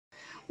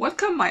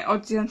Welcome my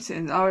audience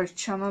in our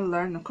channel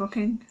Learn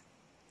Cooking.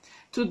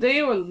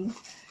 Today we'll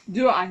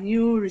do a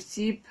new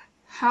recipe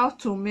how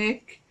to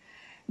make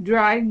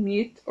dried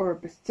meat or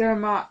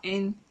pastrama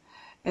in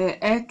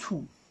at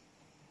home.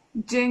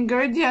 The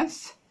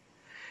ingredients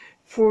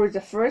for the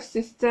first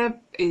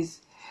step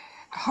is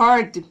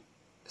hard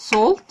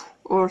salt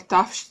or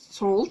tough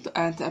salt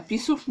and a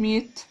piece of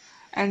meat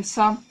and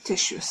some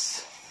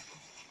tissues.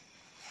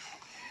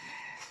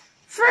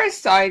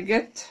 First I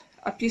get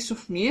a piece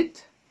of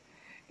meat.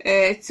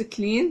 It's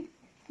clean,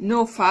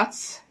 no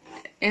fats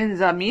in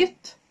the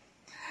meat.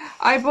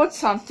 I put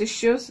some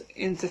tissues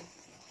in the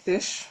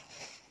dish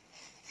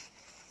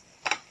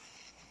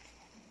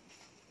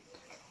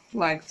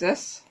like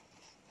this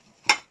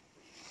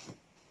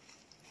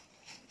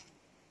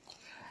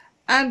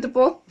and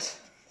put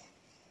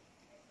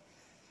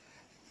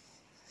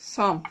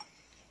some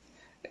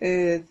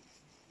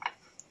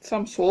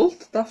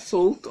salt, tough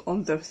salt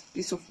on the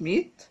piece of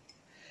meat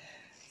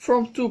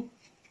from two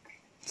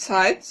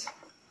sides.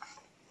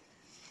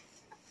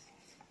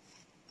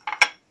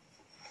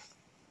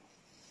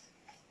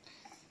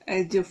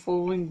 As you're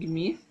following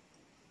me.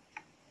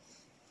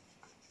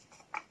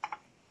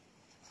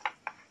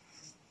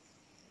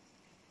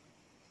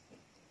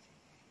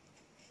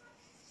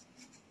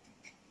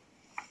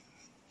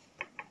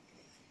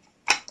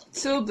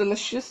 So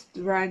delicious,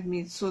 dried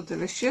meat, so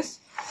delicious.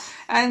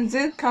 And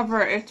then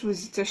cover it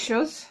with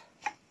tissues.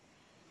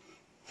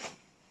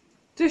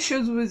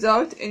 Tissues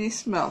without any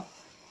smell.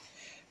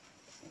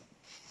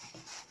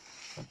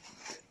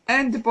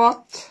 And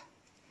put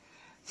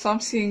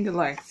something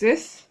like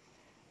this.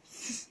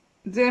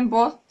 Then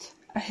put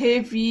a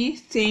heavy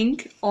thing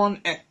on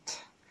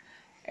it.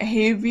 A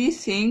heavy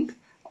thing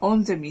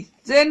on the meat.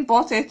 Then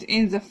put it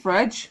in the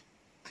fridge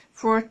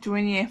for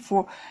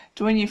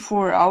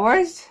 24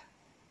 hours.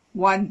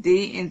 1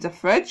 day in the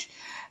fridge.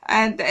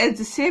 And at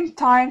the same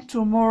time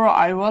tomorrow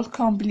I will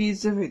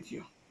complete the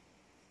video.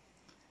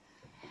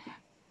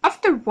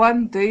 After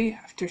 1 day,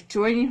 after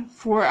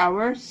 24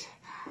 hours,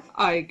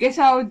 I get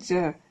out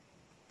the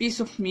piece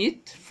of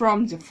meat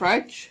from the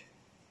fridge.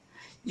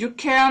 You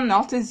can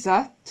notice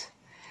that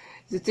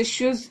the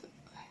tissues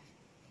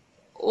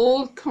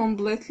all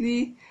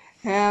completely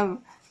have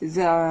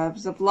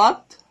the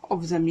blood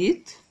of the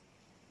meat.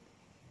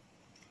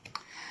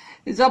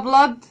 The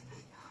blood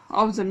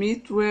of the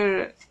meat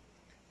were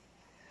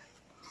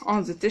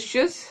on the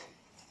tissues.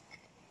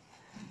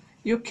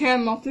 You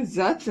can notice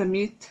that the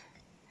meat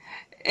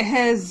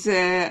has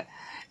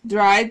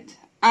dried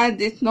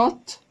and it's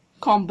not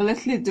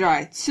completely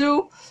dried.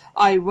 So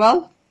I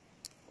will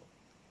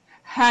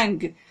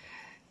hang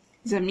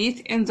the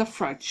meat in the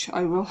fridge.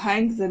 I will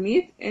hang the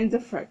meat in the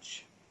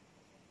fridge.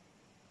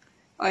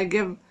 I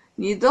give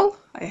needle.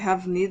 I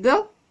have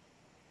needle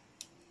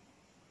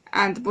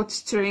and put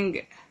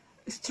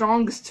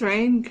strong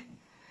string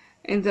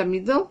in the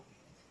middle.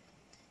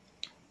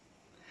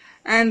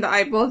 And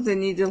I put the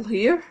needle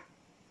here.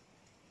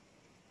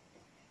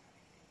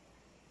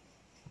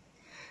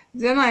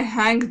 Then I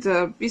hang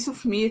the piece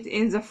of meat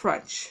in the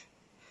fridge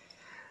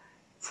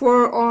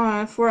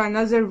for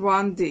another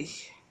 1 day.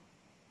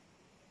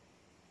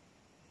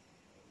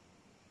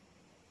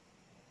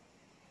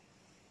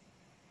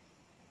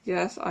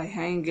 Yes, I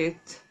hang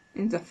it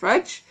in the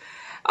fridge.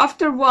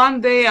 After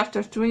 1 day,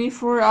 after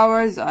 24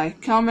 hours, I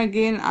come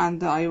again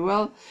and I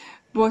will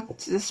put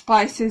the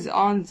spices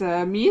on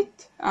the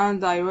meat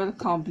and I will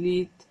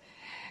complete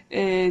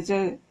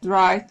the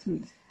dried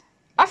meat.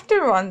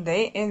 After 1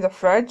 day in the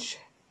fridge,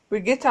 we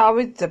get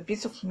out the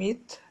piece of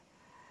meat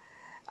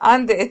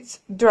and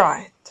it's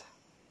dried.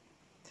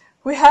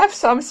 We have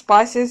some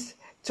spices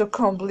to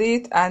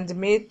complete and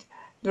make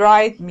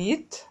dried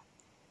meat.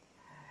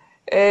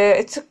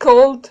 It's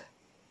called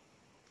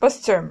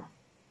pastrama.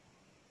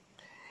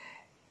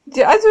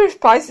 The other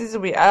spices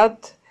we add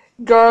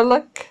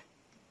garlic,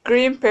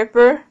 green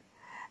pepper,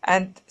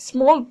 and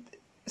small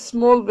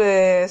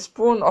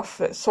spoon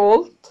of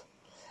salt,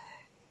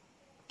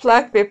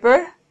 black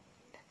pepper,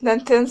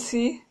 lentil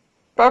seed,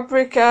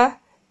 paprika,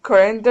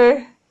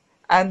 coriander,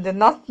 and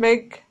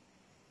nutmeg,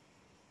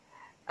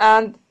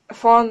 and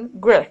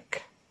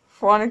fenugreek,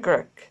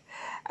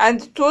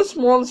 and 2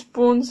 small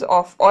spoons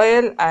of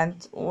oil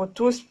and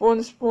 2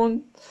 spoons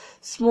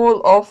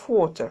small of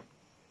water.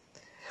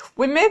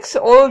 We mix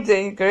all the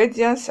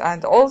ingredients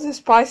and all the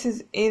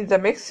spices in the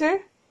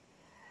mixer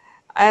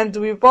and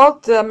we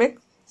put the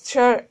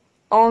mixture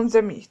on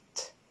the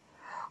meat.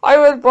 I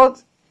will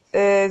put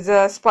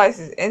the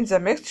spices in the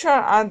mixture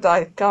and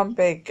I come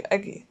back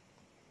again.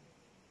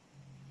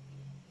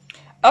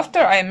 After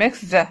I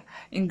mix the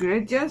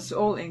ingredients,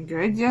 all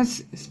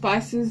ingredients,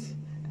 spices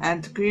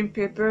and green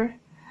pepper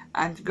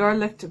and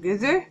garlic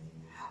together,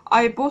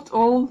 I put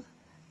all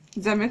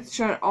the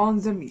mixture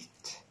on the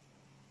meat.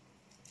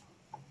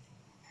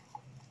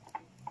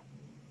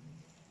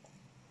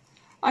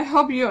 I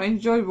hope you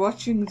enjoy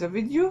watching the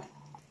video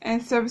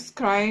and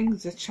subscribing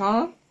the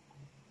channel.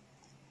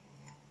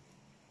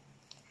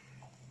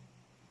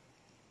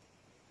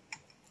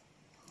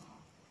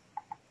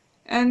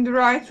 and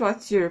write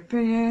what's your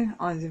opinion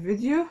on the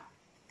video.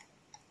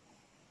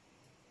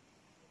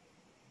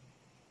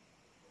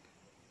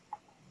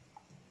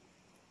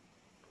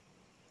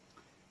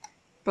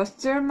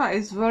 Pastrama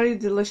is very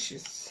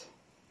delicious.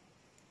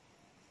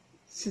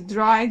 It's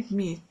dried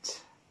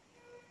meat.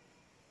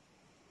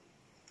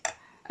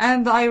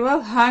 And I will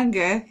hang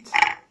it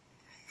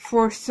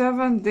for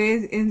 7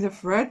 days in the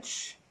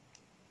fridge.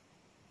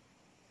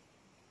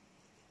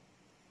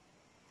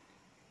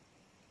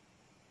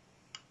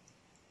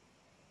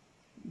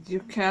 You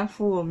can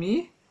follow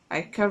me.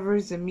 I cover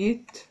the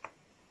meat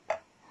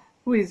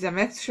with the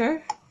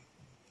mixture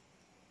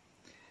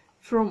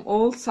from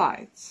all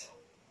sides.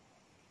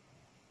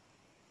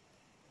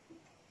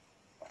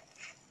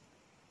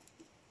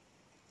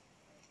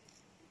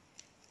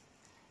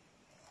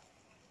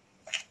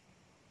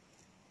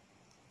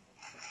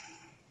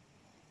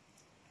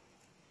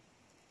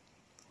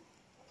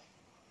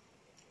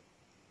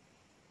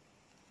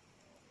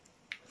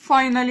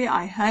 Finally,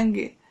 I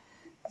hang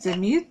the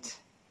meat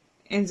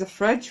in the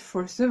fridge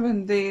for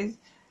 7 days,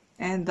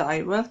 and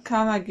I will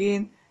come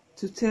again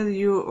to tell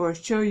you or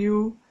show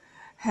you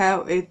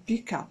how it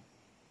become.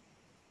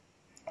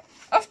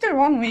 After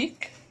 1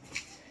 week,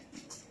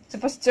 the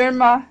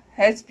pastrama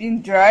has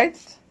been dried.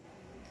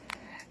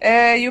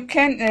 You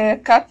can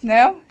cut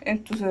now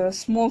into the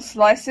small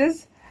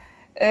slices.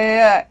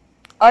 I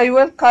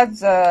will cut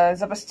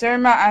the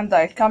pastrama and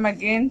I come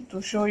again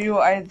to show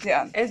you at the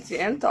end. At the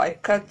end, I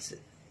cut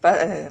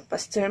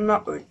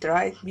pastrama or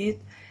dried meat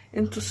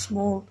into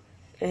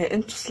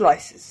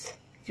slices.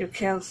 You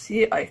can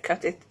see I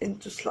cut it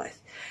into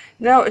slices.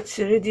 Now it's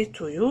ready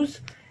to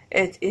use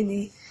at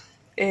any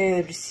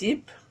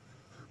recipe.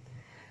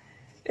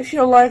 If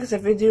you like the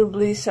video,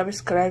 please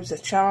subscribe the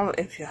channel.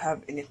 If you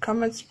have any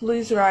comments,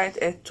 please write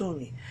it to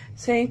me.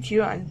 Thank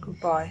you and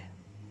goodbye.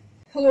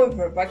 Hello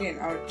everybody in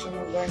our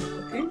channel Learn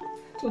Cooking.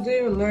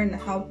 Today we'll learn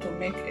how to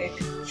make egg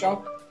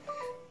chop.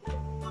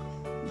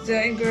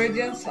 The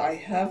ingredients I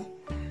have: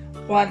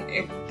 1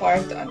 egg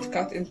pared and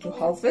cut into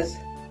halves,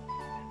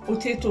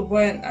 potato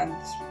boiled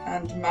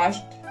and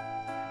mashed,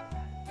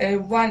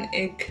 1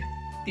 egg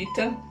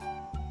beaten.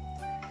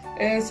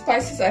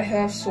 Spices I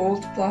have: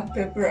 salt, black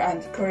pepper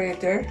and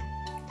coriander,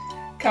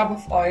 cup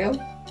of oil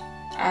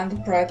and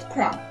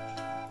breadcrumb.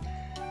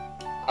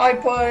 I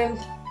boiled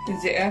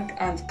the egg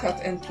and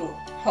cut into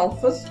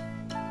halves.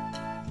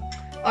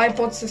 I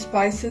put the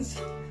spices,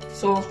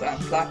 salt and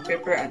black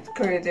pepper and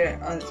coriander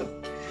on the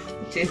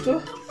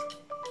potato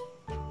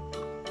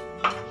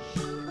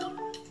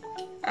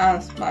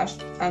and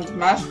mashed.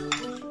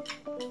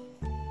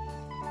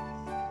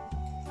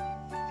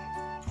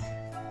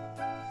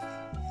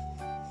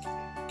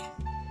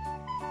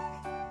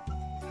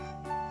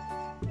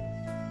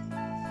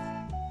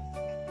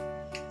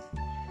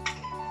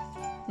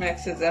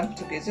 Mix them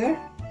together.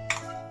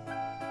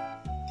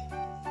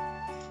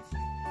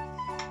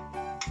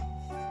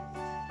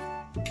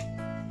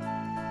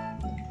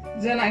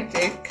 Then I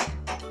take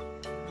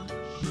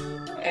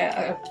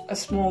a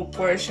small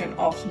portion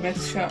of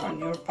mixture on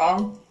your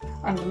palm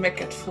and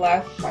make it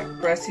flat by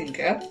pressing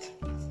it.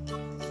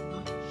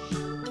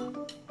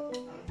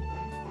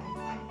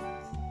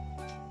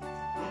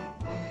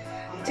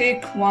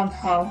 Take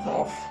 1/2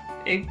 of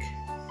egg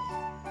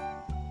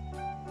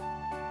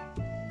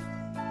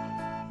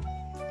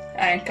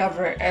and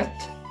cover it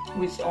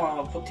with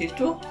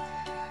potato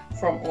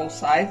from all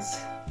sides.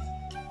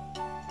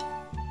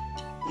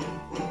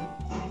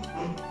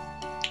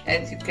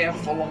 And you can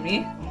follow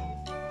me.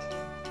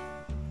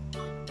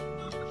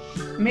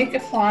 Make a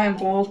fine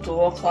ball to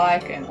look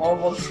like an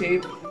oval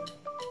shape.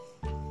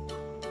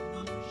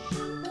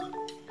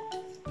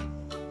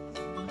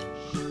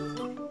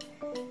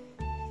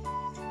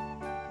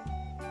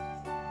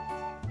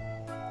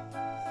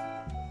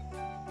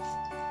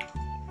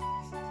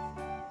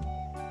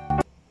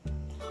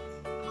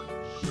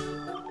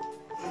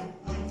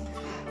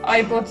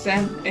 I put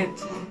then it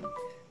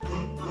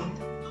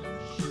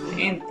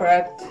in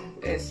bread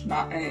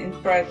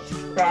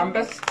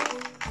crumbs.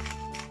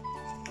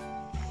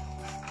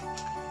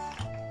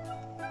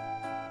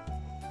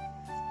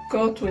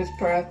 Coat with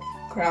bread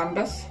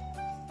crumbs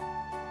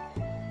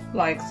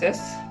like this.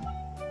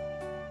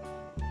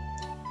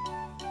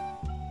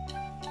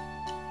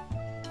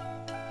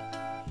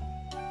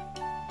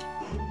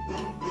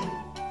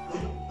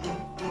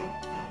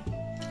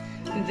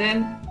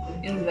 Then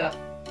in the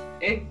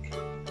egg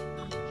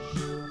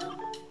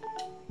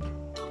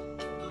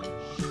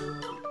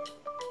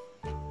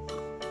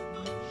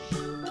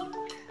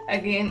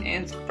again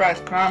in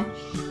breadcrumb.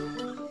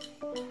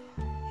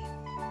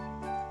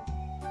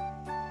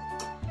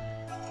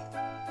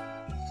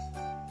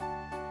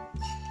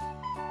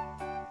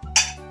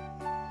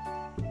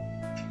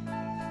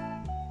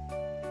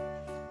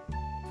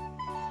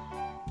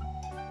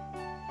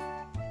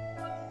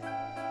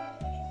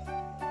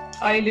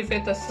 I leave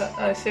it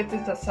set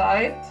it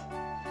aside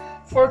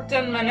for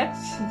 10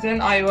 minutes.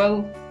 Then I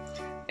will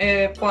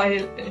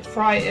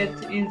fry it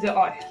in the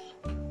oil.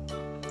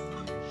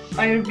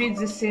 I repeat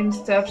the same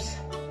steps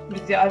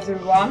with the other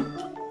one.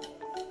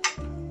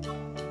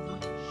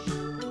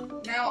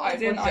 Now I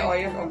put the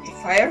oil on the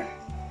fire.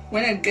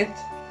 When it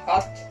gets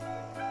hot,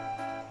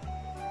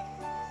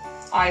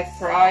 I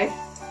fry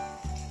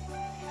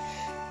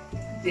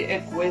the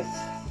egg with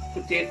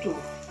potato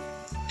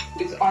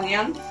with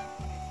onion.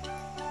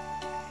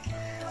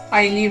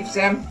 I leave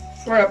them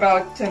for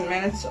about 10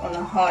 minutes on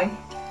a high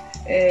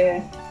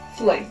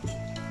flame.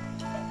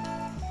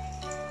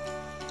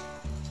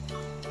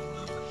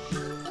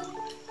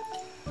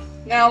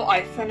 Now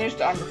I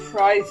finished and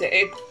fry the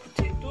egg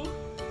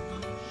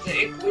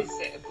with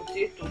the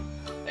potato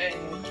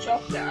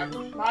chopped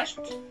and mashed.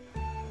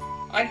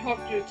 I hope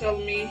you tell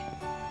me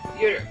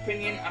your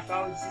opinion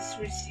about this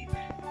recipe.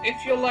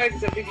 If you like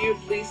the video,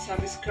 please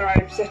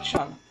subscribe the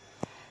channel.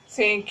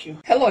 Thank you.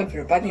 Hello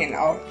everybody in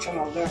our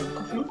channel Learn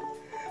Cooking.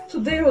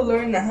 Today we'll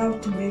learn how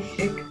to make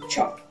egg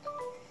chop.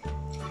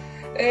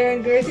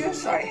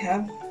 Ingredients: I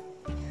have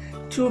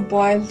 2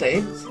 boiled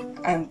eggs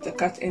and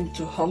cut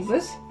into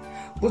halves,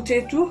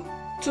 potato,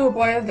 2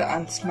 boiled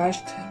and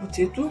smashed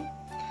potato,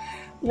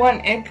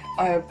 1 egg,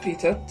 I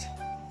repeat it,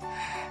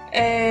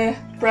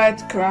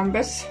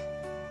 breadcrumbs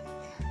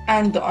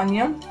and the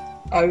onion.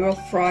 I will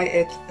fry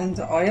it in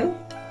the oil.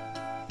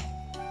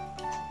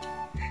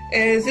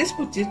 This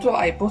potato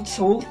I put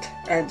salt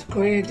and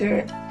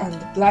coriander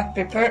and black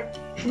pepper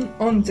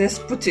on this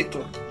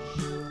potato.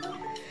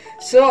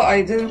 So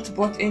I didn't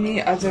put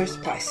any other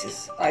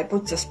spices. I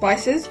put the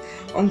spices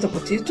on the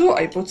potato.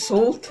 I put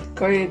salt,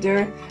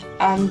 coriander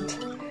and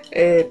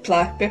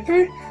black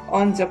pepper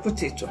on the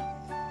potato.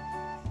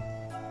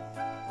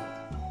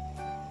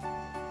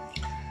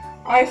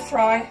 I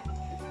fry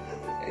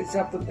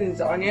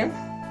the onion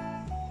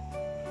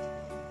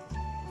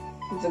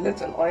with a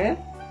little oil.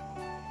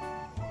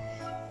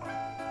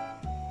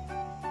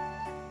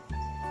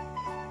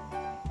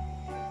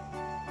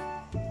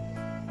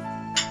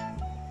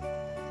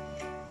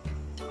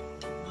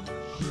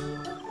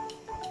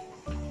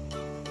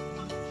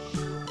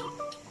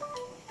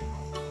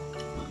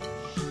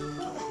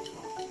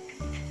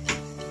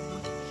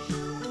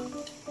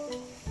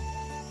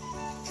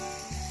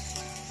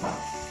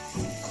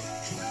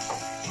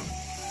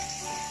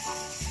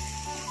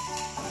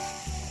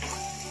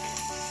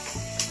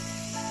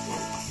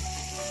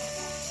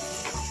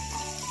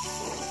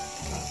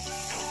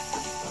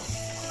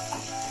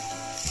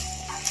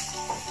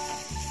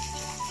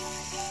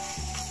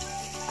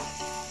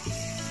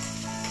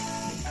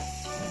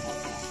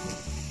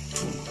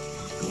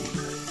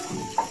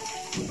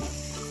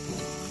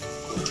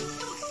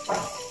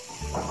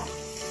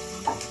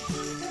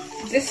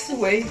 This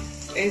way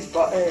is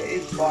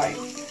by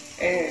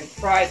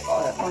fried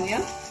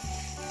onion.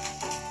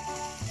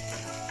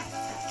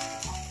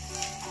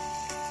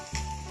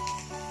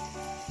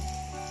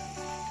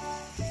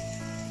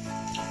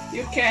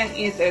 You can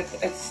eat it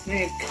as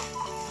snack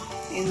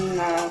in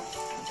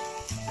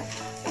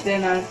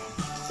dinner,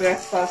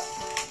 breakfast,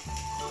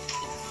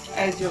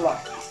 as you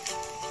like.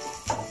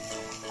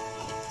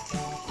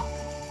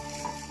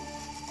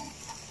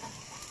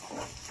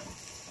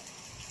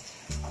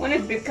 When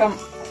it becomes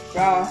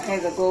brown,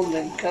 has a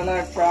golden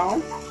color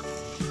brown,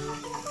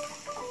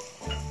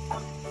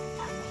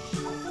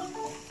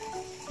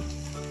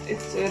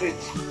 it's ready.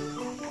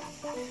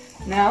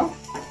 Now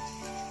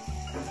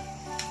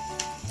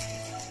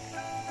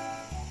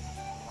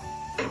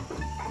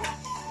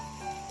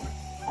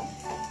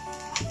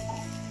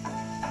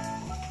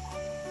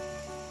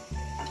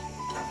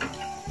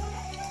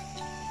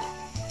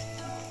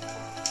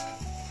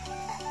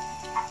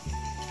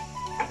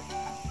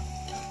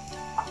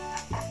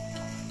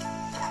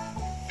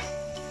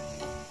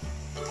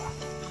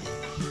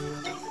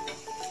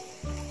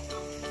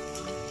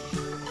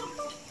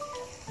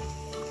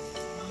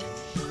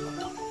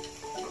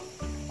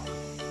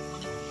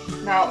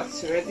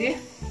it's ready.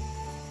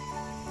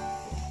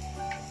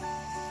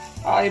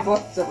 I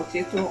put the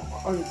potato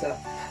on the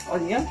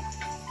onion.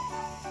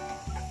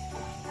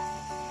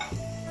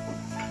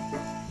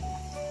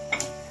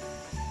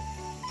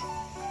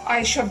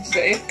 I chopped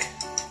the egg.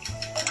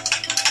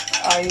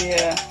 I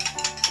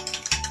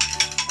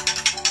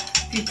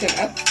beaten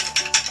it.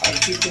 I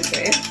beaten the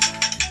egg.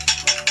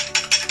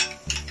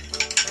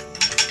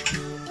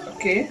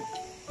 Okay.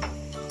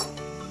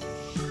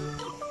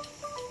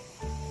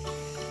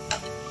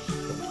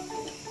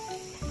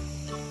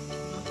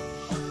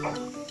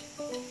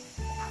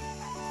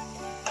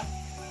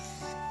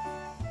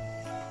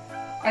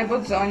 I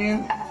put the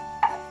onion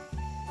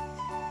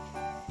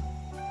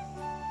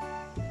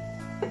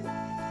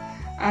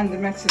and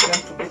mix them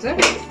together.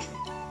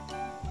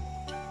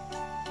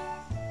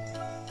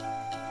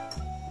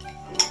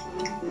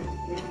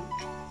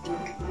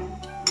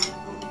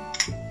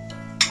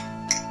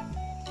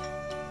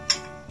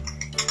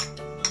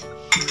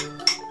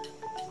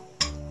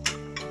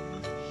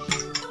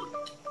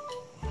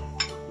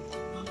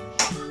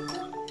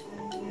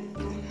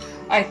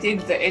 I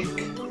take the egg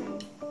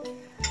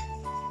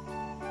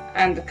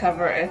and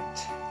cover it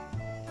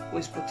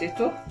with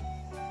potato.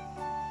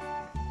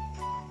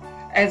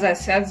 As I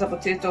said, the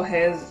potato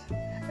has,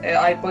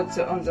 I put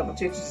on the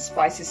potato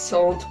spices,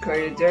 salt,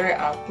 coriander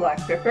and black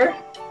pepper.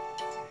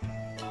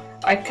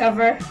 I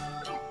cover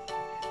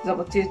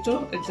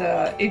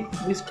the egg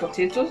with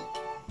potatoes.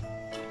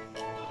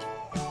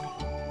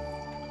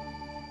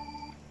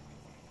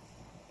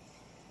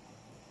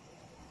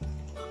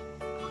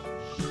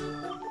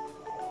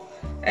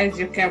 As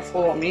you can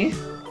follow me,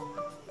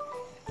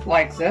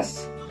 like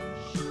this.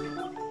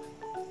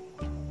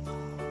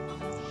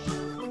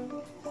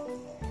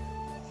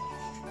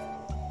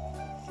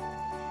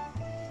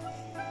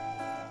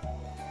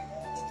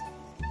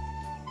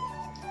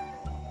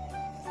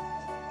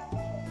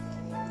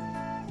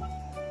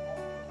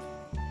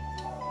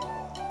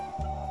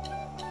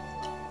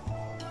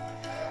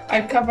 I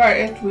cover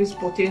it with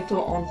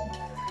potato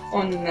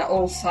on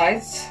all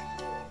sides,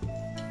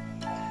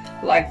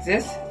 like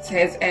this. It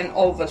has an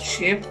oval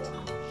shape.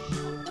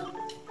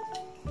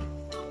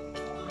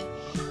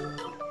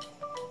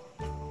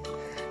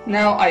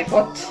 Now I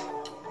put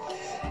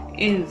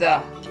in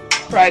the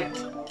bread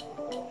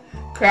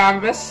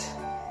crumbs.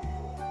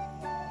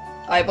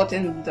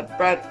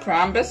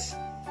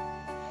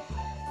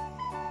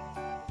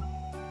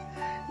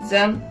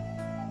 Then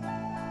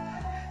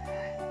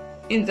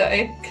in the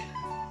egg.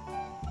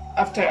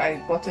 After I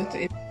put it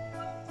in,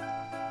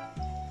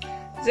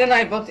 then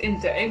I put in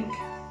the egg,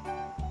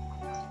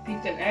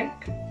 beaten egg.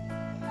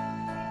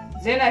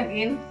 Then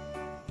again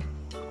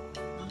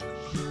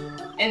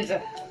in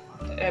the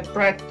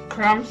bread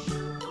crumbs.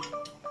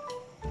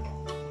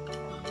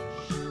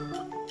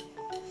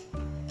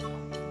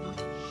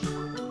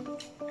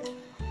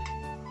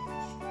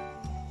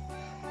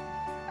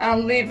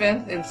 And leave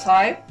it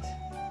inside.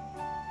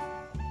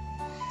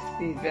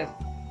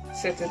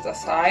 Set it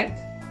aside.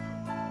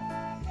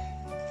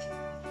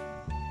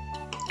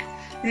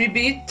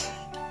 Repeat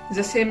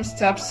the same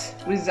steps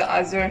with the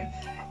other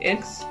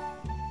eggs.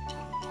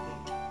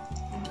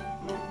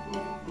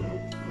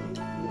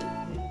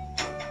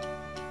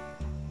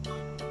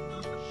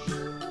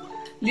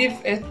 Leave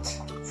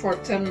it for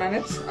 10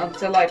 minutes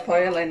until I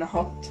boil in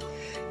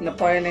a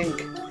boiling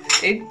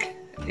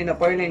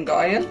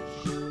oil.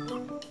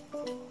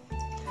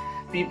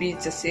 Repeat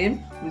the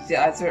same with the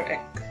other egg.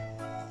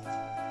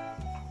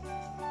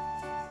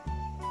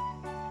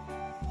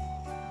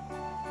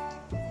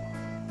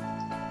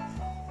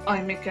 I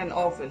make an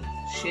oval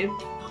shape.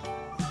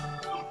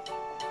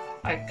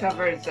 I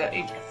cover the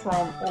egg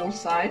from all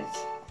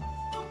sides.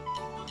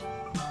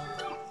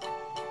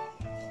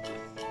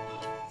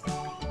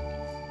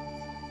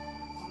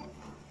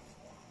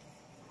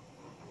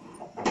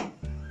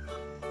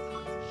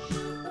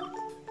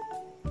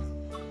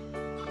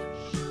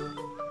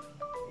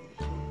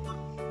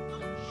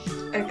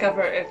 I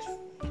cover it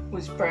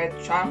with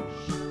breadcrumbs.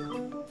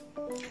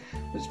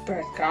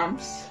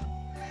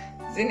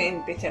 Then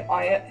in beaten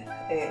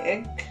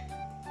egg.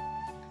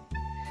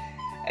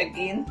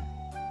 Again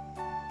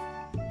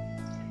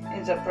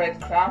in the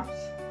breadcrumbs.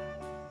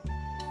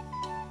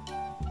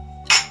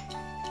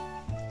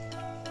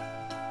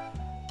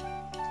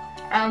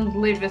 And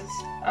leave it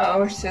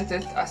or set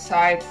it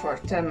aside for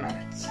 10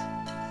 minutes.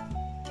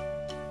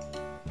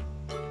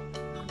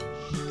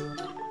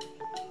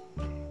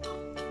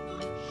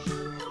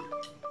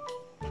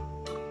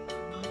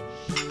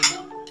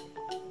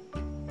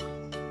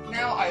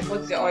 Now I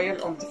put the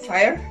oil on the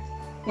fire.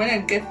 When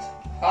it gets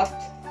hot,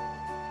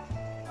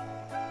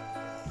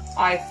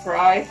 I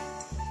fry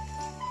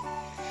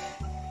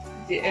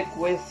the egg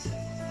with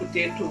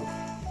potato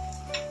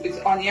with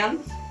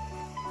onions.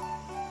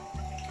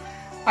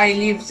 I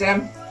leave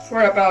them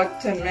for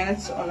about 10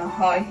 minutes on a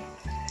high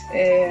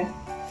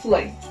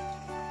flame.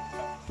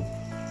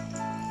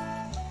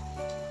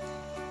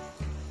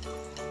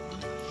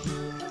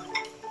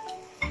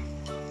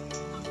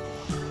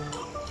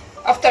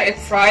 After it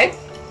fried,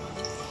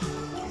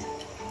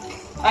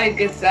 I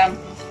get them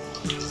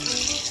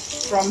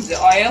from the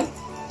oil.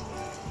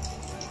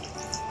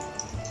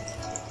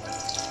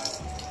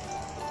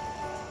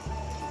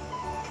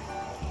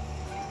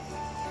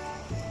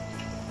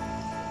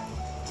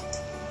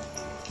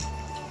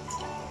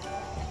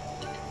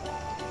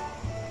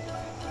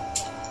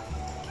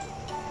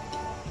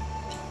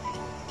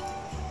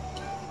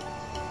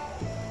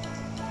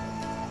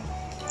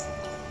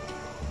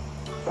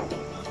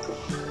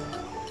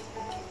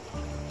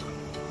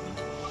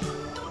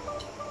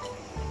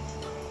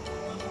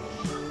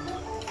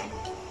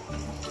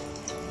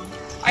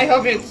 I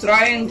hope you're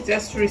trying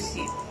this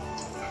recipe.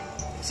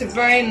 It's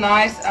very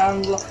nice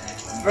and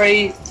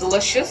very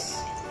delicious.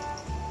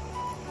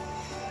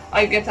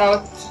 I get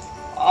out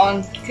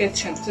on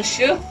kitchen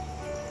tissue.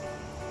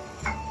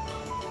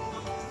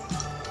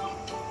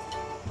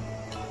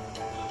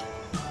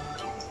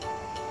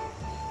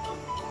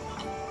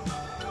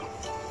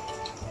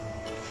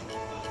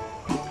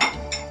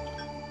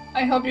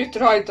 I hope you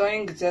try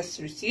doing this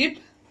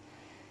recipe.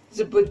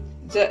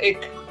 The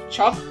egg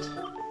chopped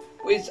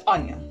with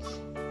onions.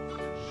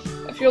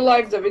 If you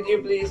like the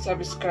video, please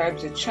subscribe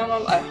the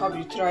channel. I hope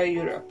you try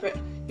your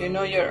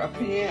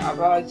opinion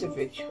about the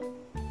video.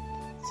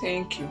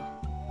 Thank you.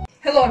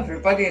 Hello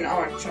everybody in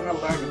our channel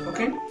Learn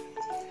Cooking.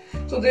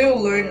 Today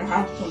we'll learn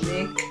how to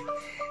make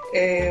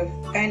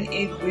an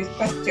egg with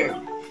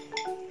pastrami.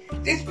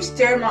 This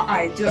pastrama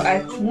I do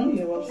at home.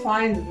 You will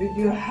find a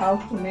video how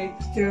to make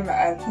pastrama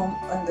at home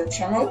on the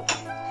channel.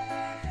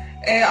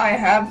 I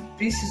have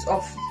pieces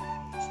of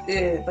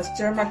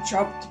pastrama,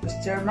 chopped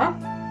pastrama,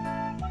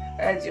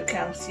 as you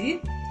can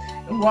see,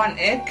 1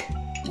 egg,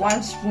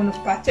 1 spoon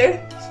of butter,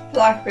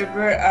 black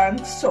pepper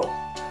and salt.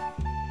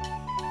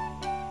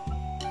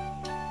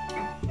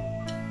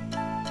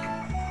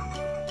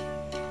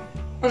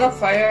 On a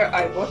fire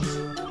I put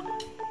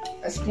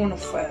a spoon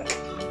of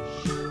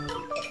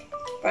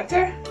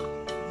butter,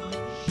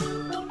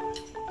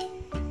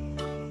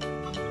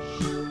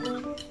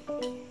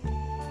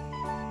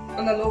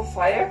 on a low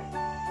fire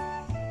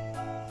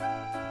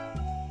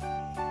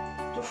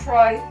to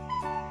fry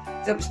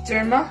the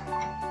pastrama.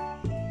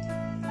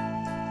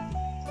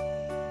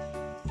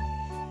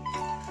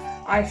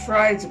 I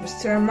fry the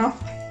pastrama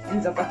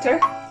in the butter.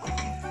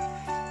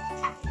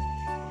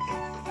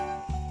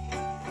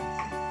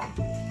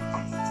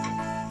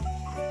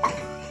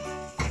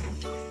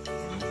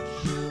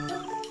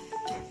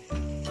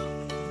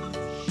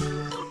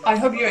 I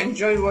hope you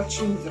enjoy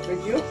watching the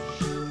video.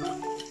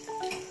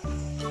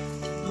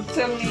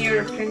 Tell me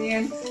your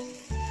opinion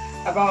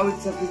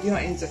about the video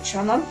in the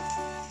channel.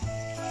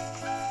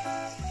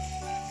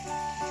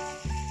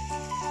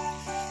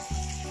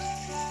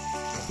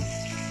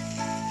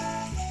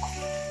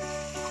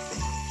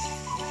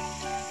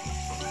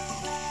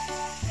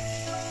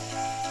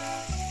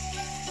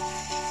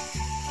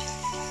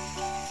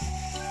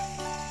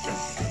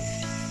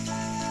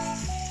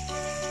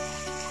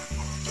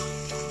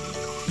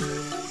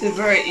 It's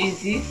very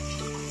easy.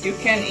 You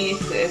can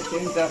eat it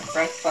in the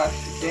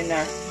breakfast,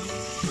 dinner.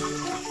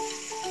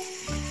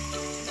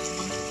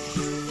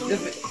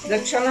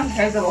 The channel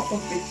has a lot of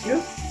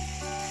videos.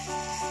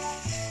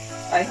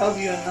 I hope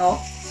you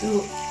know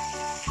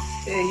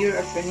your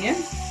opinion.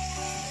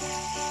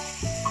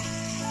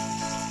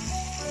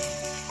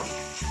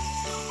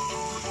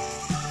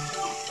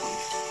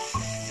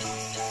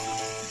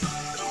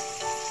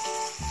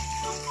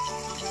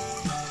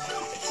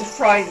 It's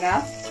fried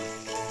now.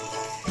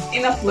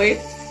 In a plate,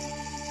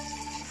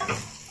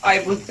 I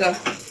put an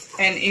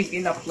egg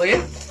in a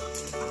plate.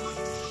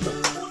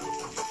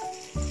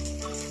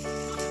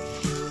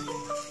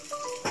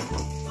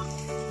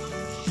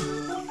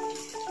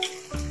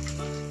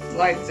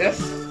 Like this.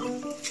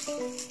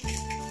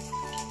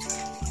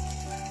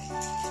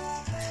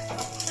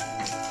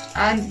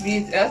 And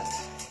beat it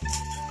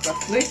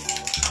quickly.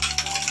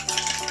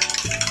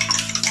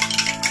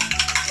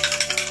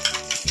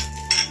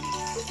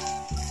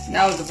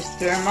 Now the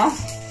pastrama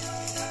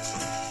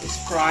is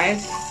fried,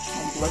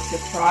 completely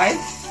fried.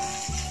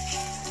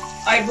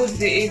 I put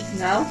the egg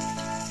now.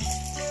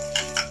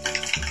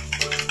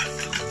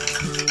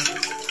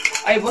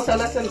 I put a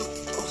little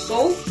of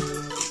salt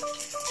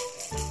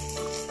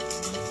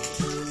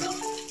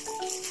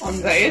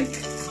on the egg,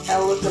 a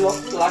little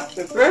of black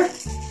pepper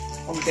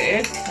on the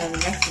egg and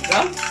mix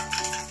them.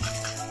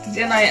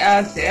 Then I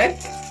add the egg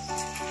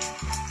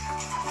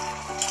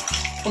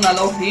on a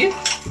low heat.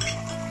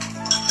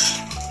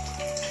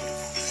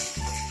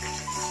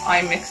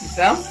 I mix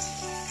them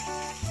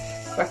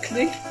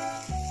quickly.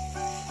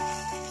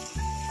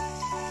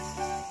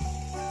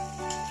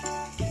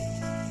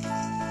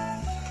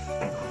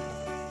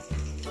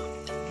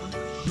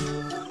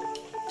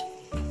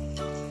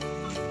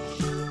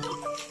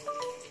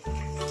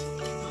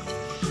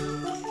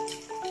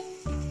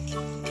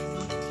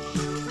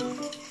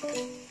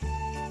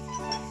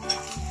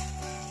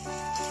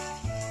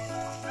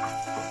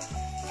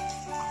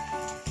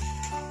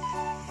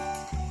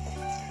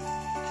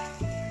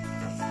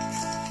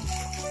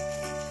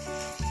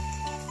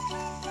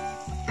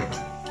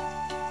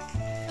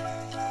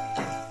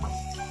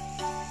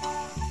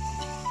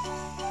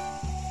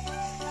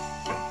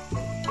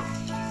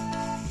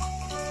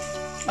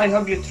 I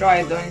hope you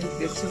try doing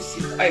this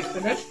recipe. I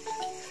finished.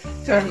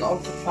 Turn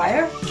off the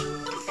fire.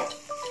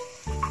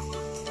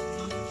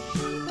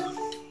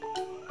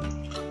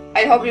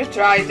 I hope you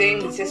try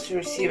doing this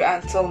recipe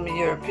and tell me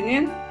your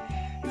opinion.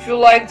 If you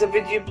like the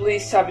video,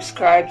 please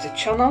subscribe the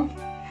channel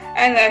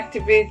and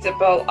activate the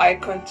bell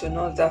icon to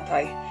know that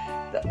I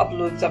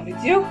upload the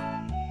video.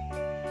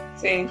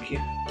 Thank you.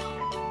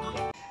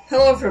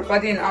 Hello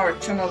everybody in our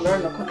channel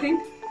Learn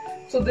Cooking.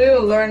 Today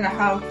we'll learn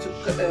how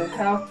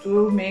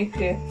to make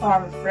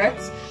farm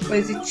frites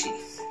with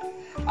cheese.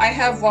 I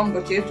have 1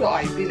 potato.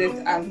 I peel it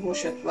and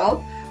wash it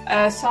well.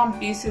 Some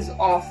pieces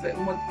of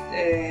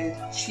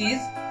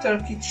cheese,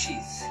 turkey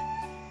cheese.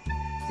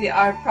 They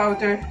are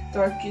powdered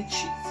turkey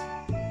cheese.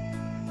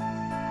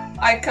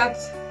 I cut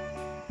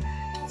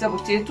the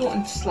potato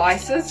into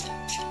slices.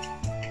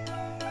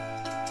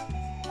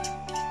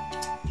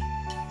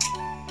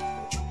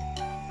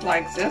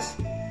 Like this.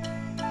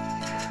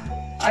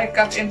 I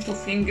cut into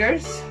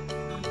fingers.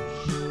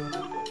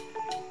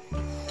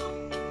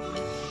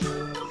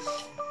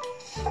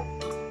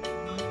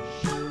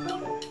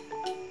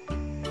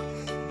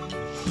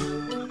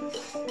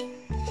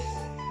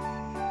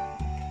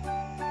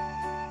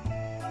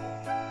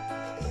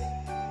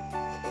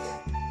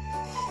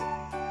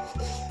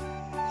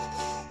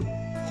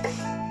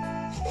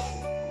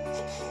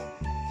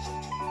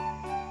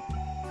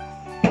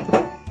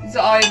 The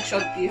oil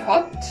should be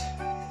hot.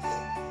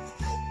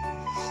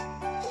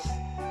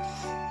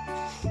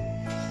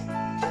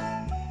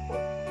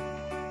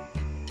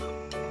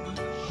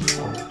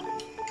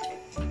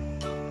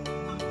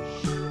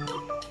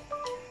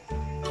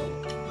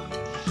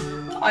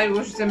 I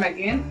wash them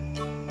again.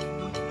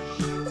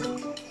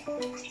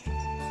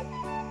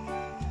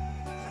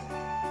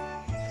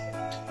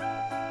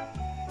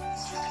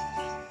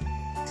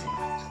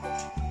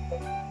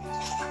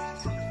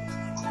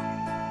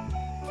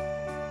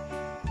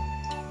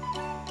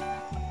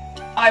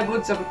 I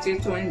put the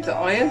potato in the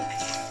oil.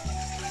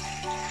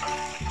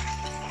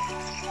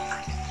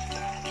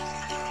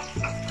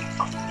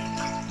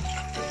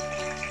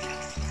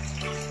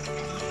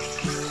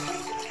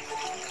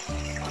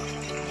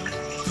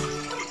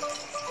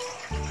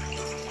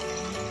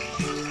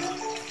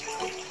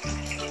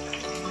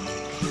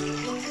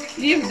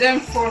 Leave them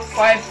for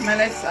 5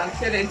 minutes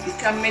until it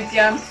becomes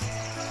medium,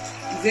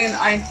 then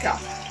I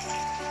come.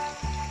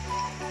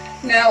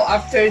 Now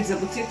after the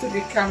potato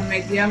become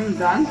medium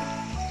done,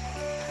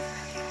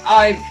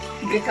 I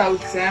break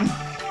out them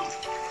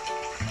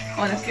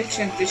on a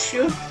kitchen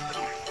tissue.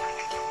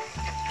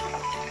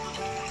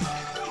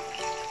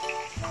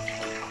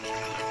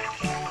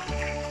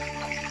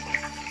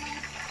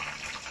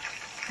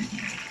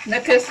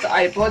 Next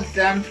I put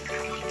them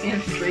in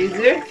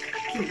freezer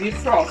to be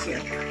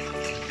frozen.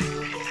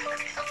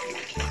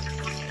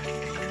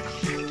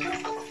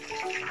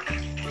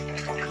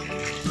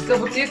 The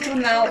potato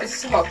now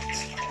is hot.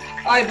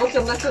 I put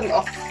a little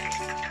of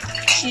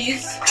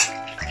cheese,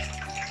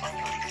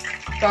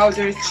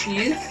 powdered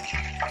cheese.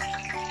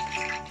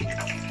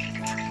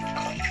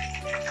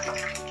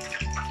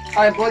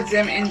 I put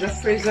them in the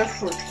freezer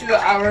for 2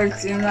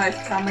 hours, then I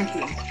come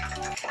again.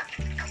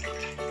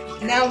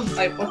 Now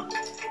I put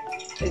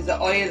the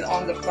oil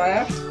on the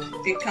fire,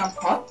 become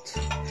hot.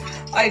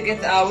 I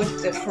get out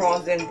the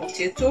frozen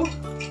potato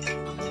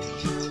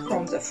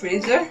from the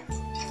freezer,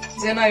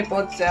 then I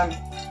put them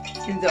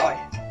in the oil.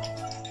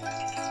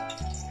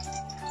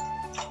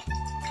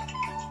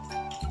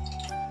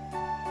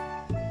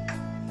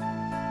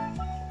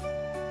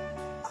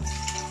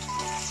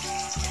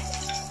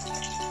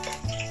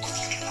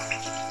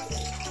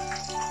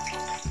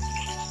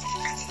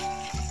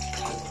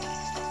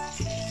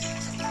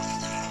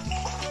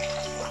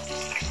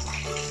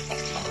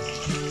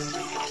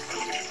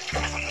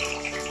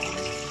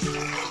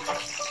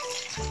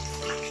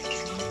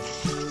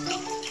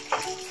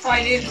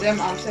 I leave them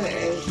until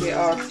they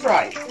are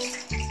fried.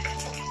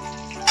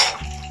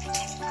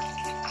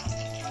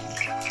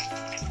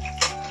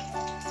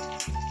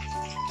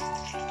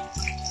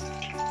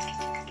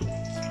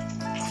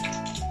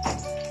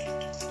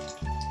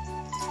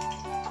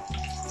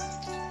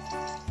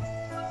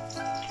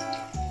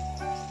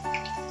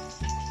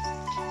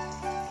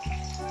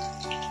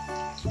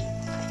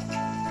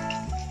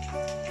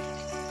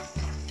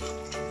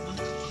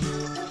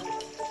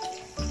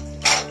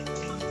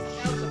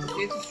 Now the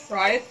potatoes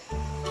fried.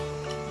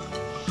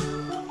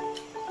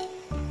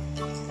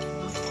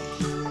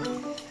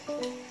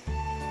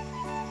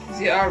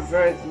 They are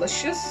very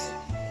delicious.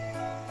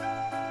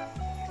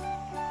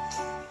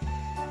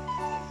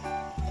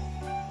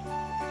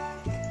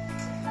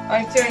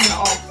 I turn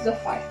off the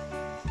fire.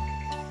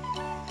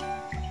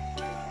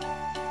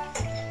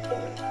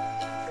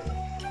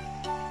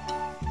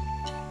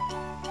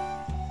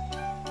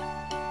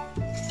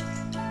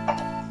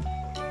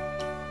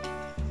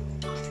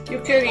 You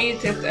can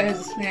eat it as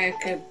a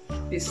snack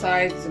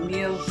besides the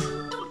meals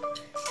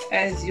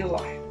as you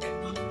like.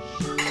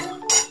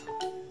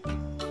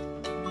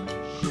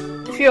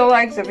 If you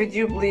like the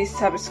video, please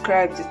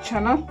subscribe the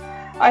channel.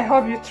 I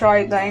hope you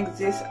try doing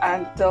this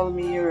and tell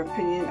me your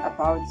opinion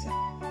about them.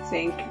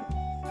 Thank you.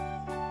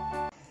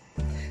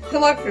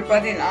 Hello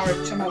everybody in our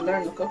channel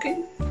Learn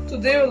Cooking.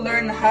 Today we'll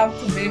learn how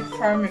to make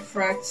farm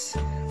frites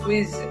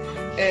with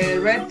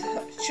red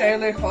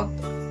chili hot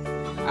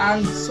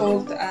and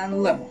salt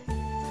and lemon.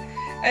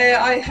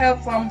 I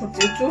have one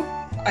potato.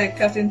 I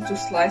cut into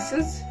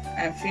slices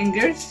and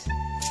fingers.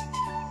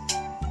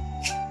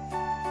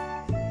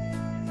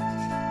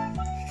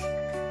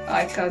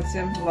 I cut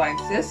them like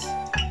this.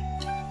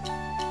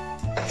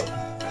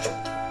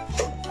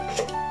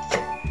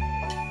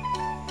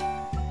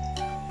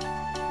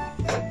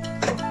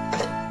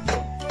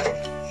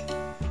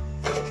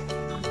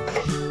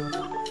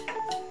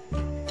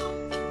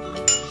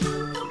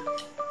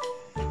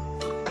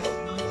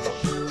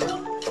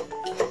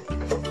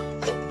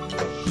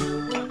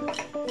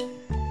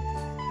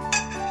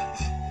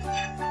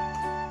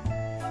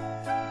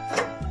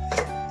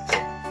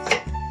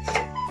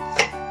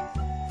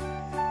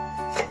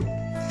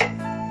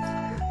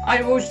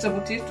 I wash the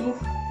potato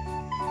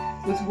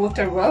with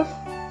water well,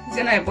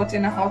 then I put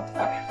in a hot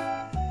oil.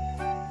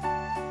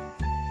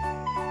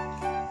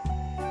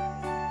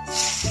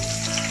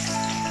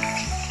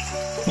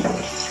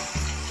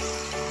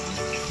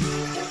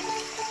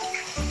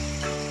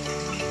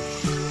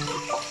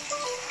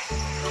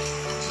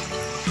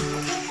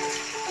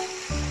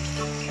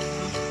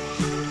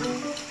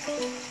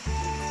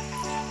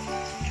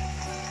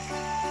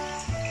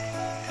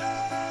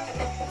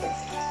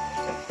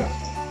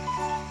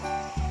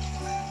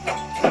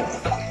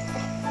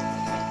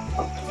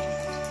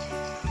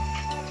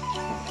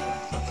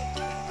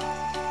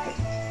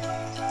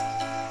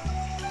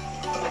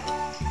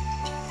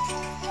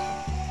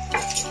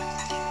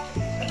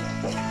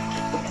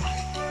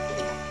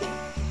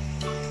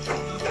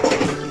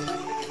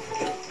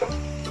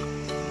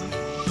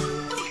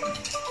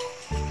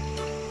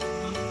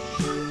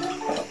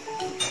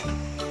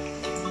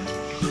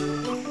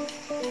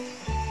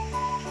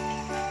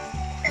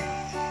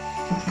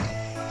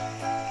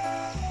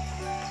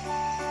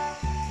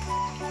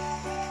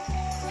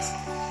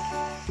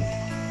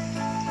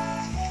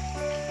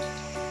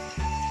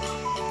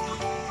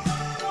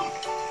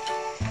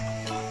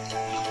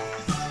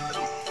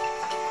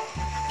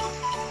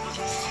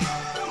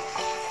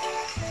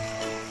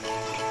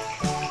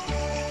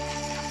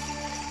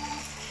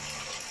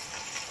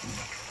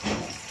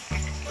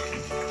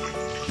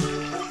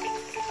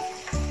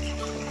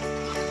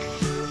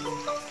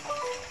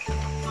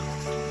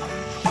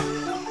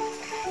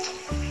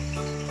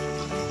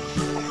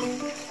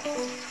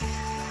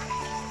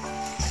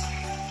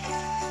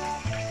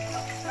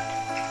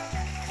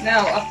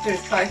 Now after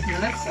 5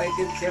 minutes I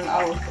get them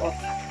out of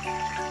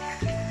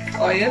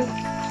oil.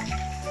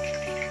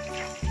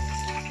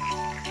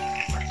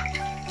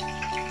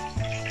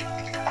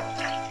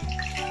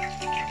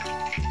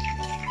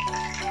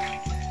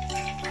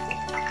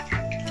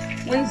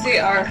 When they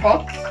are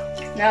hot,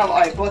 now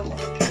I put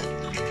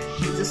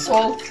the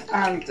salt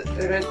and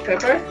red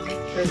pepper,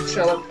 red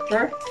chili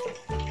pepper,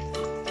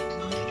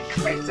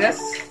 like this.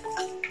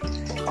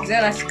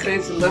 Then I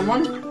squeeze the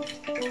lemon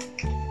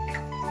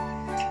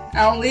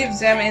and leave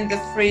them in the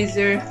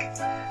freezer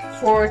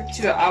for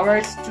 2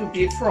 hours to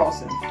be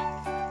frozen.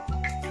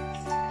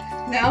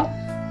 Now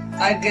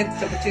I get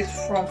the potato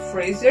from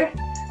freezer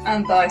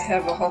and I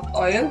have a hot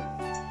oil.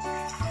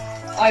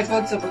 I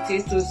put the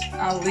potatoes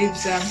and leave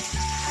them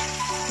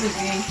to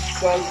be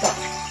well done.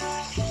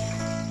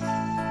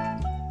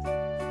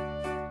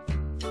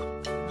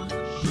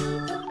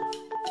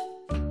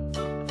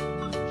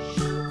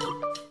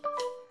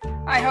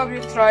 I hope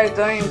you try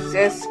doing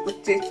this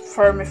potato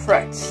farm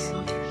frites.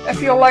 If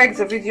you like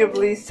the video,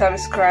 please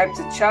subscribe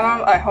to the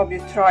channel. I hope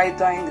you try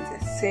doing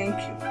this. Thank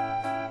you.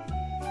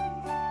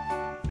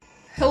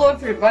 Hello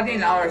everybody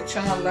in our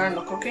channel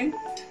Learn Cooking.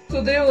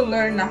 Today we'll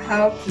learn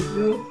how to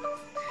do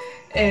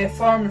a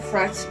farm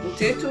frites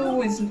potato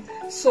with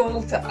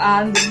salt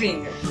and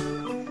vinegar.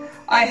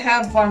 I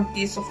have 1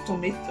 piece of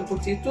tomato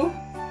potato.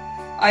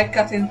 I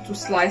cut into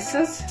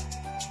slices.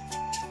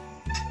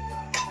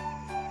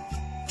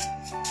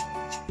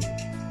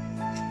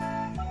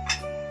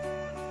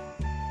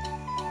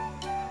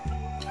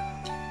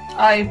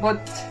 I put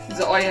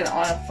the oil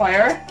on a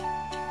fire,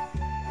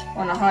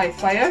 on a high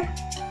fire.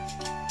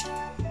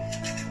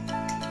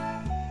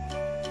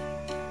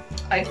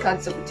 I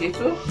cut the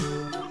potato.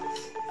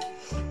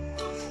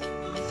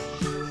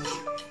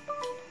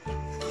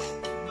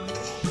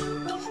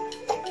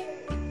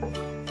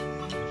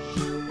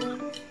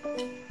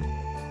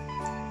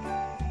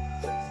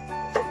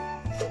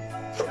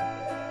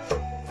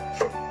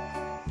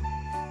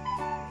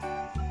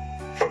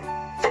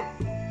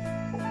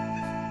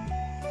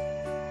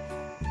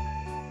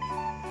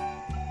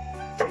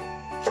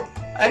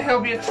 I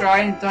hope you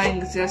try doing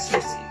this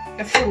recipe.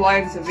 If you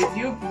like the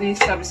video, please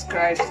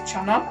subscribe to the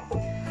channel.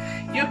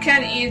 You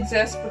can eat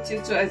this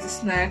potato as a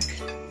snack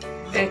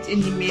at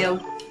any meal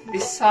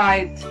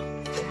beside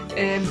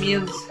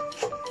meals.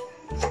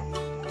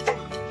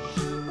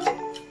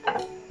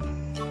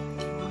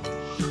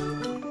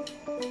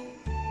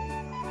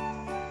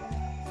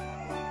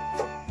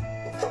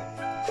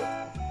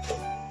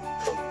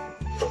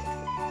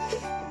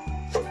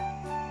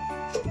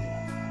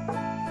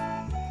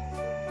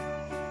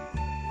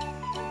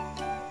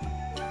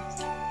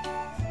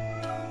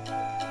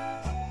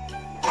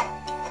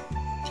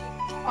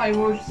 I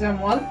wash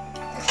them well.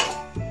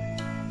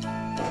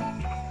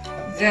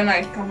 Then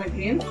I come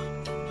again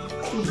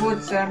to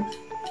put them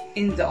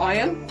in the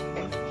oil.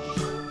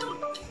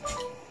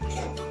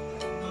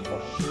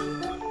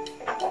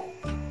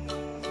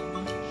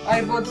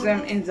 I put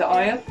them in the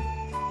oil.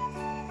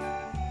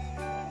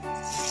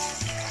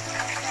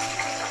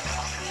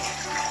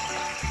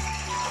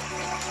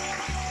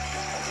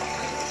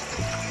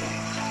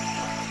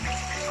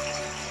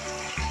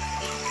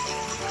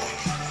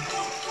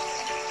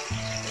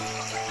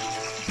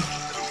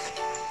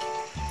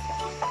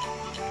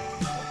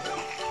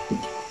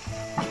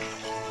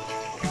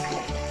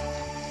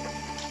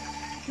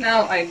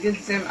 Now I get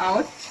them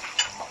out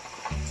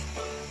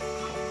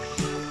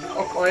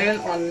of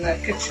oil on the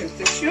kitchen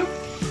tissue.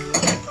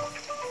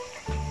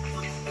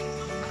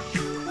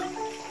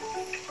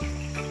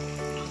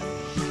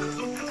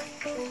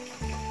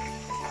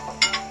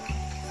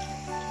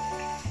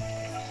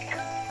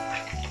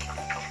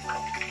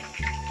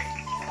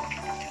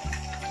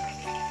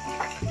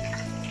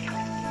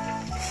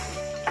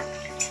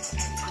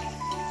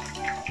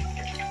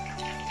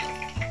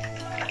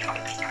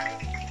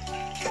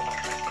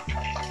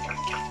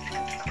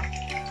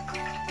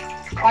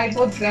 I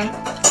put them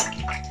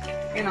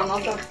in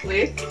another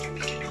plate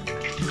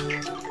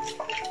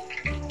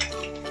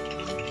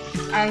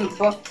and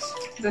put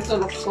a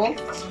little of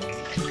salt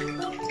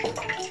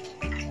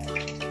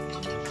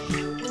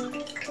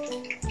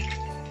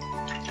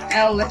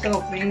and a little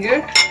of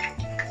vinegar.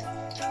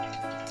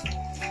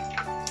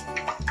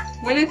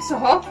 When it's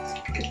hot,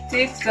 it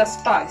takes the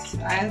spice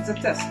and the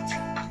taste.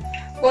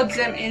 Put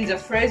them in the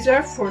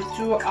freezer for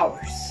 2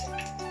 hours.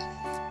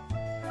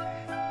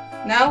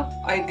 Now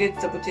I get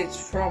the potatoes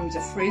from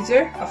the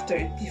freezer after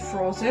it be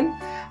frozen.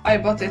 I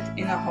put it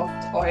in a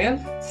hot oil.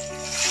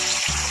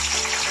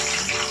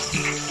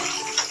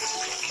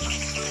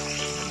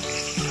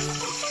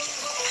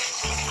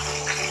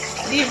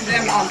 Leave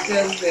them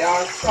until they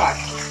are fried.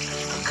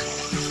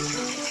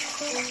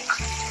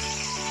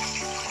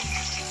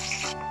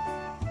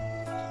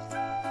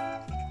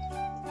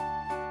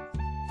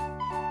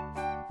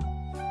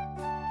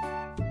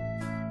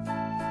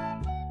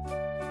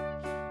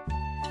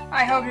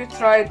 I hope you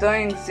try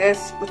doing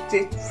this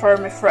potato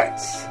farm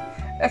frites.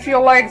 If you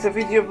like the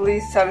video,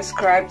 please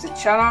subscribe to the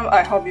channel.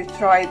 I hope you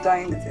try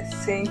doing this.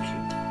 Thank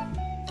you.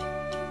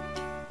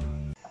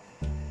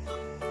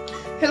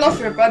 Hello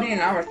everybody in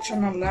our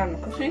channel Learn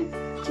Cooking.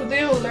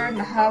 Today we'll learn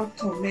how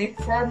to make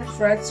farm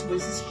frites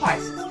with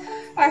spices.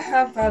 I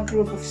have a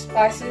group of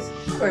spices: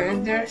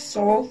 coriander,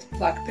 salt,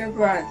 black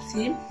pepper and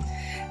thyme,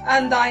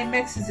 and I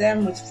mix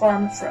them with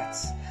farm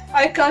frites.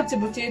 I cut the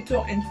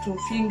potato into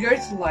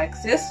fingers like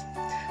this.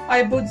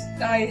 I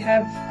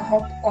have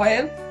hot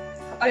oil.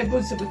 I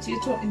put the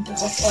potato into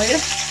hot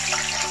oil.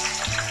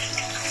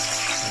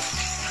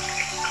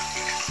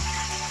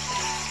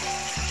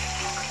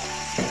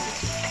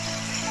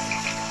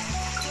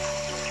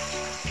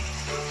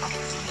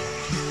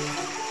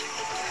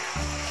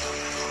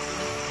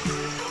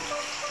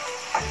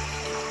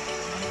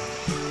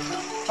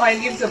 I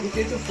leave the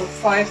potato for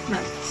 5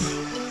 minutes.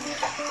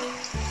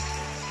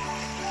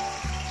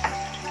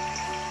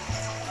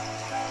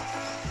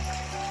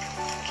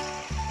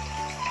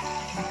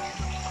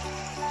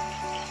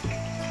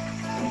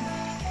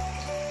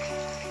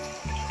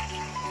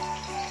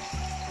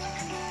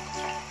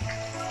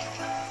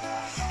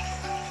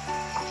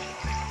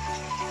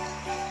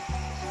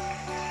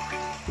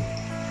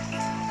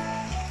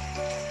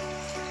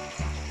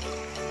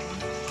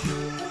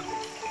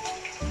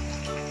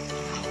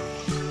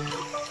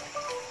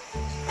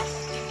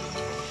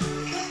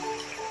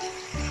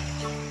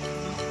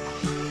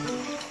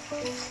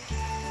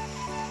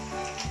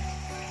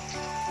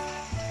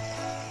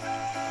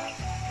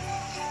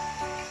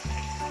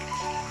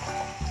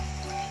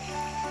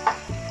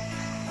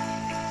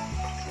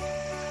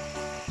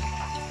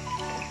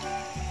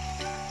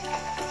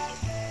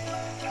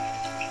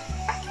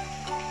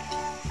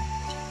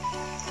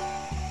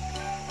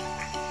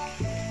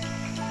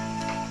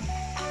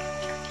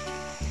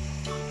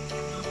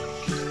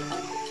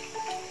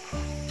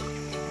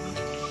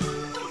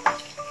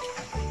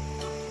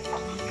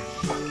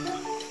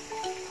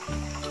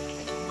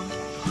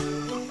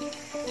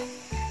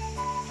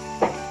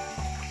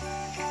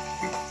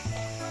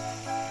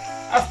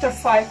 After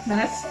 5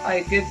 minutes,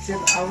 I get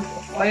them out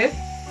of oil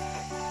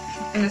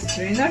in a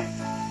strainer.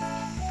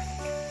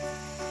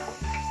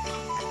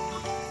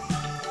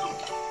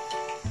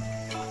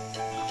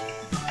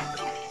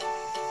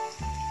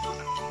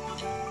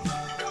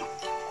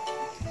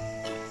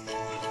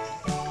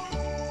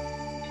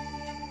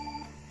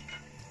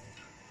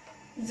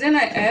 Then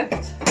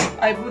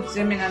I put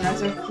them in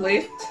another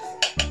plate.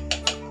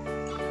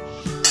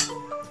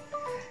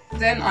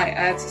 Then I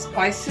add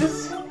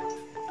spices.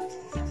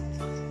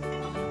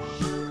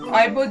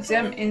 I put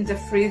them in the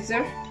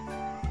freezer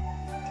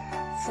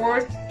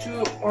for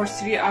 2 or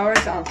 3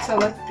 hours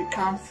until it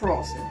becomes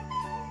frozen.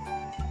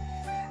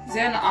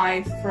 Then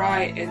I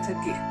fry it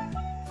again.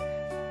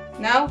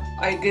 Now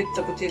I get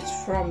the potatoes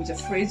from the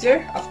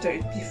freezer after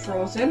it be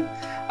frozen.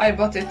 I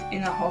put it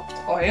in a hot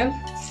oil.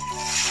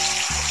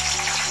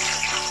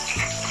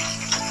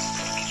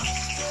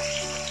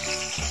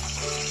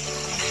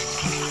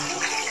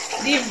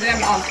 Leave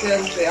them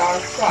until they are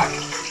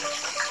fried.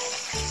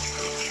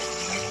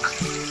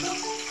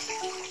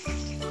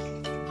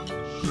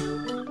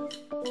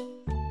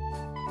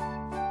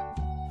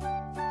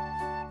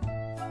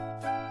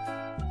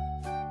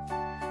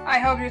 I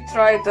hope you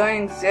try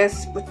doing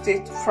this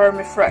potato farm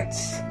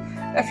frites.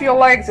 If you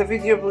like the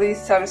video, please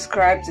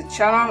subscribe to the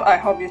channel. I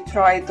hope you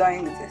try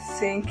doing this.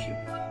 Thank you.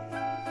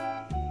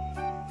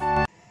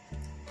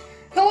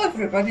 Hello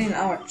everybody in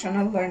our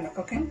channel Learn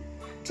Cooking.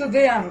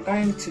 Today I'm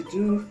going to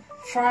do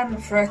farm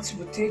fried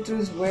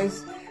potatoes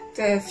with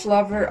the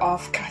flavor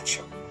of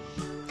ketchup.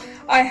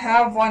 I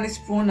have 1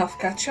 spoon of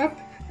ketchup,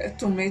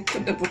 tomato,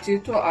 the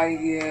potato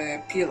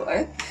I peel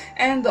it,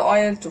 and the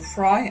oil to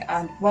fry,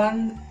 and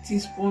 1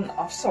 teaspoon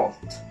of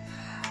salt.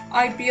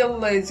 I peel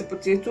the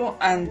potato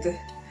and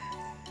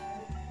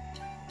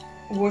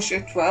wash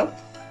it well.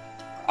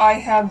 I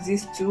have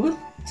this tool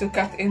to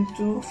cut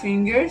into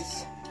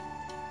fingers.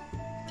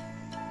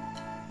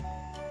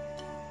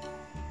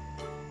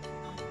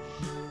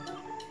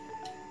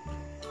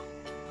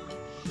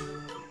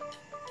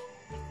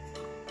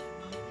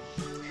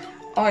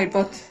 I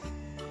put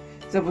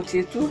the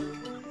potato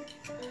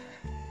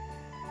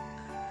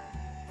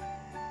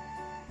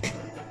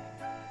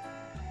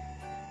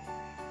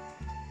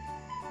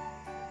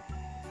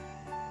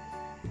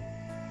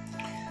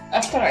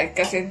after I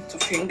cut it into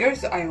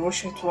fingers. I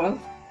wash it well.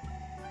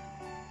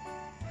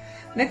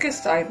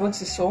 Next I put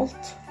the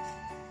salt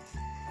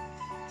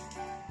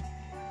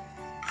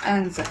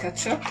and the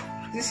ketchup.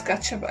 This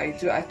ketchup I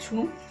do at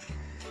home.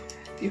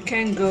 You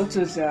can go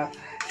to the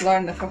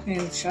Learn the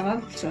Cooking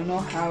channel to know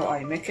how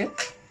I make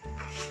it.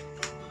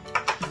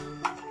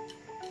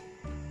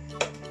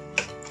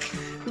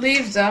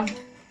 Leave them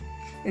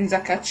in the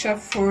ketchup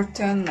for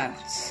 10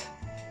 minutes.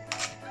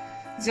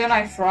 Then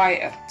I fry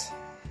it.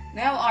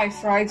 Now I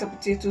fry the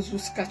potatoes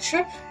with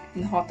ketchup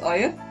in hot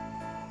oil.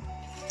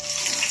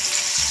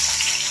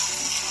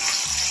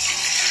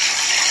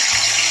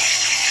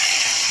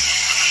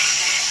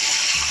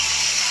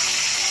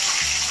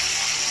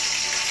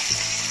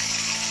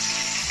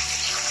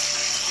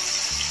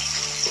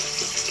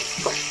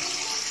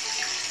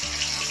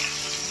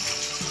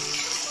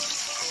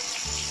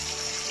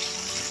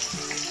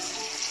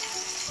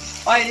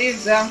 I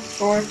leave them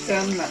for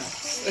 10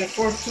 minutes,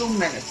 for 2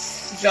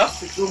 minutes,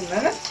 just 2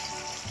 minutes.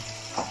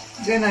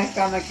 Then I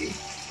come again.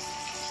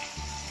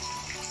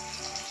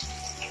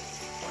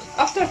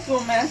 After 2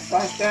 minutes,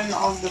 I turn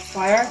off the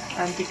fire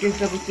and get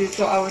the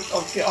potato out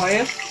of the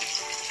oil.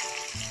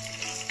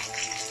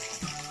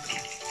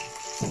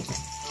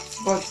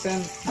 Put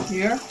them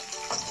here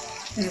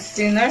in the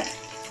strainer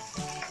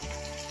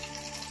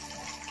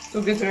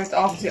to get rid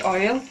of the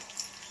oil.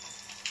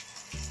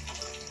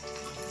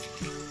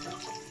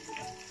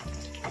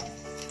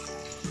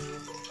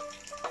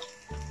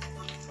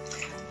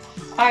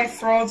 I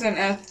frozen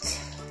it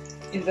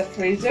in the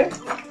freezer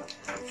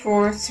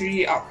for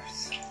 3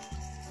 hours.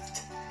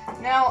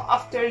 Now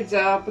after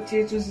the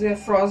potatoes are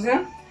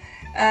frozen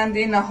and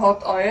in a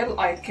hot oil,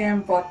 I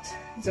can put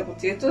the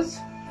potatoes.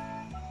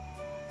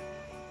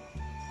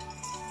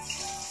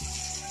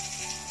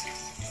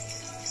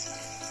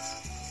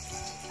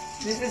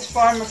 This is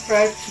farm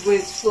fresh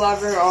with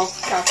flavor of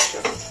cashew.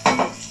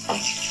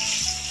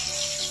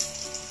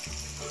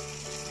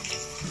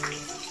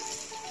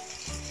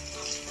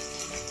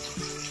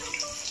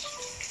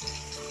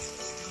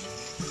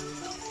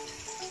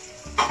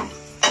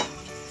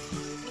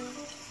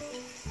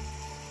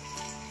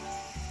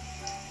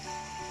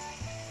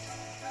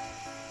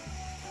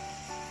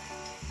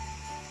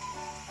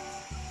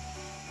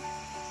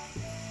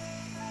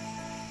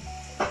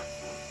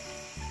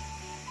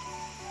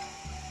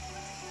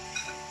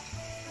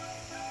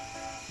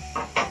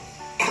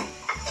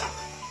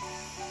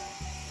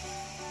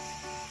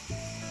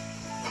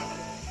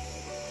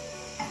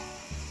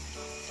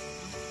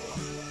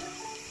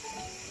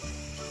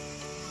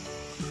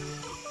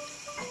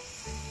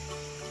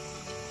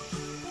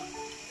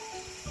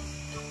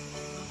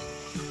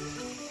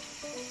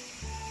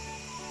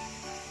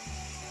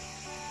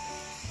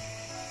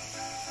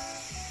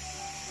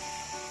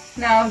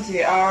 Now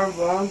they are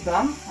well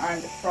done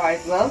and fried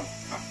well.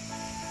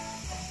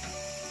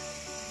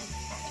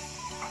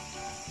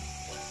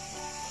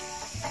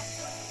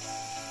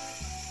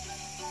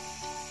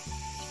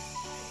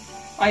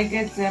 I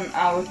get them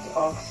out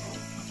of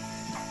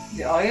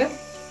the oil.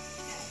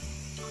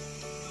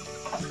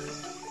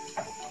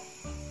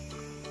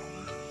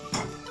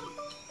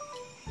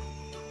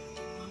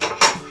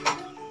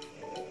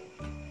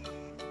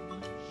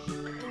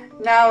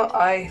 Now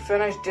I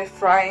finished the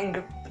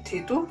frying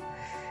potato.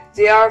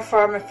 They are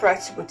farm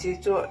fresh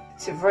potato.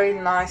 It's very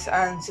nice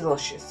and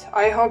delicious.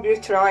 I hope you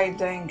try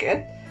doing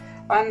it,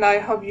 and I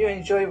hope you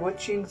enjoy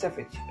watching the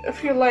video.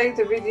 If you like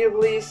the video,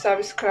 please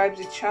subscribe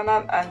the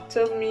channel and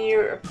tell me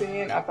your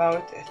opinion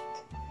about it.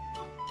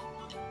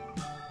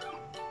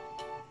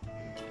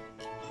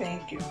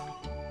 Thank you.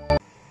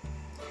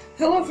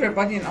 Hello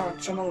everybody in our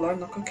channel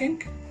Learn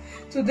Cooking.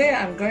 Today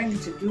I'm going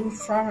to do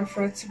farm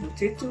fresh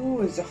potato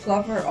with the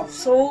flavor of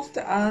salt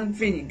and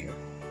vinegar.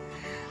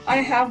 I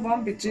have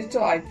 1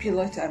 potato, I peel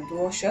it and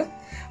wash it,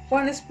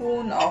 1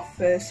 spoon of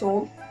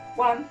salt,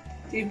 1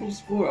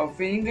 tablespoon of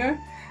vinegar,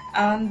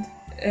 and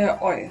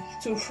oil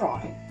to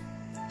fry.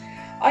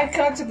 I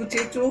cut the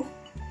potato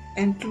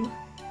into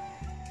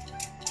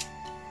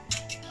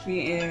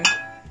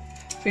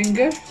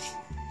fingers.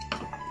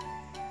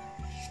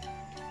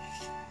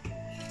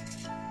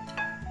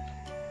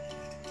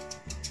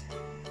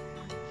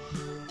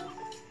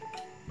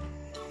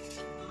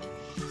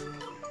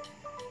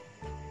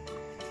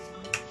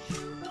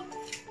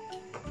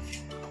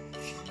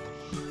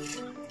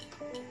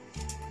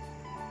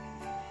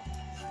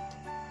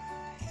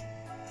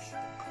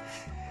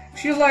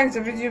 If you like the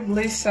video,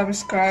 please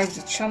subscribe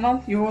the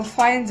channel. You will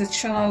find the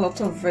channel a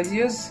lot of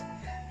videos,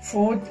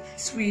 food,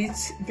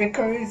 sweets,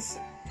 bakeries,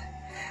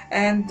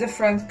 and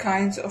different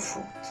kinds of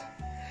food.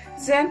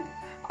 Then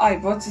I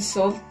put the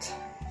salt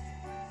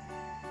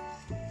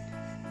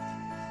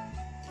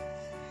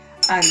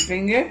and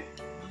vinegar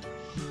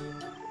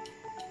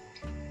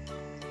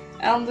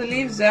and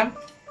leave them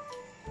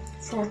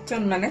for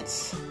 10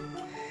 minutes.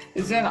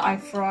 Then I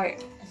fry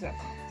them.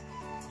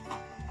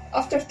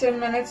 After 10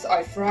 minutes,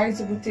 I fry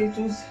the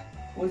potatoes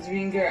with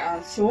vinegar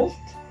and salt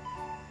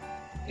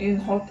in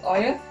hot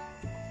oil.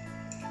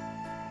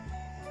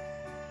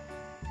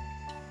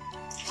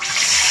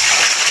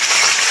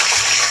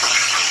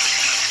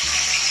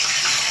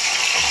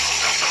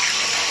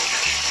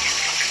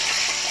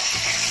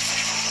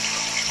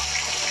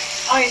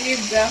 I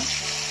leave them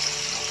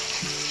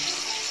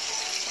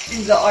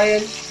in the oil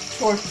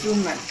for 2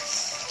 minutes.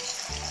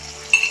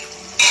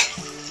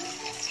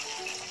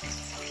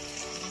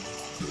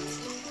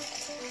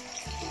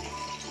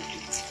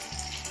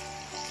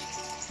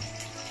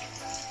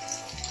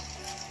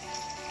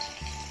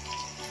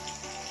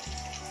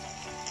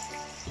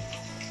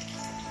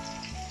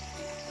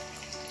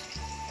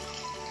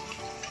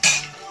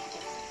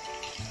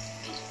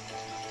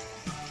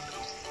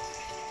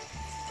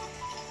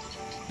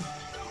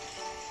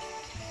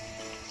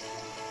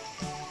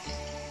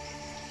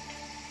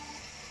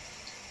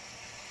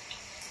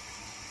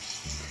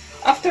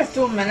 After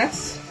 2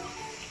 minutes,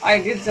 I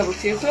get the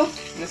potato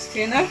in the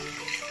strainer.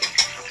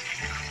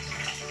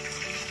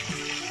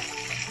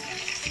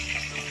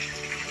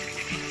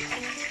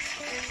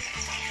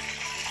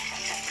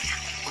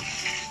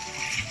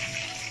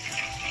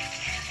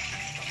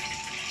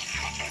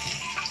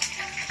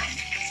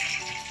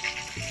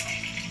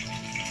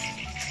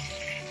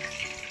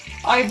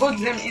 I put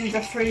them in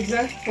the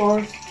freezer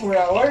for 4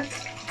 hours.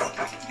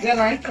 Then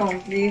I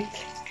complete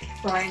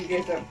frying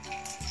them.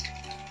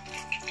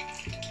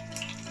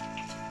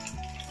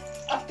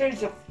 After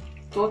the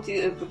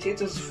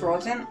potatoes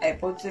frozen, I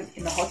put them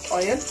in hot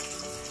oil.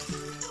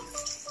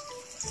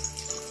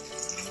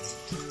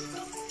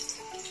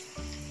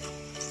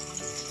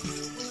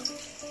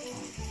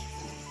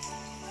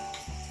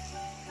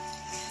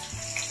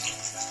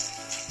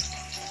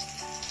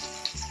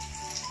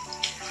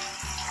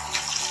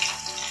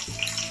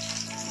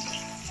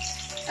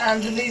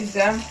 And leave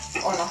them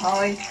on a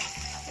high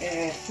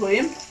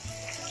flame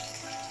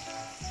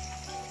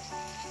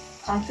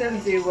until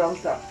they well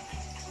done.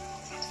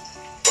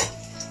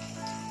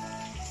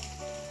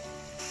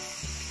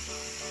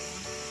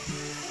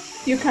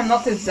 You can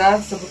notice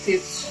that the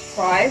potatoes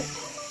fried.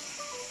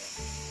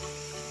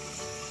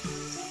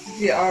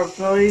 They are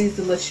very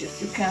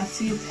delicious. You can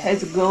see it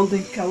has a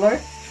golden color,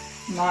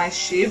 nice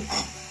shape.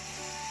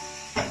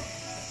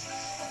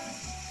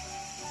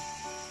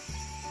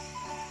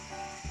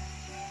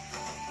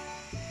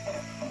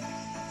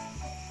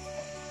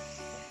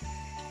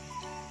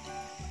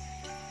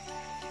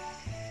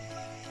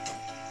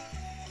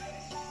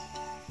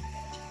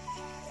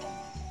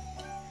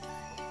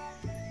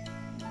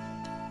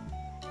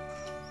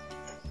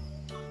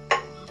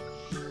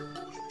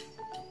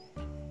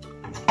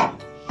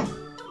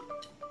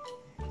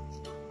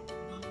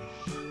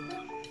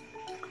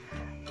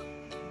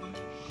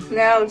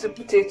 Now the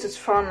potatoes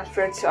from and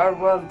fritters are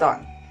well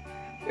done.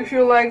 If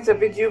you like the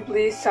video,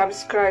 please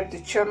subscribe the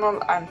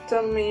channel and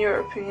tell me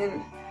your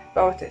opinion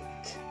about it.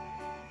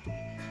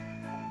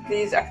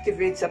 Please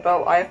activate the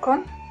bell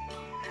icon.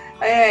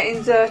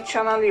 In the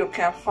channel you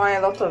can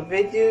find a lot of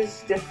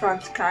videos,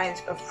 different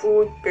kinds of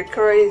food,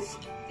 bakeries,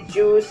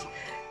 juice,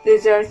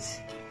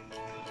 desserts.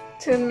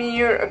 Tell me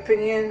your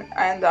opinion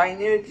and I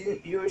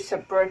need your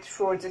support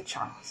for the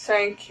channel.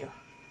 Thank you.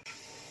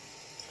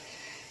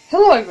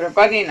 Hello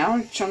everybody, in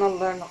our channel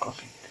Learn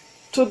Cooking.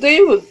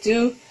 Today we'll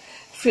do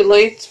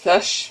fillet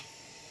fish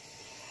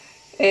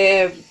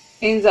in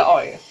the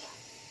oil,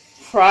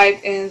 fried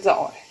in the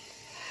oil.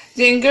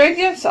 The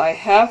ingredients I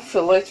have: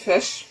 fillet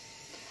fish,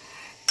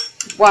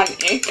 1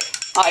 egg,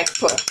 I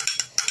put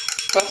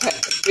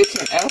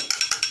beaten egg.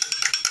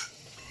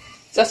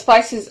 The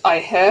spices I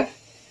have: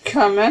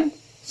 cumin,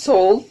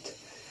 salt,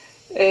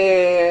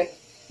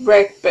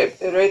 red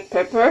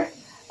pepper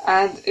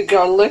and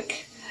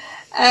garlic.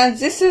 And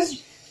this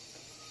is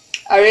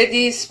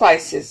already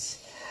spices.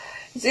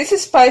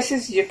 These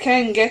spices you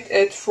can get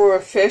it for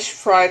fish,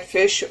 fried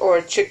fish,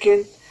 or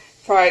chicken,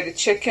 fried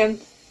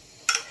chicken.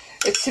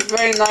 It's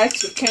very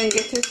nice. You can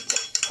get it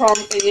from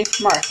any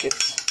market.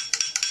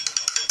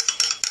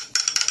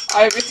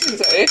 I beaten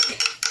the egg.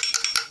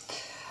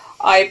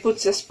 I put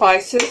the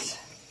spices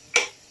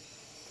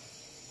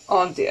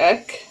on the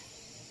egg.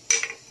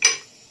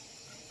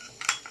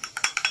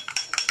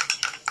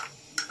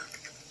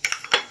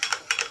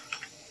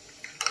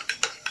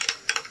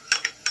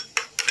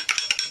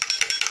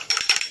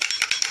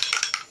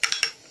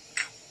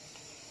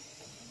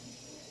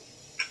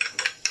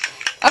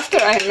 After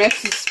I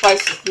mix the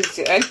spices with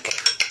the egg,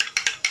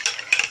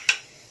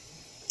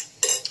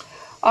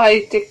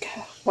 I take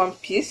 1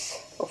 piece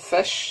of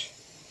fish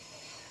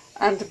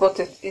and put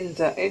it in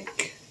the egg.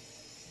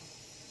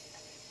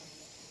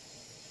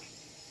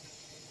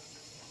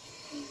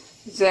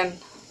 Then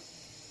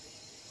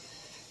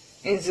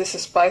in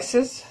these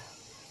spices,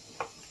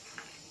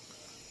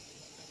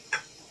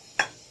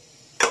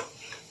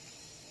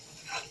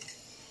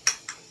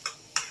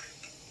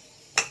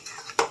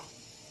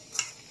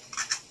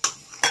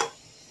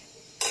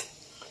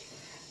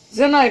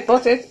 then I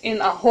put it in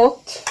a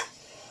hot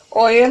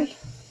oil.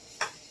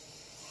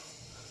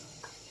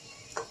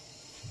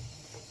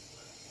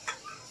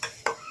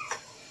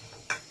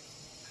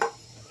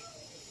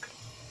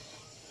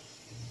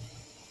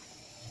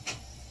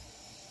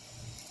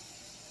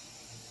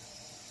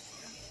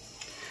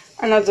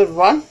 Another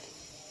one.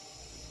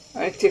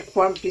 I take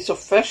 1 piece of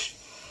fish,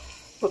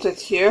 put it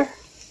here.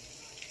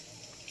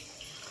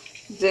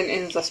 Then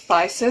in the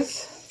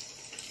spices.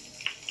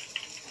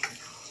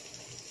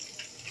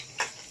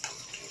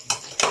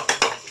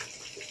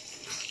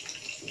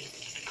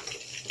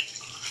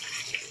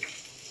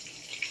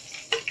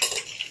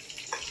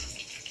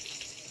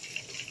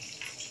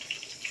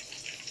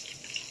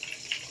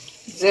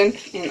 Then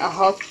in a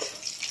hot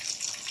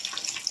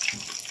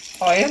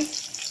oil,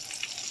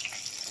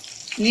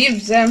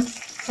 leave them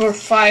for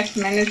 5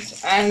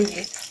 minutes and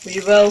we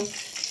will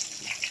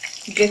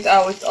get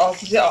out of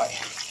the oil.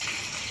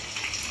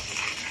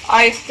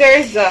 I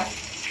stir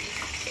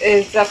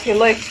the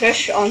fillet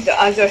fish on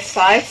the other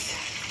side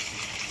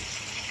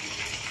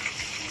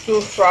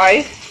to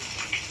fry.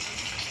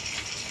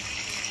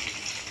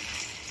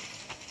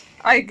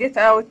 I get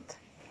out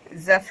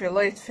the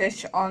fillet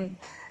fish on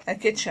a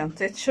kitchen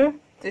tissue.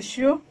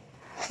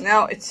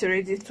 Now it's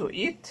ready to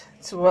eat.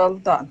 It's well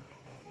done.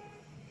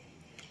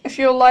 If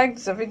you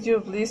liked the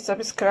video, please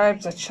subscribe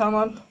the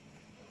channel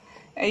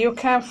You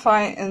can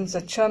find in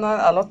the channel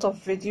a lot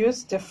of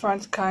videos,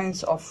 different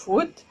kinds of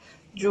food,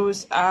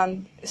 juice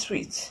and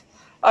sweets.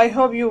 I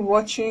hope you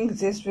watching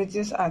these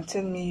videos and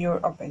tell me your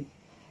opinion.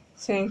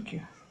 Thank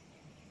you.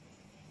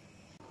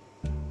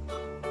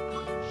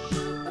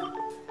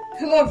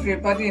 Hello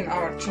everybody in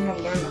our channel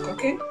Learn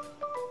Cooking.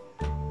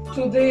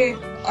 Today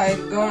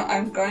I'm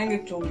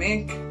going to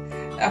make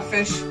a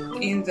fish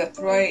in the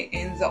tray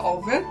in the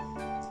oven.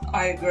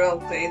 I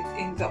grilled it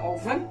in the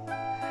oven.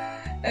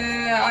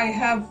 I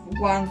have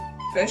one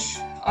fish.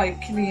 I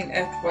clean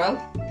it well.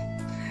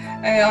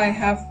 I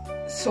have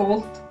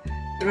salt,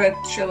 red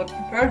chili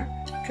pepper,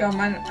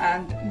 cumin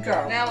and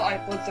garlic. Now I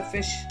put the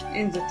fish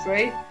in the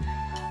tray.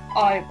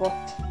 I put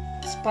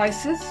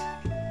spices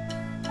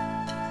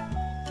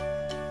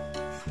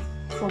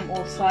from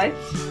all sides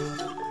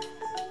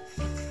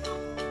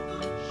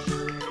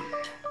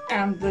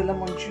and the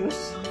lemon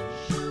juice.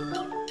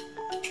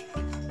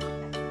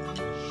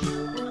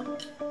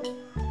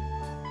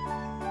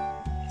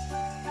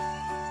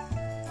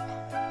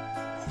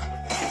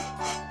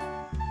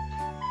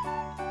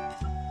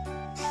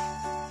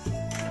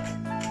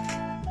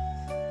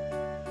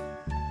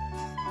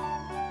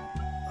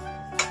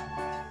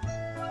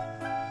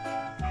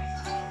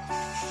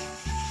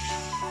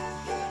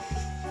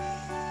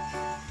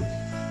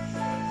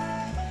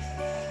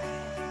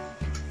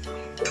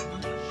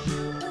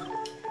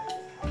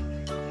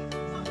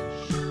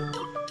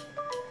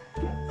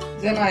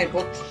 Then I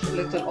put a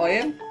little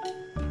oil.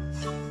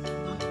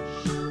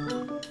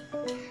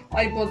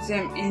 I put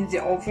them in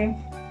the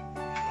oven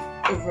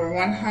over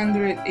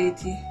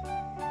 180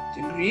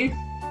 degree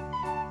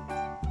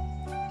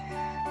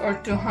or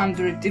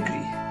 200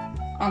 degree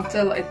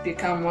until it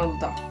become well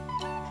done.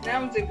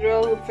 Now the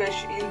grilled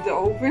fish in the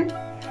oven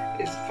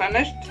is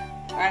finished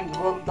and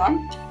well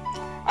done.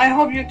 I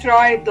hope you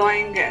try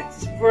doing it.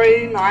 It's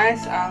very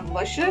nice and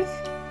delicious.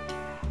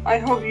 I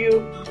hope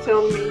you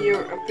tell me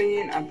your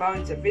opinion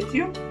about the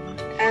video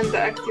and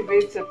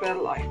activate the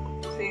bell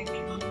icon. Thank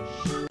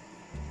you.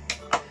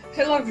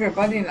 Hello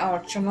everybody in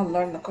our channel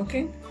Learn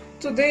Cooking.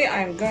 Today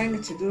I am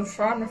going to do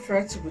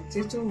farm-fresh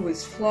potato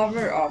with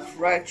flavor of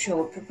red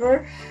chili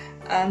pepper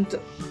and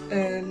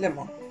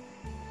lemon.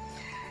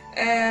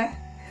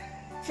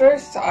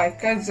 First I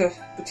cut the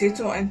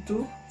potato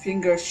into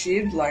finger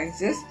shape like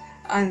this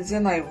and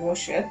then I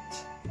wash it.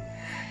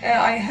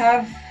 I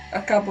have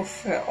a cup of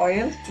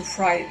oil to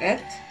fry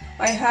it.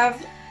 I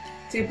have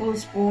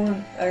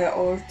tablespoon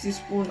or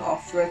teaspoon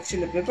of red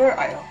chili pepper.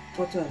 I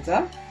put on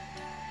them.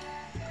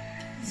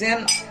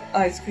 Then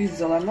I squeeze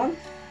the lemon.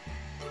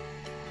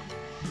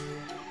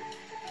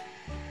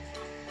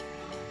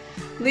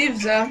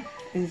 Leave them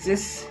in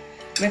this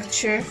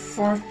mixture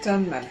for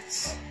 10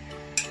 minutes.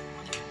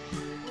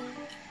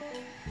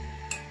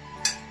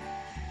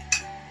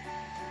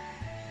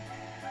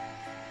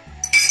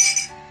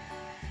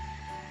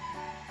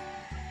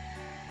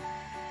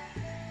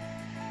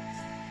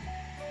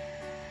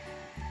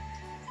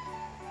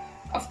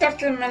 After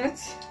 10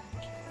 minutes,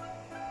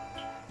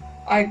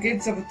 I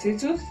get the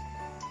potatoes,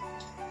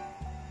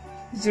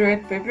 the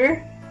red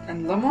pepper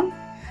and lemon,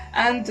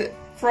 and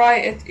fry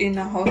it in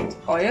a hot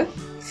oil.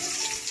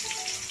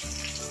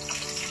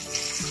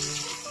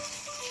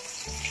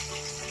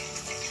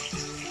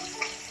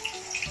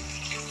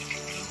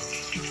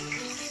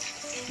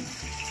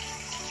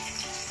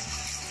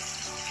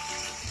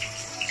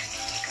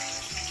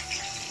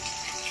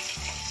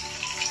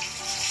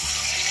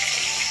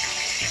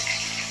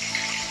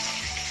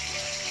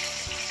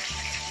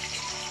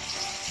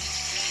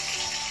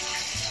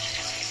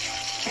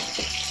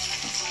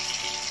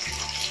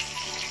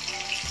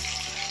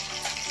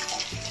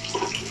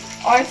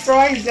 I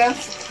fry them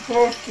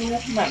for 2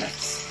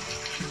 minutes.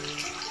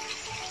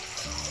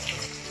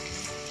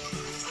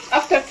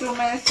 After 2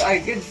 minutes, I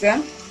get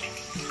them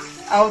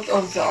out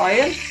of the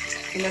oil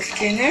in a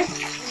strainer.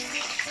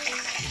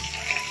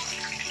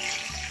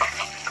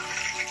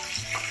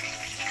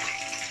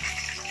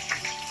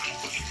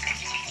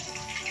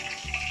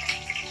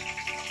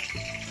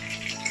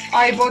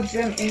 I put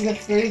them in the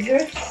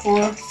freezer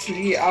for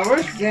 3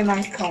 hours, then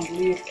I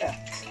complete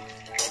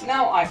it.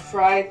 Now I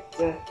fried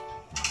the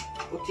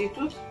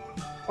potatoes,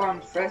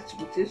 farm-fresh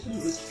potatoes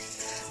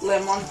with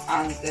lemon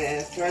and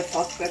red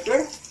hot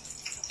pepper.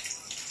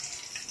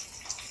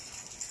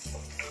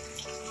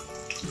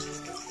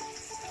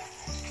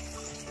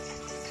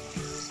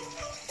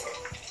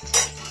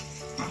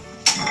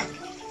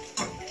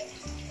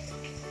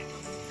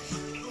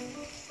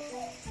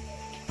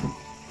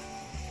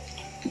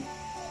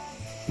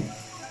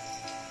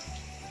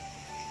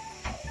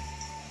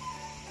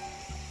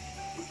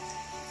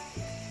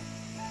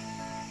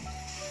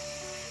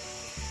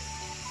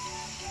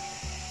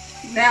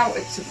 Now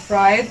it's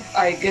fried,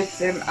 I get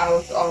them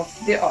out of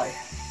the oil.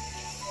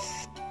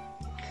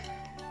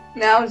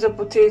 Now the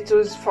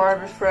potatoes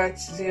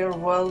farm-fresh, they're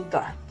well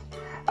done.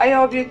 I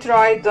hope you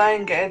try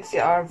doing it, they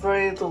are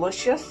very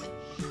delicious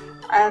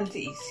and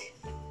easy.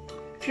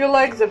 If you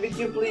like the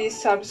video,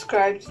 please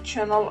subscribe to the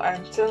channel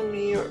and tell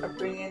me your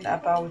opinion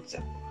about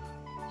them.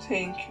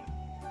 Thank you.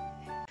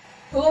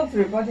 Hello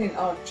everybody in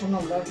our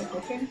channel Learn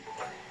Cooking.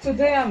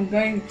 Today I'm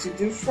going to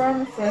do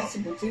farm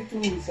fresh potato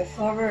with the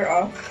flavor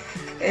of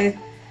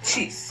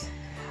cheese.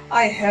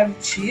 I have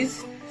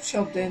cheese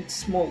chopped into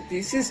small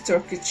pieces,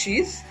 turkey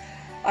cheese.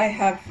 I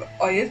have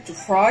oil to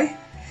fry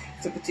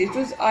the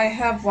potatoes. I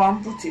have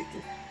one potato.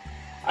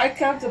 I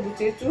cut the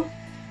potato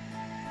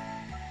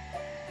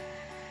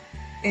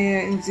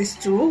in this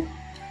tool.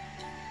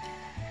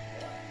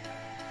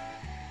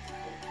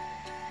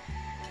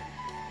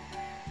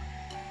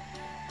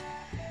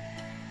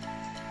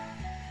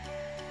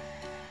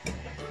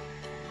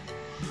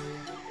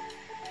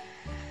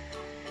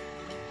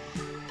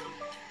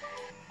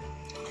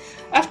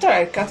 After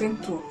I cut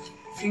into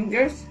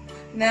fingers,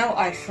 now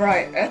I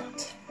fry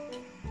it.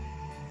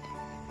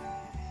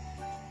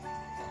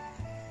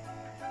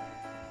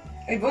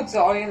 I put the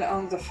oil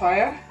on the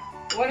fire.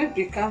 When it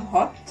becomes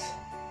hot,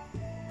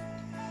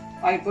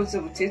 I put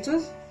the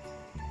potatoes.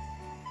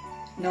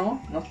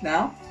 No, not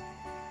now.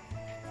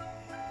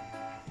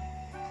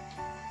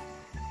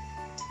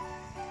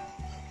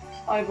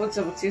 I put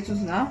the potatoes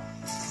now.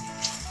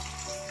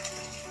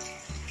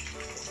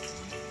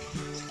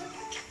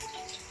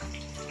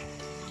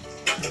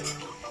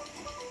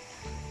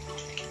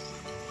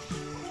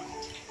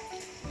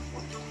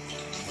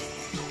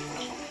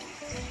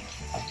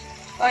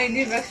 I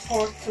leave it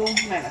for 2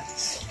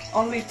 minutes,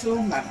 only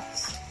 2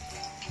 minutes.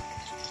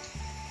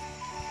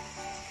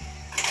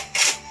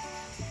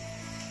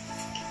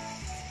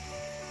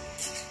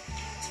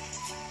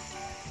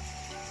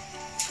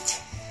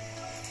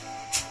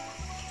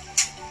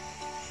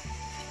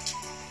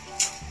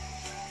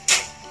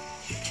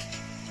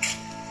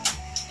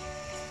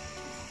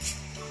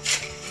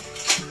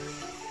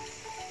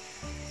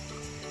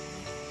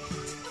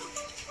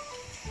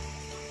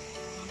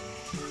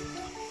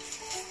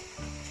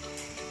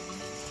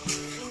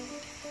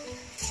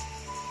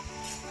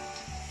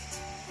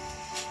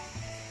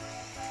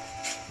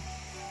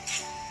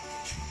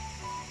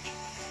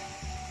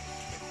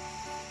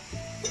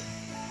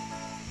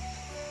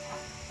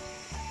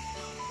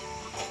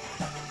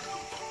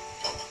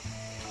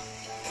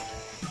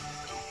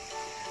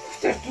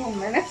 After 2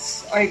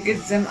 minutes, I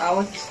get them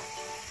out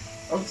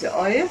of the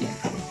oil.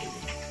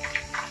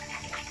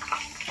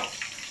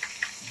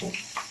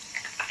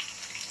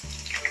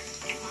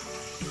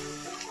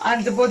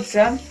 And put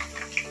them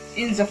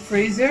in the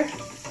freezer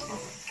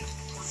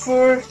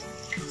for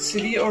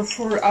 3 or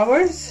 4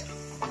 hours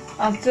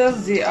until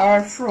they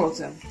are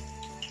frozen.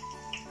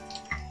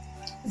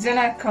 Then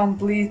I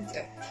complete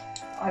it.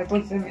 I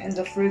put them in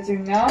the freezer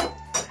now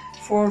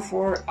for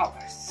 4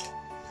 hours.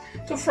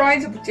 To fry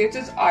the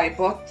potatoes, I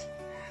put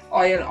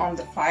oil on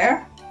the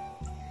fire.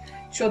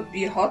 It should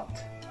be hot.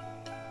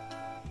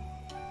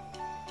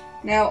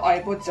 Now I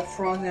put the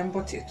frozen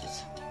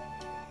potatoes.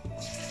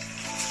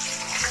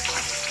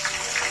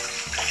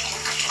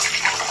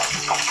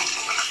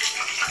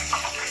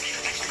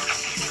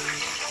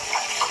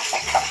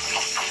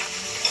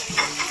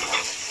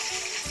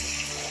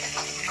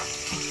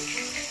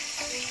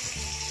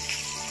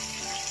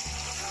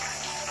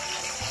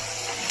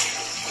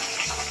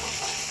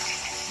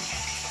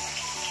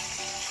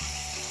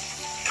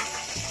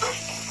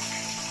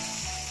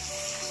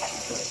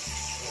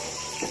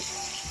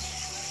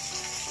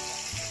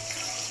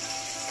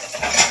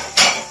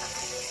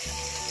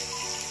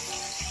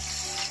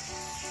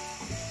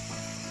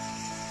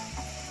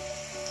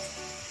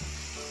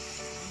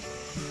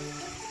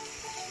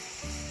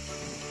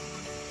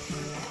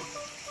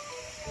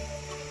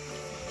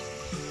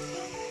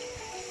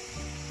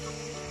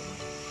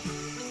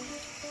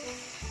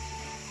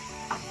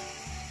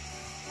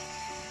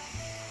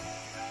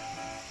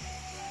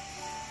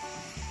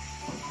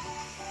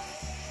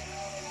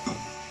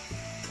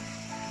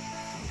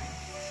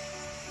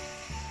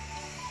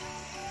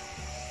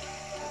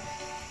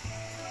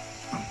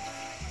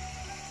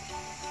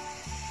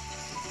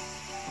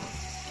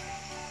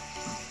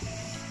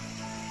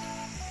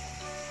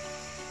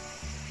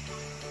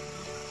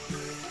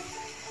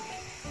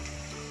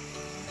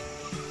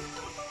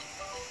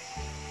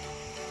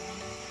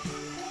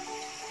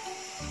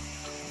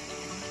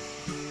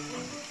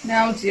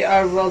 Now they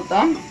are well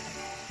done.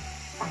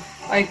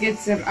 I get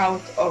them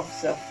out of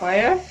the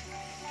fire.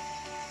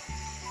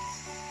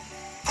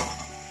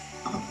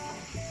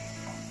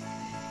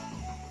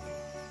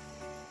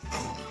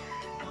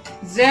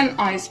 Then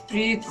I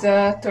spread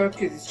the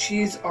turkey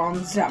cheese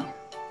on them.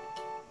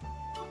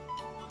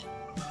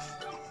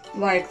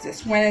 Like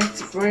this, when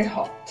it's very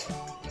hot,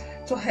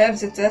 to have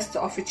the taste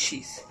of a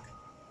cheese.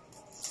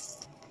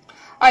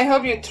 I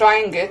hope you're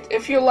trying it.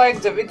 If you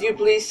like the video,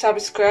 please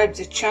subscribe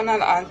the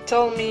channel and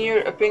tell me your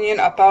opinion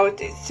about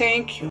it.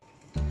 Thank you.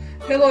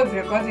 Hello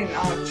everybody in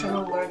our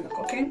channel Learn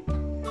Cooking.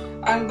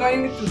 I'm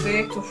going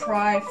today to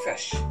fry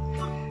fish.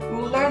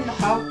 We'll learn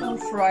how to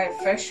fry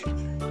fish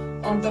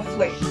on the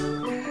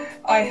flame.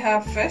 I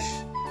have fish,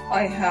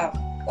 I have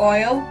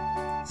oil,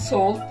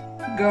 salt,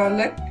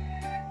 garlic,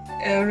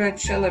 red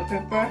chili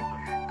pepper,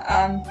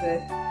 and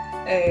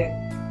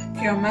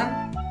cumin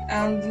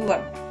and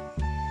lemon.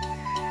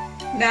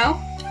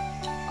 Now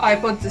I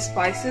put the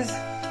spices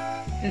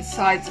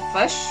inside the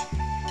fish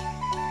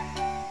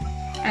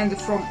and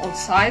from all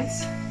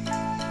sides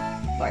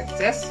like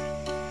this.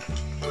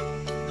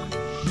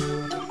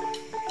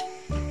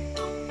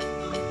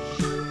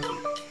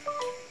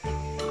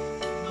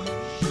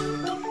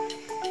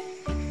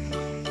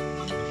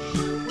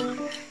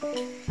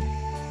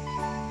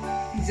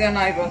 Then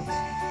I put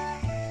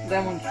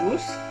lemon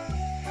juice.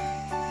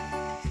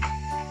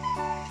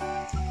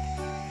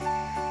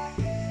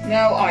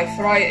 Now I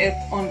fry it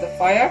on the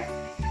fire.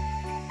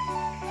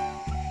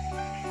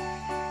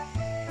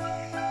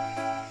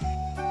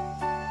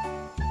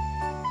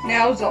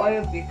 Now the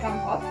oil become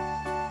hot.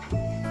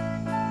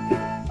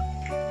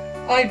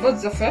 I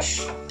put the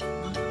fish.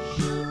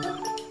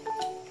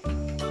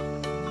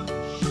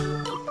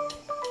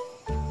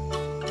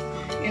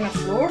 In a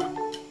flour.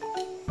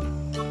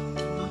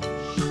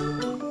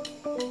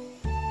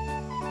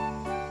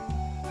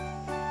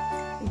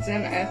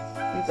 Then add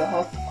in the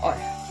hot oil.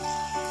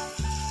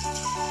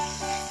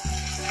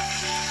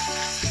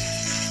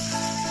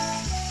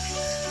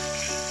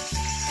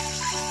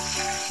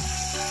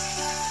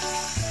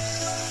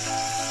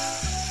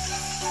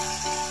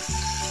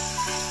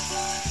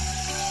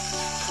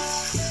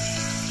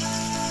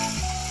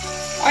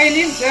 I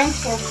leave them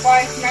for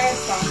 5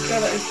 minutes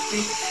until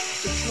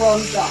it's well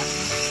done.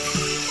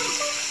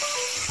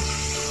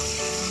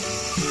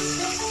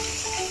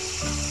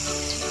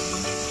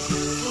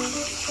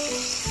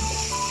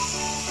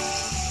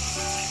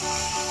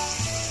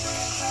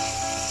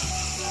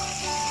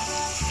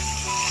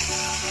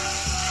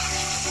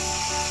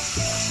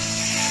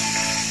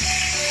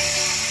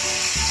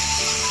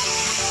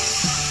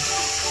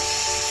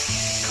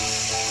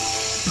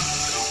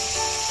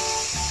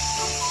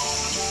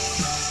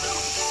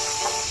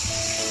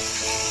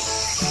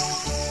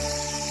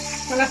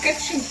 With a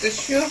kitchen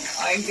tissue,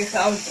 I get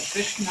out the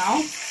fish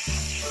now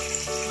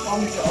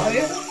from the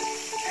oil.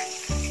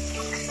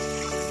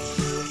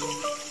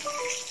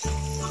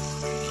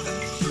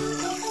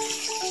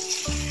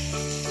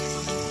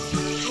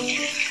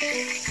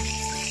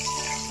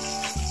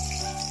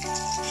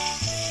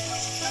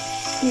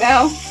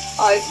 Now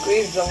I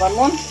squeeze the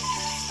lemon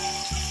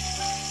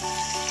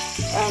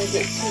and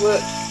it's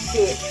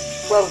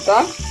well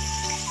done.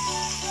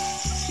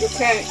 You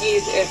can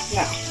eat it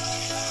now.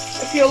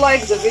 If you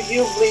like the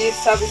video, please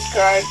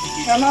subscribe to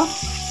the channel.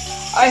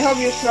 I hope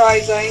you try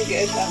doing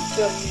it and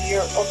tell me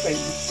your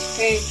opinion.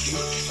 Thank you.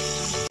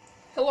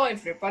 Hello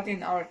everybody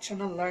in our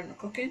channel Learn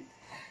Cooking.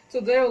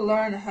 Today we'll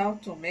learn how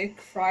to make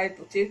fried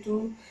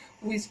potato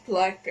with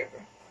black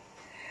pepper.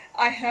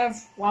 I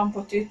have one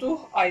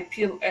potato. I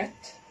peel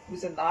it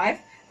with a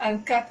knife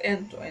and cut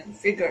into in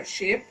figure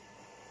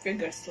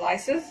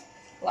slices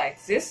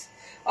like this.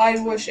 I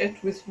wash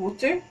it with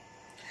water.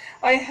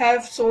 I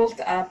have salt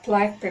and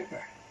black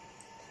pepper.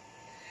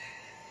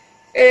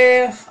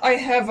 I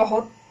have a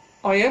hot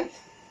oil.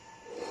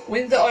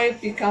 When the oil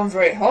becomes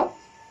very hot,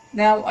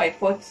 now I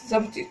put the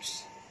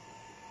potatoes.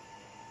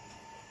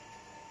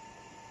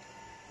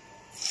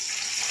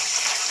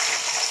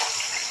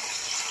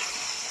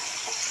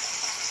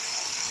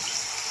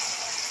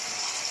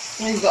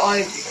 When the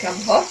oil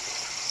becomes hot,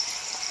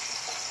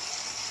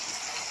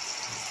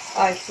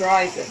 I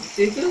fry the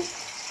potatoes.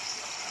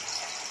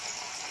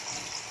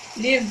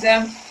 Leave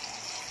them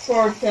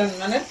for 10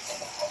 minutes.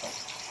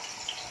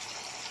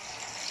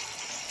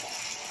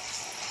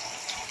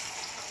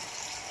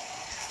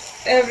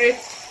 Every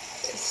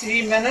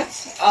 3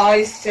 minutes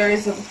I stir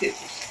the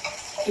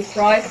potatoes to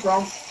fry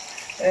from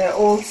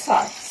all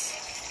sides.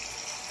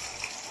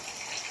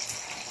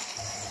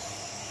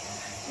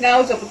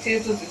 Now the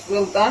potatoes is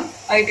well done.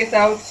 I get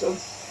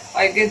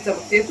the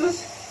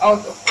potatoes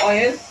out of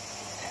oil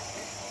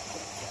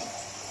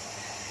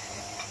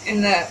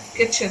in a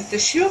kitchen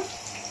tissue.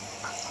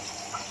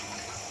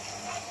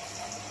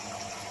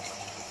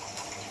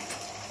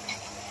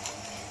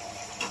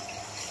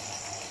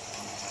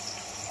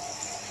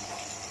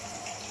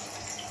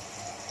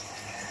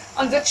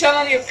 On the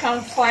channel you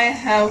can find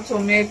how to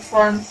make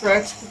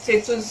farm-fresh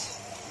potatoes.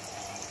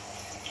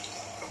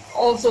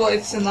 Also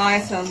it's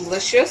nice and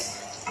delicious.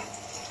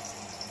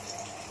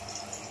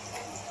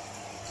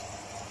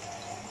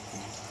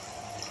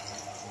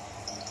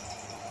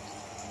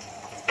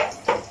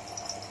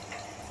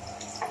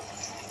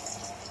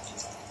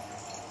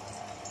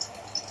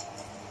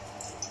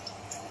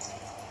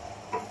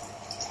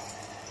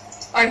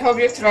 I hope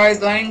you try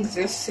doing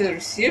this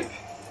recipe.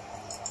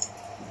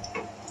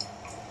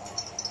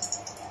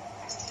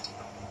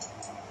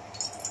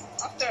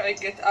 After I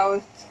get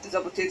out the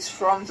potatoes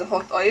from the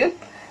hot oil,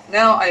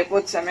 now I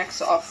put the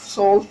mix of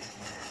salt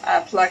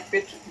and black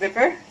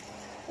pepper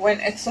when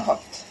it's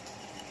hot.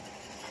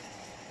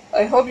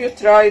 I hope you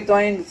try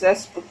doing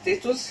this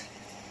potatoes.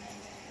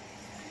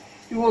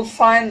 You will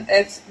find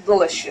it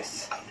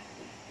delicious.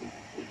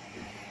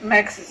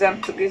 Mix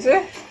them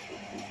together.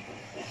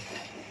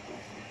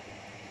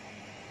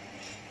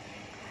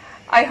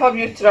 I hope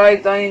you try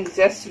doing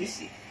this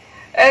recipe.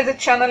 At the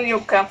channel you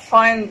can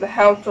find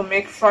how to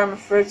make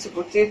farm-fresh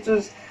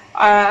potatoes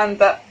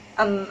and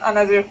and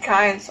another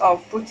kinds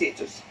of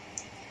potatoes.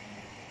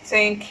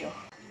 Thank you.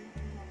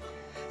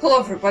 Hello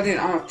everybody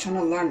on our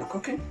channel Learn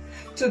Cooking.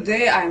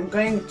 Today I am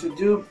going to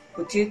do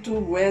potato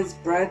with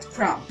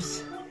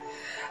breadcrumbs.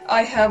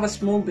 I have a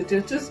small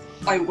potatoes.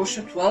 I wash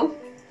it well.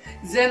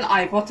 Then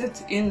I put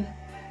it in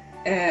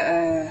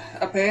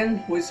a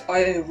pan with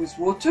oil, with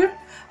water.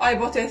 I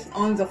put it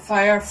on the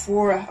fire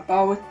for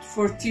about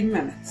 14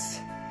 minutes.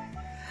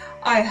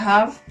 I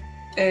have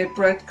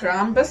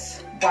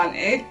breadcrumbs, 1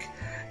 egg,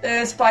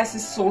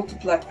 spices, salt,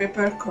 black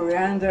pepper,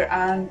 coriander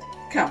and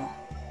cumin.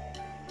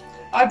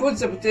 I put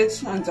the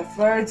potatoes on the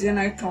fire, then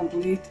I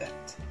complete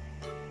it.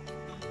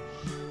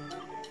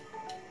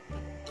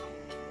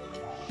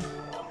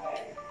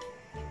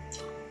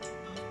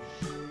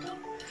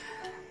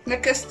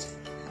 Next,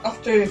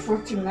 after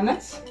 14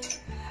 minutes,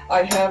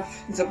 I have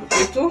the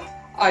potato.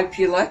 I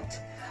peel it.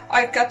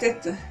 I cut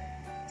it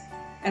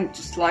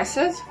into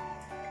slices.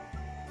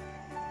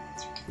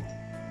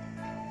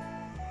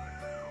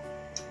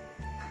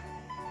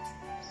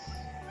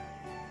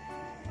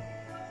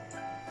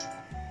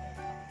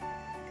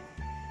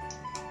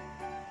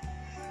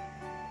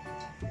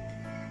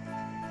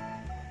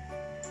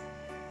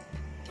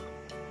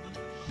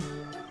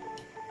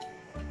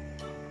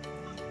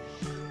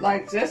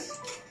 Like this.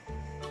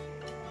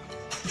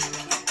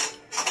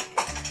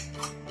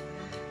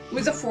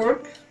 With a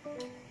fork,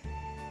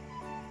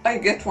 I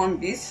get one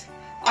piece.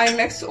 I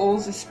mix all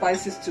the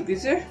spices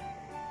together.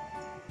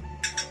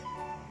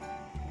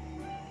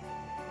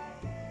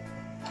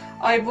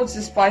 I put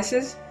the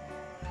spices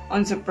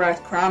on the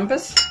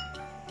breadcrumbs.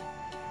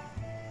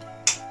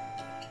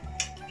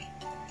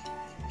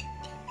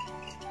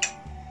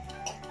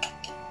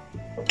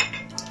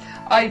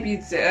 I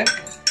beat the egg.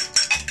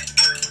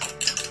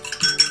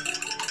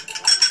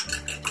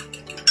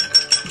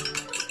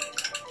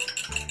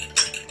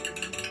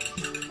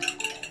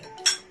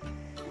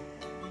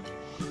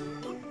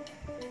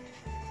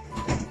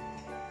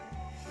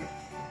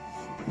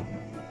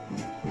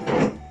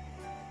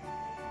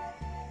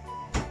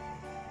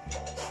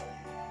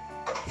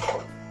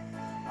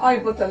 I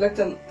put a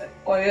little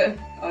oil,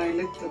 a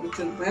little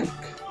milk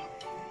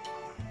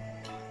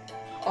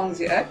on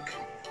the egg.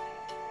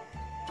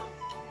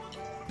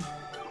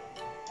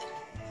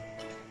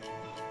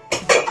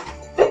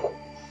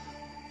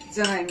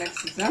 Then I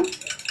mix them.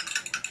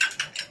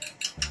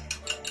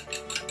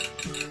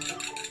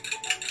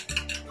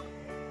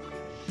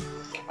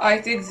 I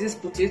take this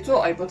potato,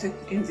 I put it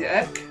in the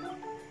egg,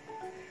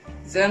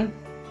 then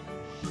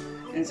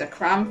in the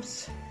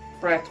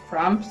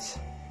breadcrumbs.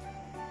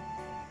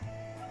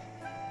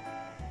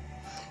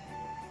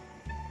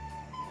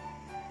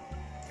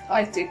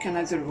 I take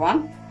another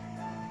one.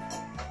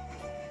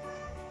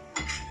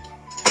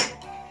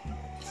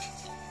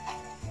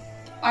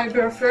 I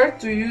prefer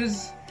to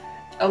use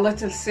a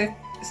little thick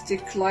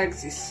stick like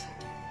this.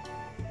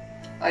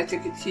 I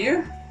take it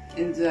here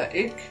in the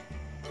egg,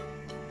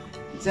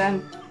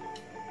 then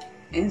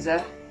in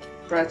the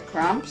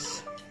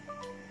breadcrumbs.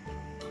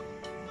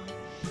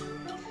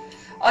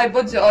 I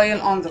put the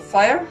oil on the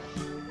fire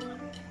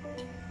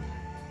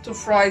to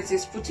fry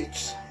these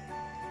potatoes.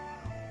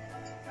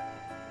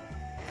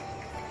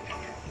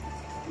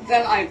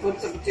 Then I put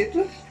the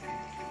potatoes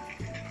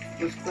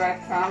with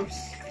breadcrumbs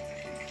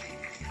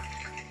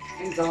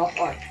in the hot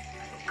oil.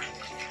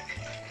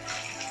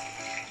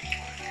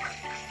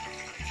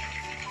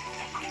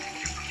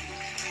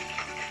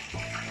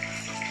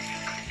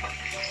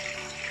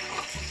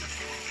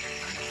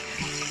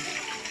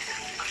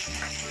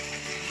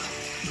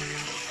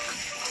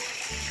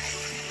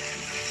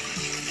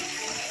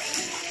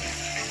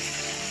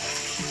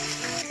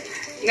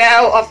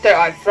 Now after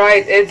I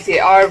fried it, they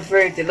are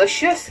very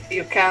delicious.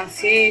 You can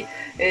see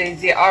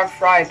they are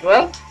fried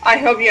well. I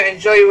hope you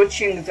enjoy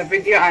watching the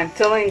video and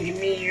telling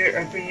me your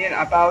opinion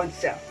about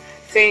them.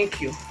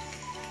 Thank you.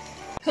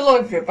 Hello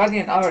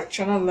everybody on our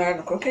channel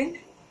Learn Cooking.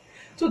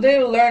 Today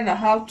we'll learn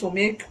how to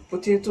make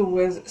potato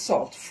with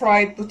salt,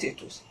 fried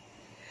potatoes.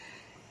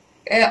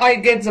 I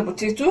get the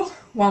potato,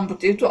 one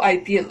potato, I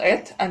peel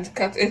it and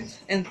cut it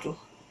into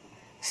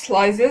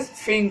slices,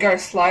 finger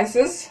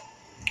slices,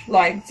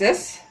 like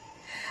this.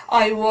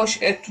 I wash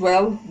it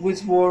well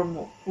with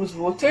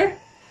water.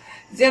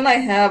 Then I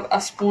have a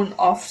spoon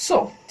of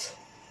salt.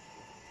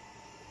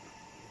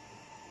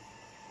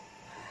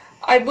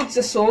 I put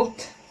the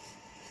salt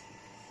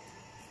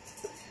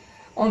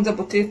on the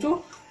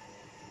potato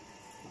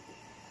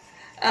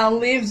and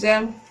leave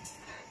them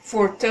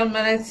for 10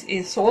 minutes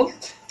in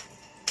salt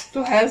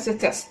to have the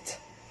taste.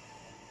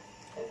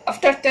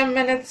 After 10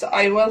 minutes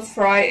I will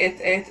fry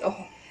it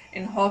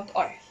in hot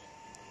oil.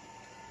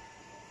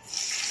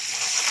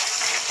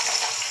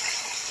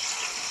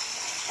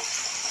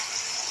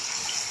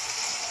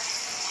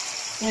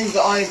 When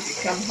the oil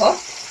becomes hot,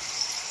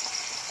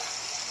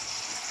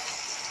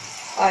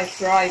 I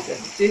fry the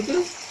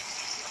potatoes.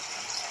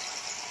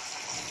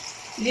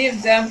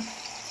 Leave them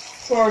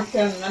for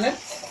 10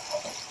 minutes.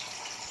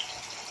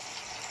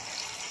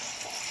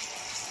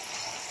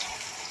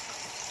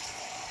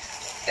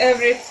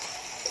 Every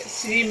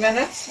 3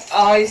 minutes,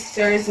 I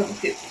stir the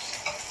potatoes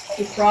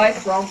to fry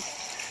from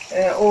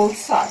all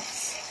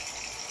sides.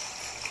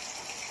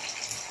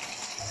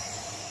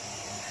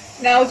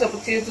 Now the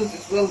potatoes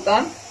is well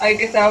done. I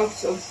get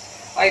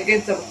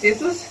the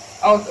potatoes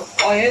out of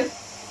oil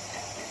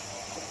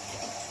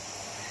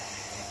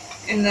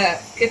in a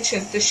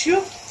kitchen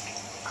tissue.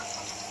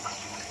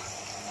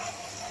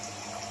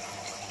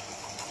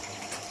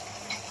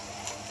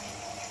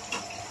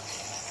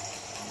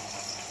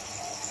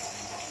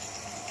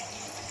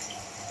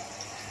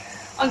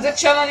 On the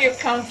channel you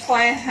can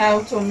find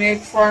how to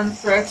make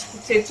farm-fresh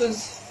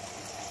potatoes.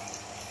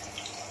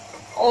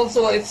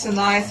 Also, it's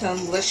nice and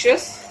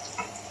delicious.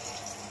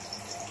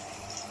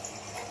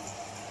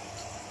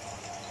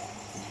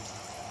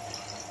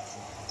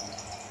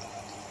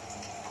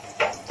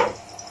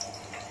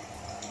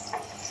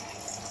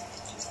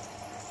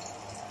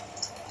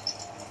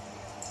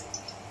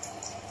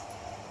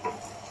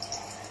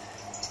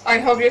 I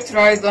hope you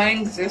try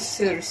doing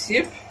this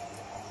recipe.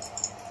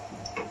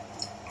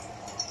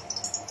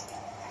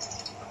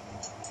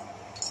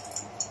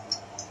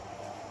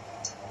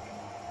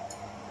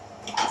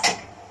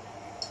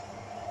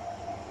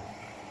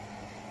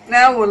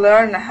 Now we'll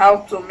learn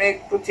how to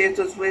make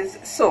potatoes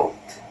with salt.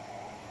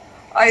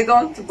 I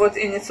don't put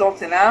any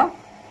salt now.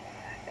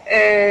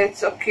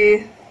 It's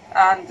okay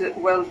and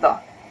well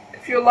done.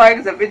 If you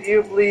like the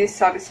video, please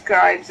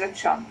subscribe the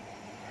channel.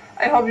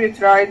 I hope you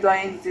try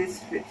doing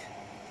this video.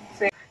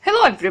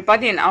 Hello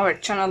everybody in our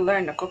channel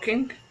Learn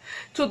Cooking.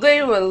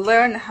 Today we'll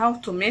learn how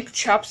to make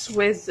chops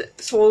with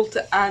salt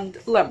and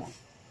lemon.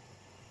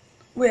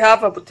 We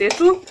have a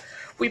potato,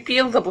 we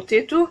peel the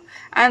potato,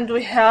 and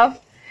we have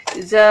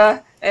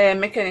the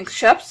mechanic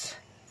chops.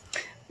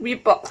 We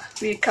cut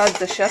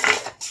the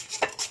chops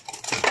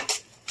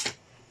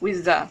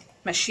with the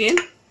machine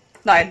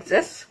like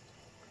this,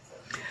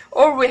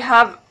 or we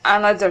have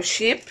another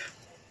shape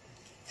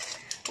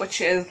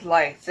which is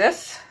like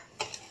this.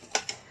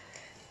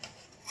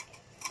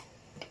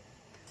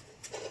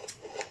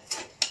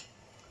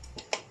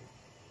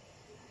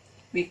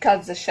 We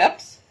cut the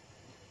chops.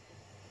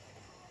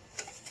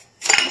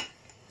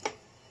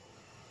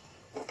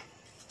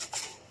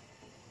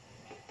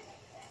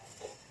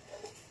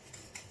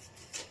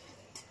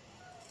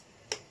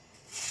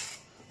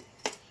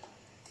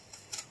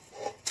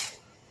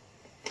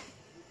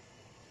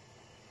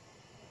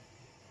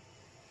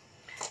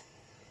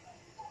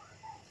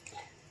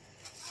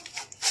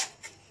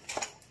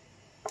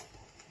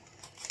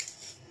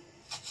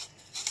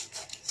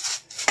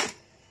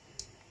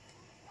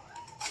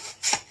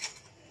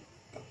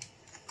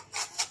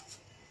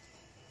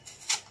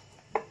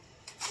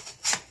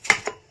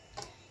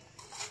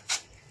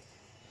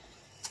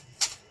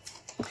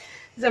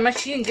 The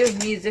machine gives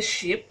me this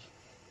shape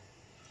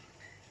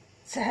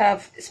to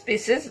have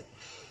spaces.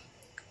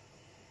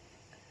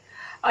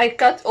 I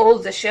cut all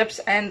the shapes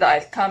and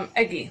I'll come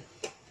again.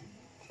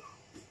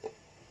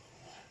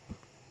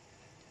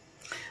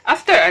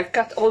 After I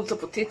cut all the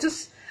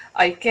potatoes,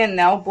 I can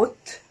now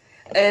put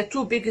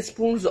 2 big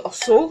spoons of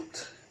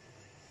salt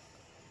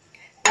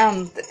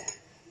and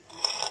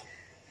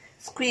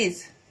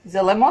squeeze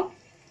the lemon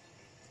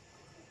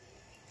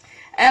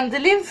and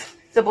leave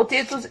the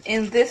potatoes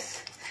in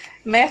this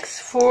mix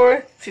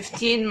for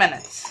 15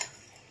 minutes.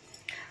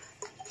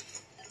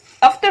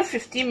 After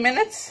 15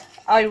 minutes,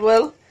 I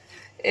will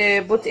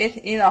put it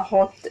in a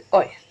hot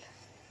oil.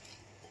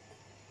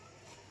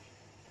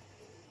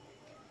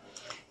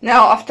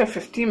 Now after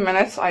 15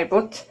 minutes, I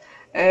put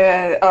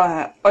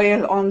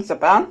oil on the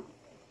pan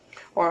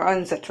or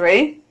on the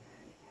tray.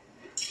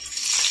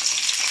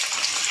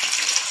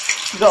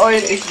 The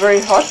oil is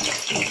very hot.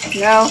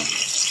 Now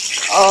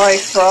I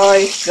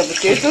fry the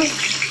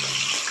potatoes.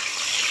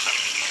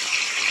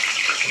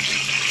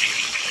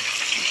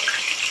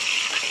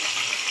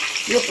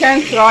 You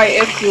can try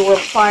it, you will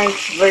find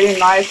it very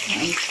nice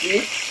and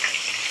sweet.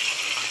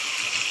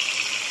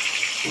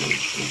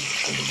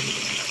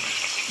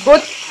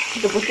 Put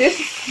the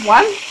potatoes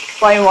one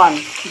by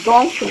one.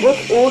 Don't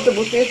put all the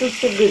potatoes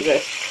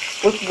together.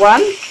 Put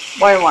one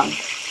by one.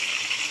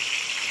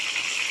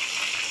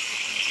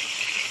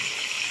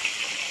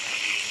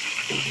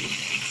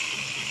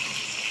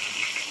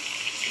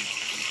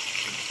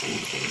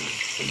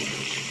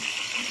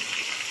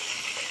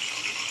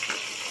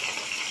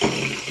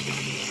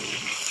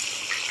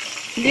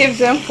 Leave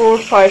them for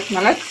 5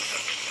 minutes.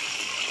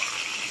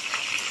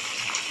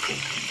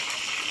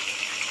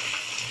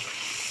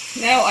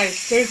 Now I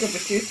stir the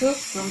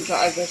potatoes from the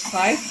other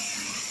side.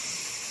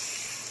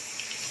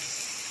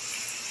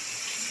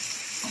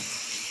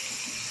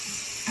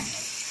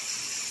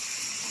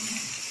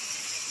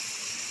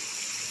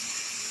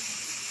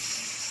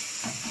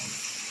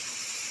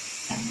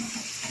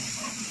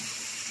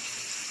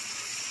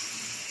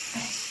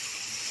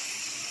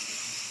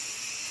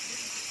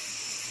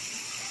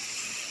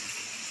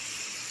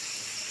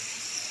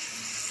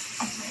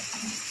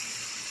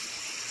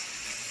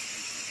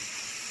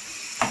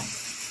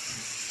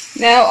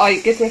 Now I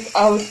get it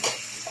out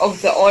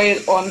of the oil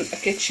on a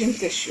kitchen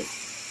tissue.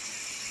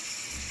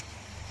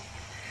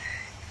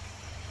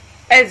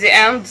 At the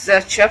end,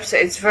 the chips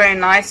is very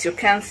nice. You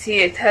can see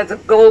it has a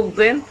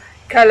golden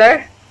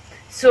color,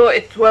 so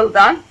it's well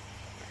done.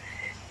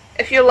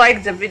 If you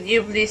like the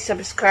video, please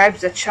subscribe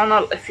the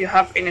channel. If you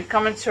have any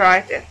comments,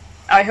 write it.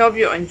 I hope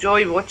you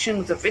enjoy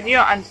watching the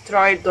video and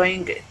try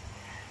doing it.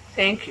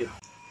 Thank you.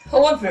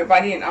 Hello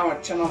everybody in our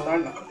channel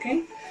Learn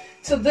Cooking.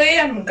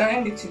 Today I'm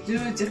going to do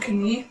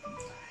zucchini,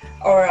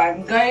 or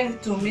I'm going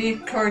to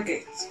make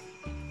courgette.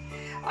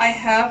 I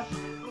have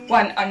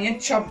 1 onion,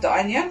 chopped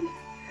onion,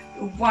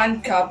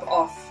 1 cup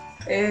of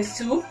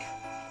soup,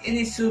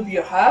 any soup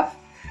you have,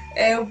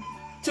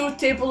 2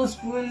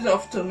 tablespoons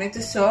of tomato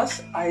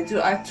sauce, I do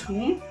at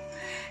home,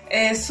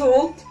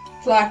 salt,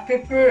 black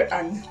pepper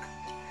and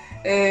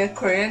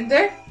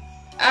coriander,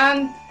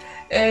 and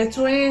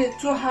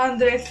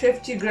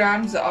 250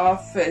 grams of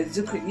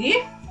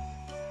zucchini.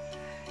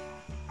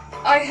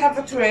 I have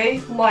a tray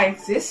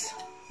like this.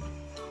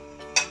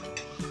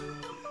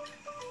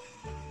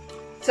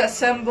 It's a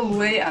simple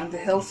way and a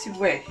healthy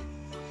way.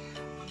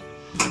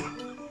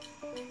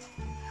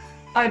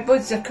 I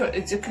put the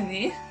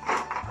zucchini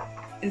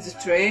in the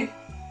tray.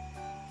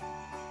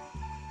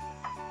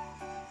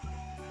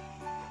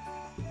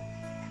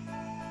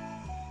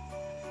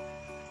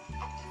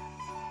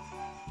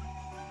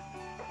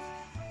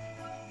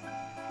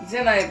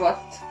 Then I put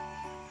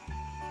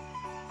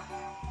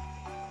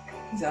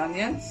the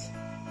onions,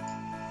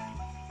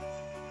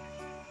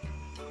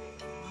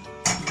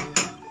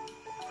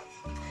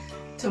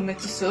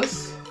 tomato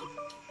sauce,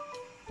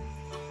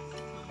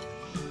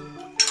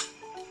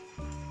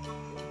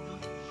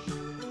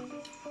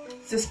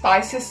 the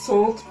spices,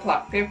 salt,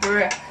 black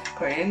pepper,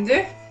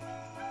 coriander.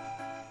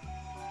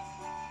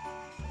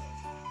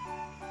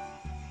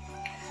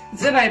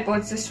 Then I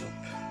put the soup.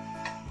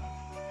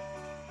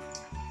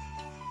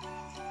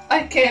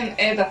 I can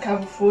add a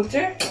cup of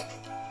water.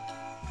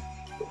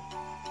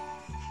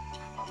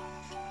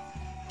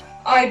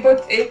 I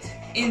put it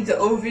in the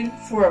oven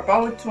for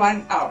about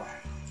 1 hour.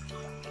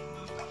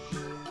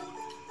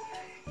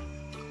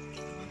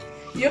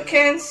 You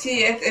can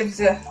see it if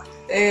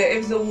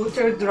the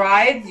water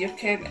dried. You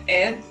can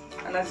add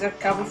another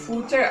cup of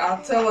water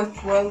until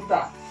it's well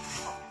done.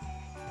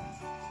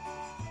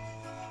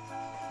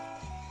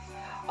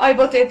 I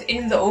put it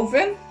in the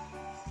oven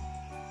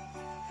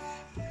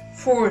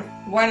for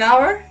 1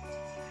 hour.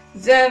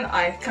 Then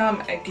I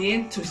come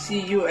again to see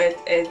you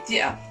at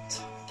the end.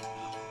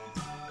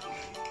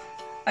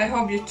 I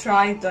hope you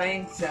try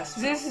doing this.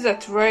 This is a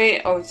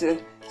tray of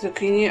the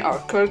zucchini or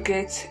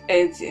courgette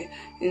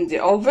in the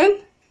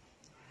oven.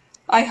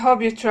 I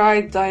hope you try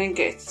doing it.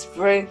 It's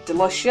very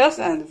delicious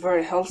and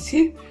very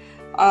healthy.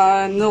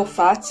 No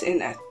fats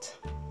in it.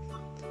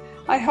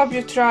 I hope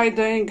you try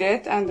doing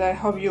it, and I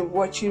hope you're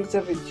watching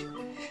the video.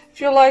 If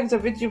you like the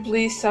video,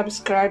 please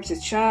subscribe the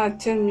channel and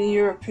tell me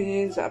your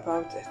opinions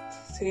about it.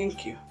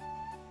 Thank you.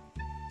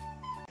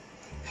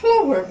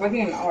 Hello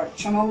everybody in our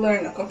channel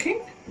Learn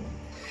Cooking.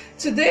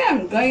 Today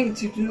I'm going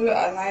to do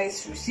a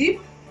nice recipe.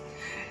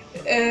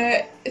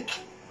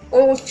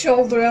 All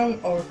children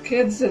or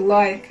kids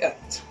like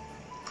it.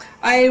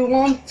 I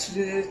want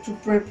to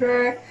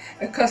prepare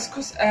a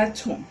couscous at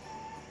home.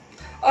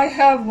 I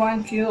have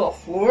 1 kilo of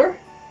flour,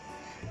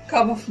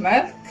 cup of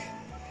milk,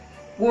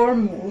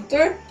 warm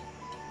water,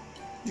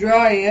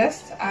 dry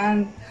yeast,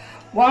 and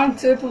 1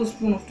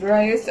 tablespoon of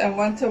dry yeast and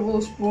 1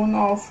 tablespoon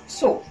of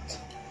salt.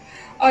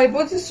 I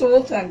put the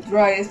salt and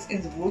dry yeast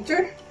in the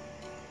water.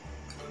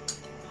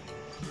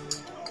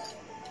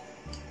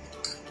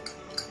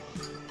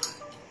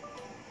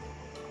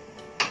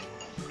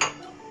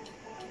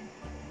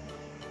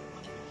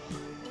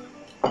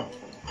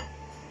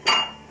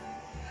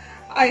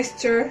 I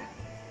stir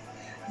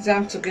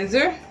them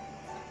together.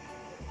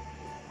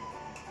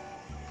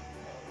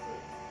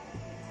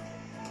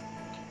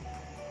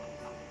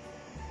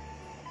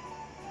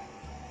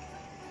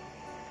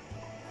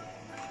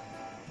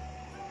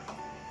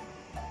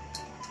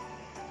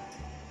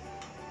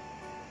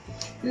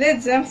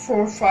 Let them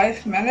for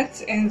 5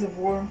 minutes in the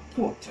warm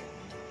water.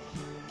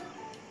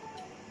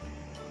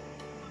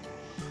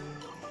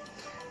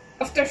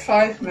 After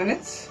 5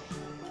 minutes,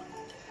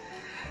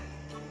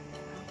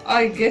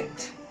 I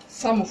get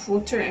some of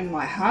water in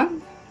my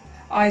hand.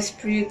 I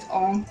spray it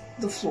on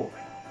the floor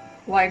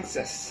like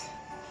this.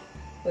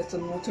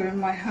 Little water in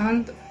my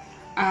hand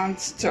and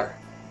stir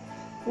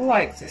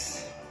like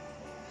this.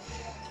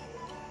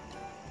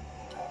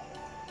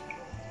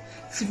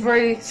 It's a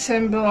very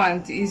simple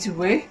and easy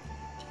way,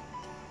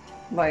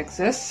 like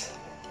this.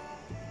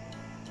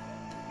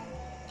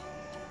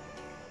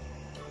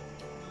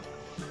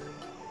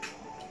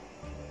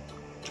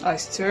 I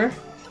stir,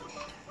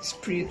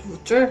 spray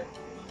water,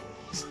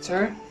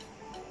 stir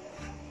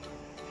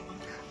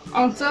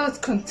until it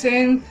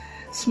contains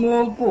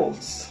small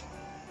balls.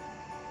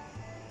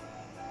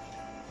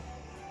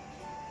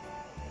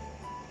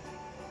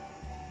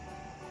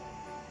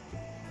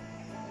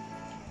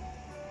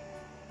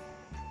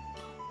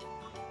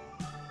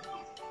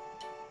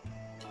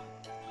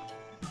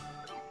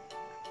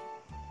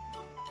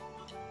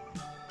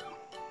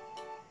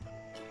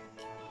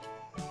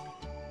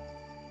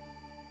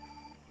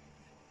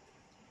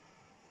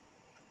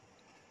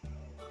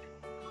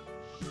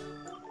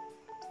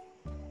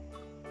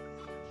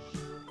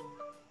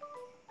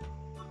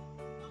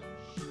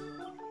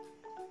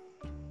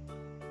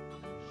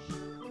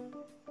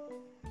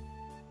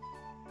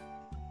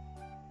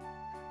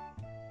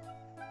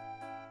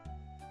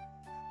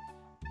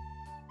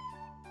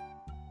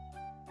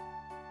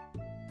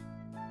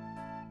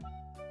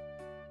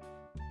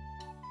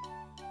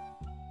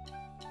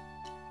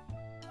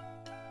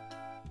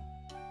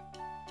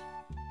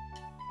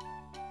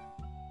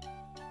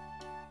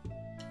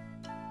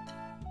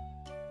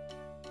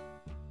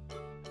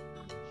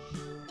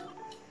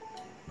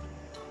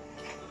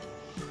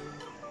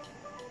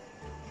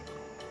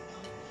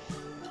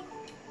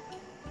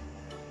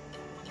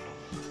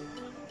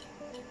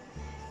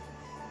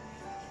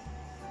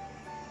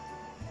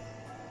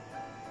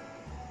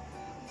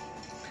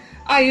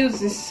 I use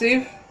this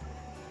sieve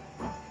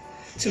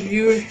to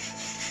pure the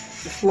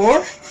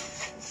flour.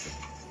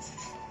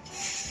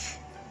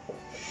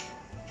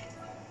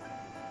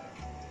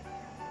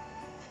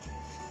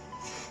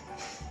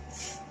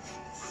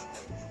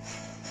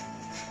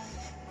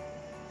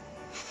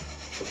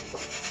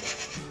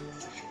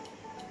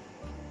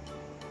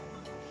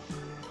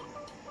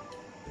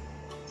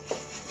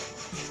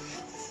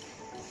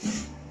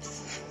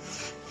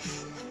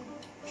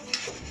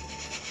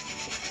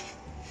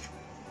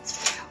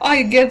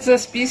 I get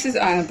these pieces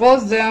and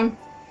put them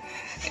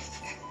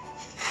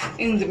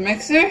in the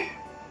mixer.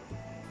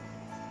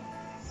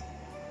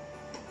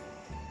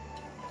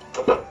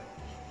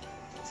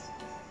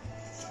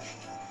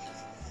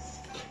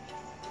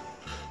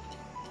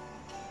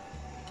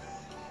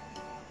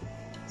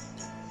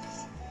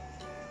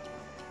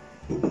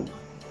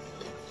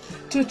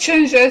 To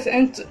change it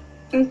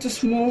into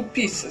small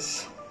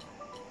pieces.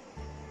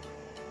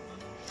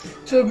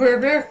 To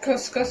prepare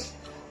couscous,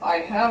 I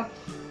have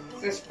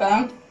this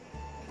pan.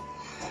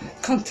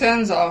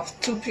 Contains of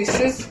 2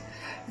 pieces.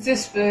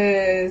 This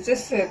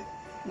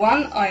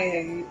one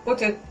I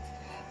put it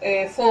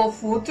full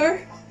of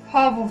water,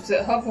 half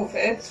of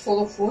it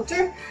full of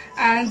water,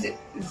 and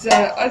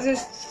the other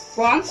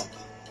one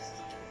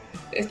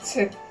it's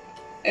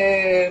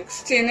a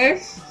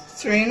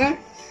strainer.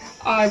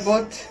 I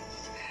put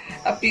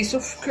a piece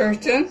of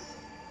curtain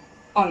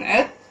on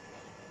it.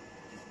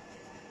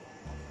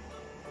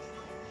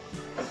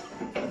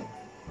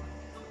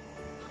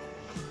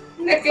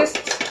 Next,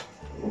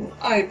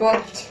 I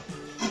put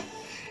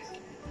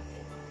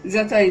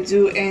that I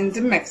do in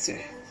the mixer.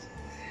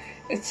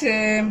 It's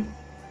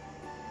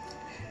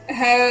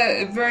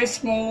very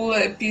small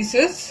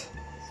pieces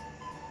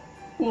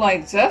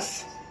like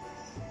this.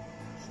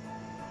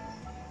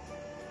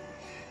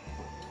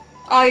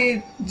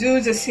 I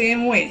do the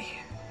same way.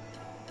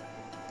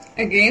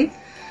 Again,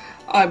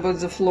 I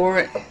put the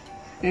flour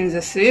in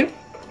the sieve.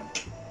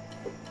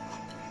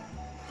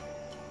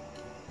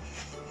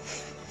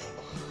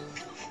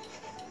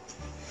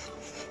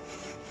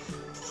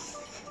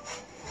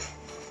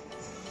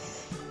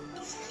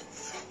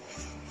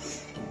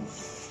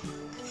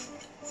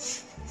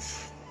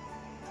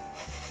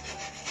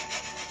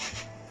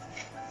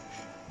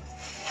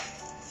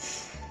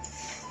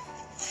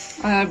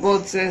 I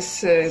put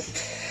this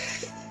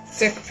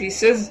thick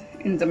pieces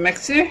in the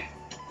mixer.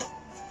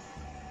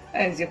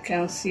 As you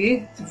can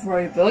see, it's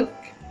very big.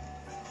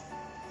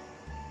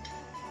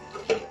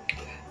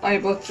 I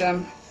put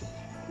them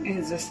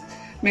in this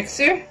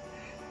mixer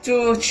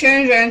to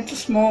change into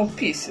small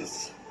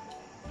pieces.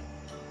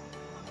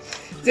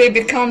 They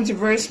become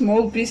very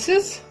small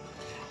pieces.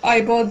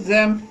 I put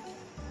them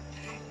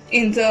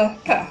in the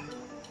pan.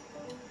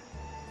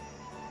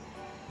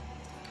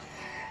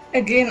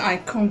 Again, I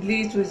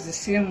complete with the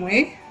same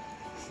way.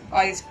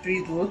 I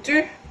spread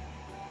water.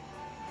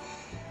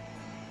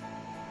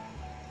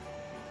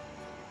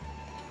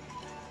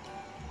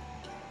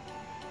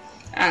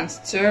 And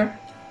stir.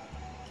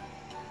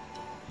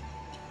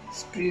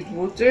 Spread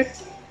water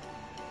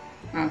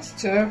and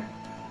stir.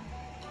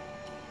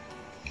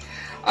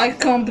 I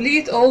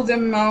complete all the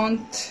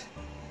amount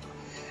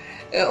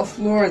of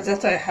flour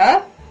that I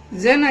have.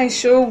 Then I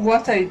show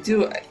what I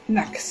do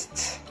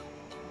next.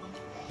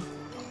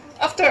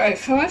 After I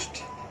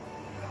finished,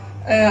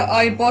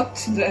 I put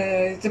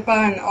the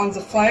pan on the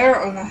fire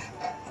on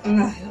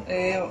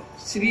a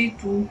 3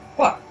 to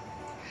 1.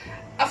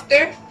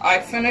 After I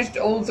finished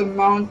all the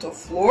amount of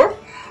flour,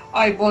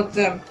 I put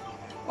them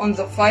on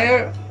the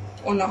fire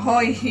on a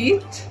high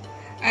heat,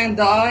 and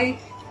I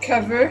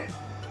cover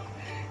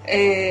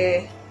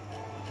the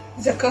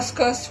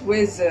couscous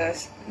with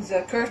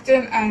the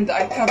curtain, and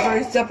I cover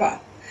the pan.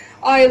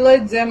 I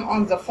let them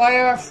on the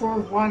fire for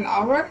 1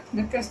 hour.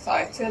 Next,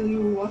 I tell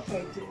you what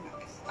I do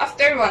next.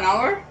 After 1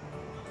 hour,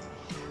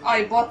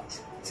 I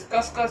put the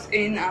couscous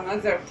in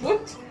another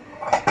pot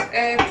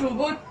to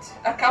put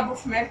a cup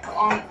of milk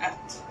on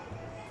it.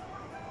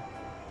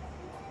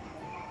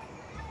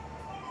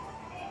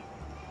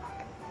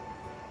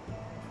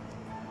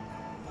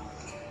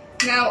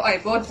 Now I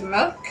put the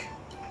milk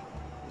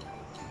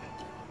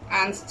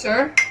and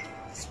stir,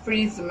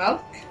 spread the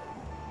milk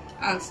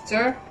and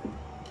stir.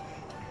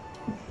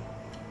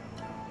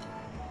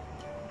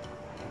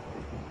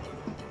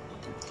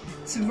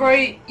 It's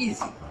very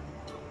easy.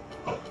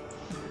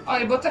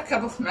 I bought a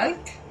cup of milk.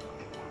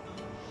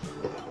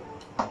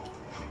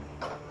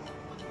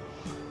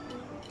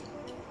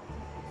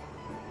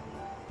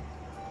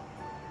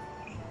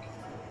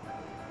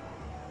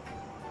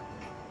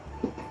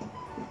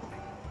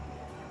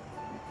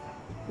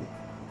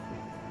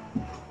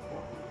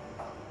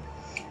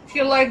 If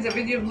you like the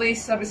video,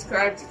 please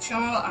subscribe to the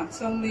channel and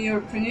tell me your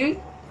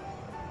opinion.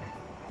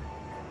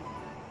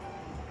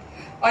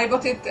 I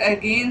put it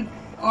again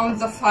on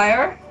the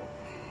fire.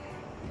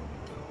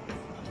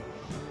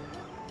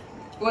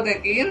 Put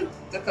again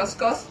the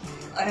couscous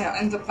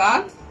in the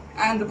pan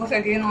and put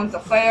again on the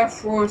fire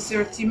for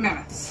 30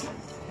 minutes.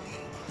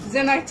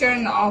 Then I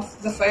turn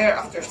off the fire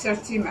after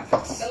 30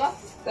 minutes. The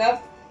last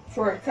step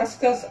for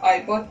couscous,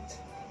 I put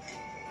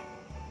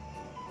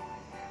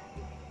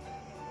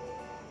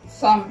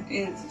some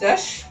in the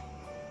dish.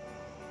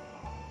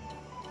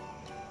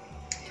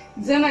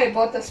 Then I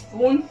put a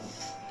spoon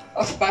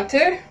of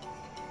butter.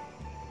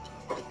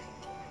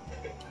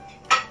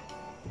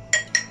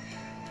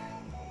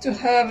 To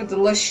have a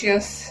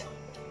delicious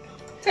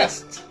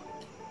taste.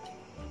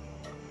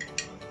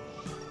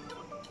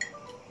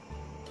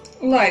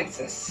 Like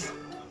this.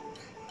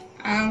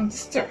 And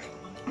stir.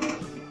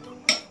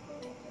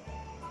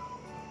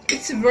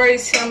 It's very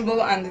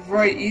simple and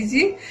very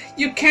easy.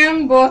 You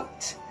can put,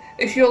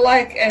 if you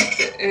like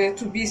it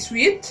to be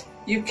sweet,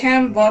 you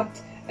can put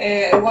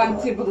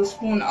 1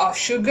 tablespoon of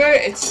sugar.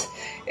 It's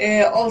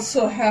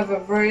also have a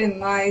very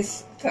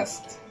nice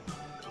taste.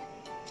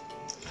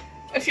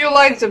 If you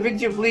like the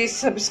video, please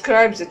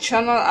subscribe the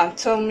channel and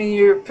tell me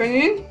your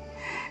opinion,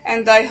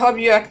 and I hope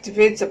you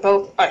activate the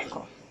bell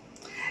icon.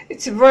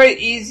 It's very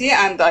easy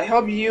and I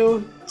hope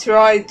you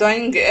try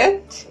doing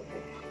it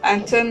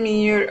and tell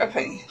me your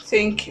opinion.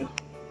 Thank you.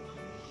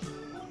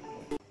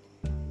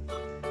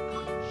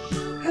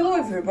 Hello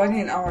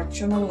everybody in our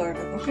channel Learn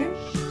Cooking.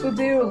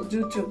 Today we'll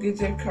do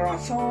together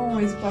croissant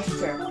with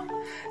pastrama.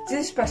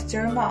 This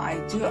pastrama I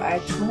do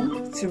at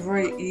home. It's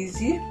very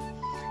easy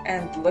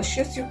and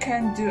delicious. You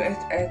can do it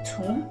at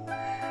home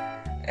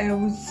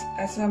with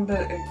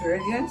assembled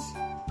ingredients.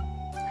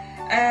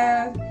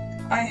 And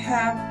I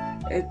have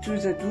to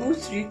the dough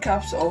 3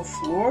 cups of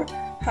flour,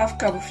 half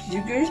cup of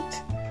yogurt,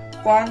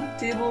 1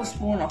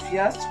 tablespoon of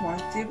yeast, 1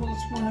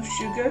 tablespoon of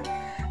sugar,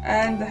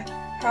 and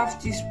half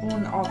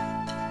teaspoon of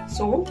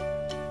salt,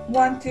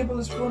 1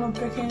 tablespoon of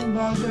baking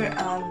powder,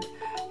 and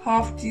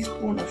half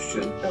teaspoon of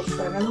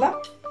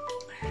vanilla,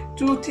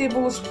 2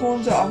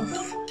 tablespoons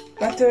of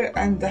butter,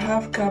 and a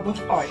half cup of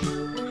oil,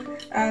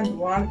 and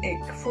 1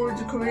 egg. For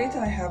decorate,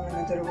 I have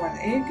another 1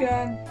 egg.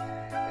 And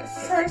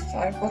first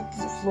I put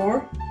the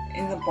flour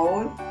in the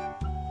bowl.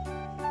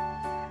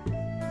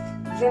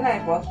 Then I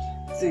put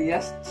the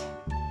yeast.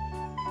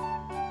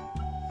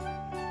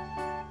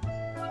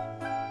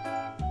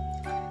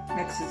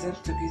 Mix them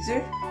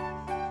together.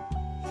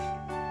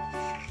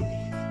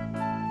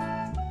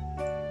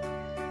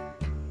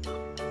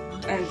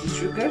 And the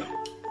sugar.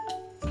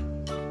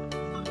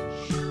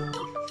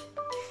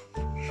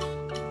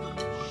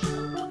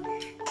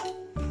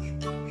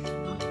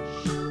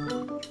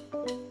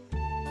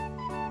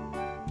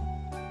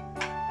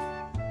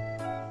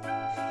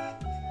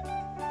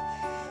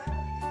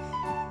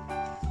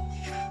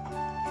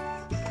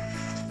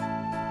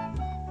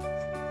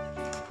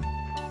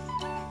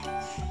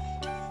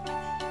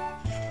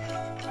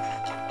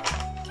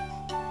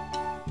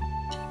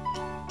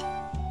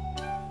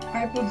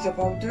 I put the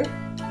powder.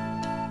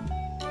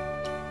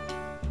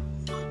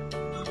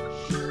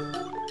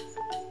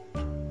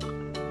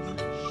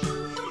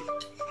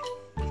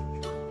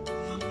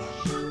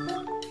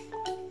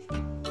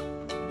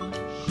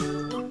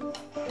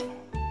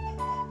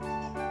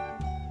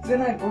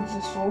 Then I put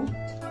the salt.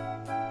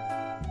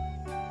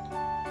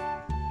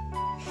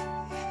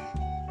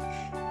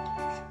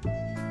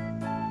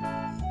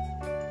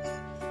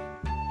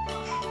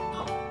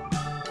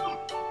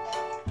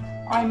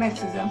 I mix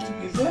them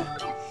together.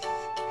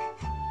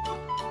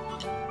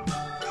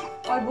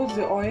 I put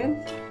the oil.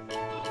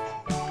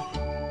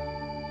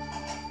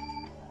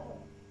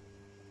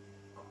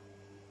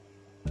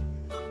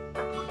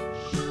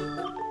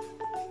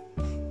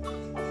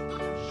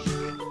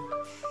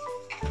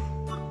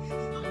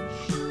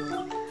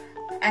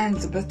 And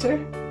the butter.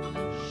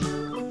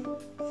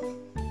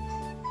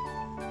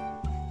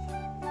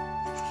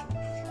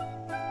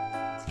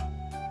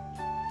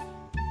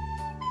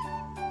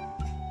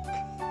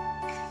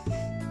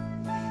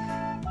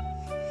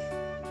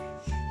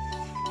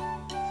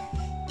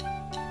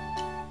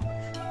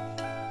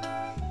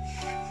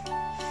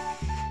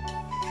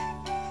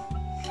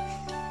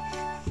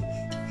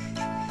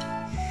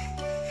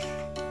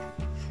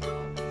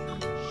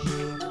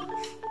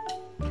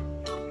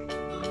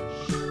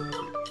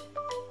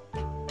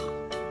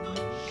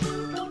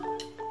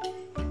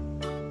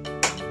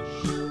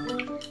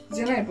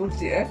 Then I put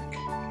the egg.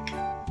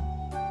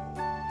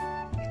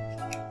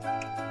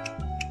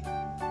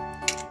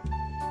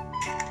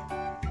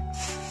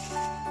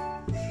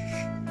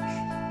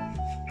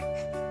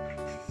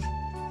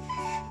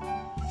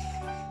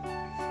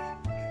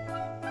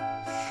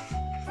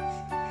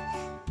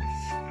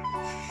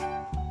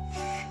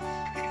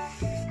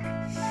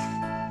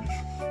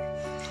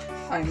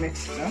 I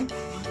mix them.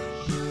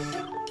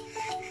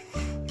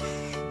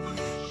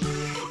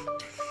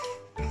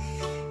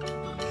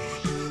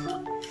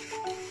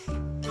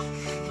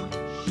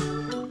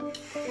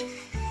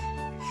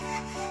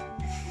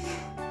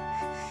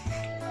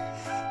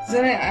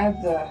 Then I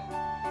add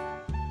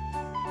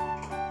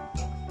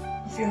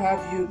if you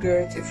have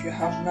yogurt, if you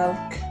have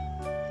milk,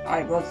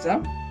 I put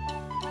them.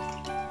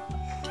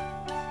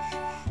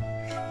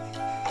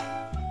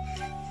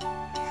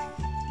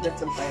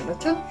 Little by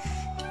little.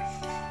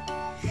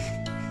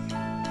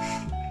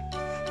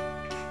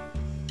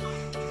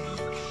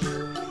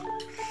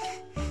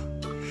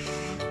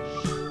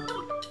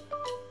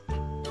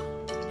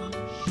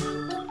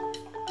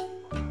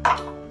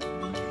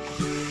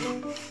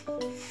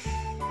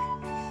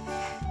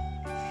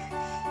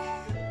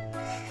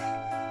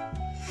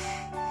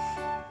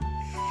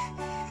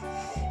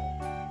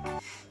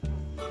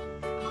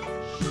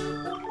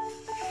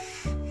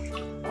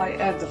 I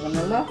add the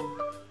vanilla.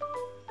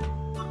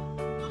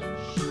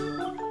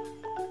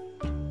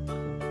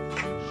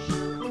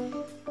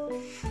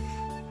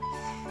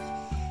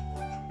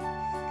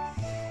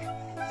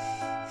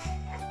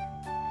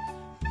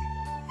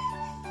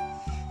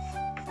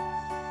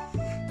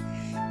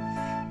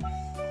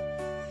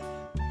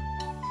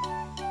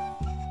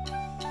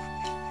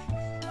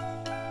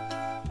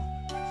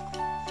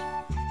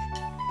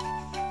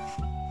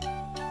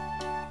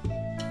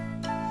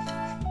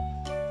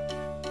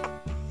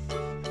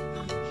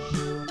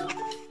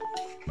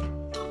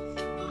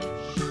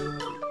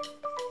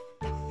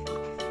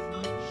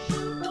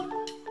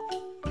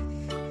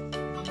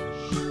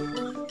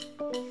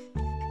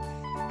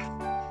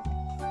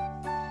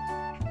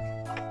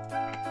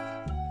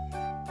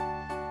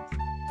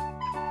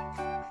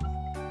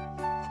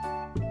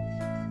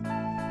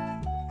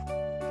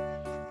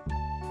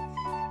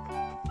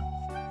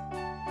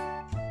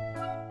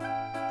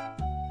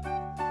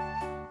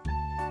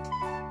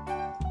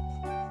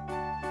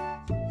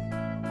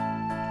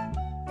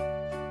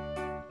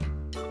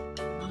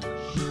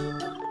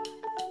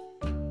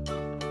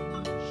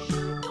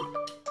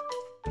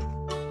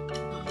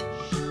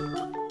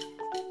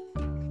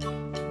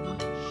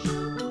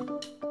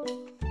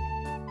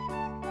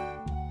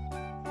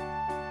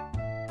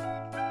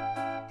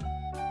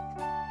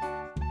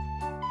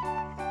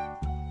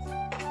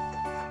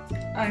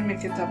 I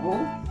make it a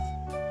ball,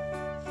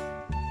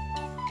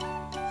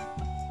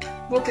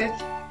 put it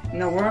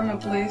in a warm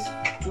place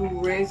to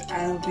raise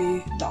and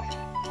be done.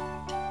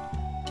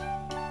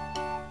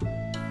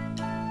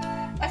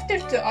 After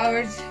 2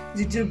 hours,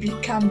 the dough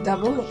become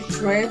double, it's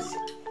raised,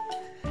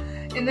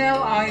 and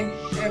now I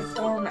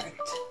form it.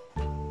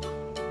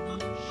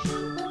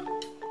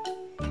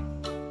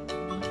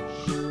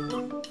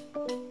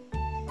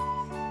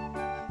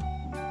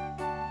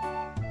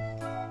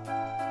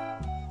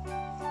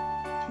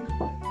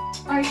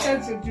 I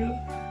cut the dough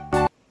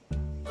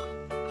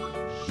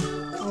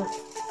for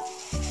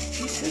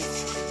pieces.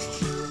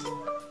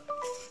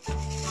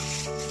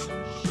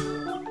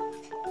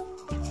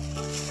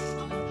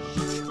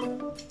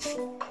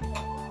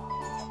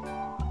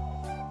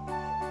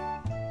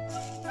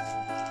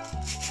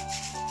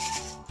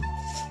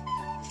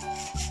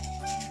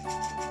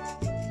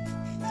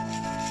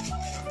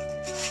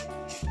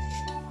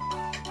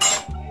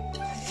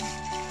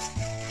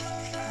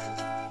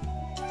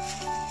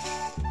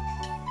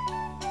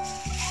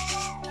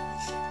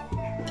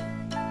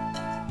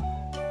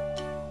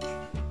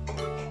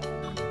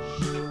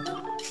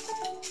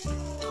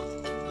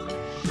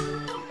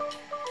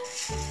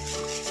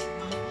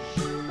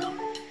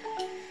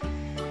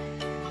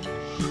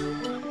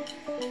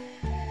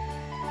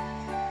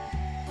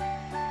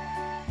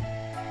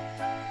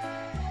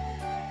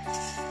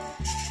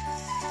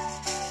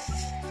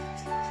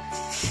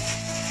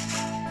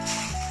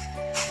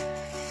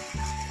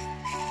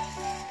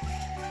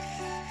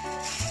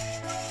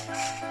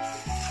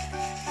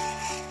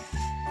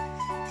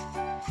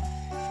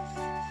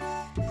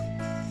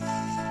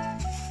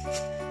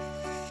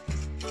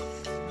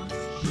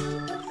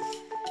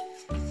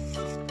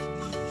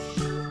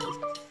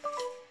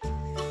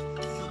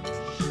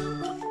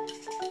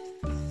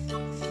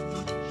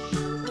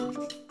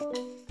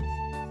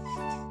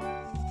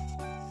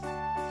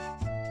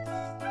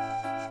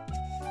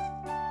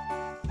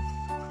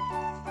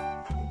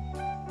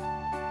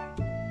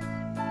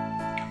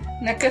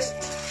 Next,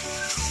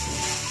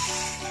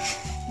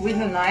 with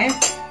a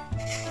knife,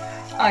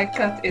 I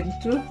cut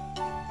into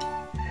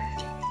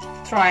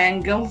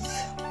triangles.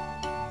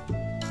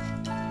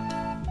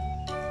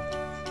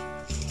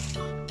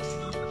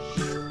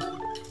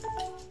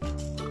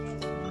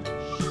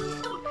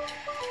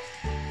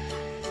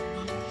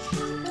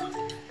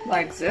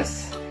 Like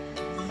this.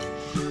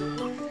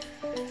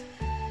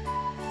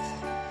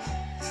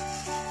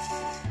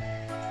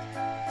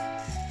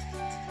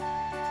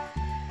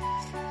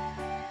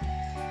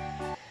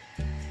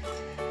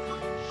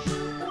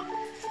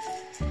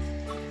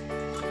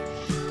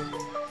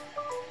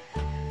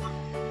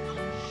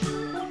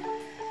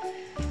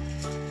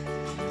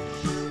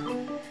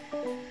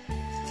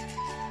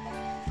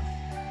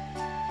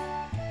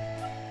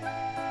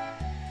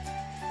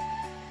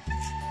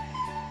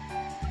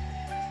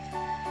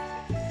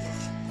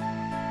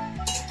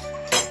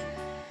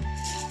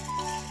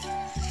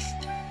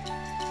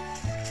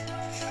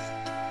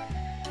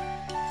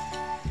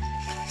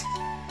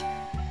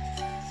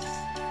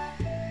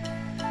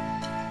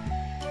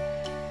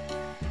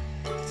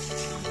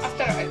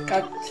 After I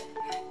cut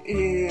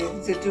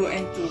the dough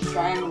into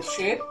triangle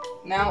shape,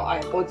 now I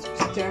put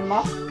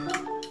pastrama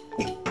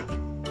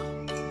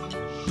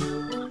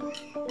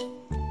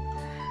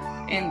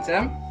in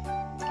them.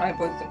 I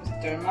put the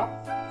pastrama.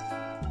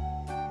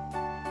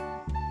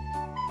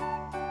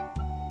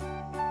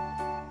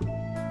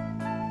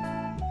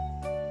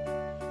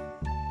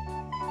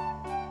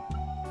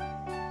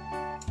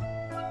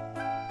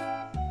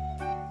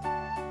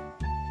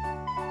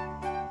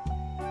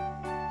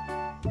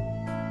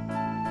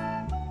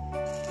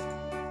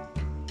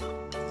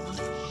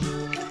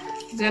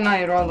 Then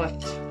I roll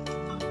it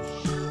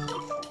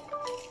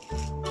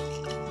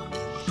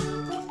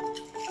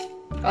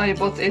I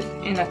put it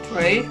in a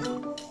tray.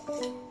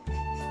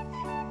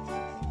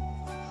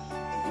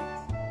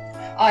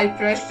 I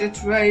brush the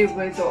tray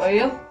with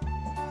oil,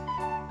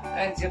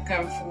 as you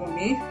can follow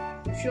me.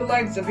 If you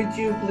like the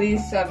video,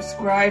 please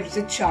subscribe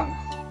the channel.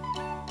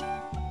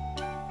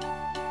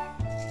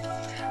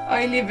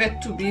 I leave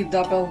it to be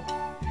double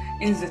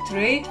in the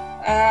tray,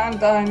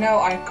 and now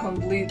I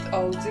complete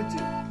all the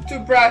dough. To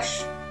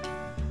brush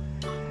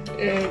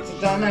the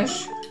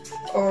ganache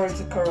or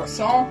the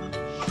croissant,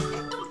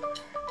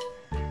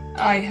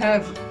 I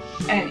have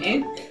an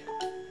egg.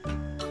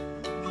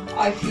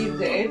 I beat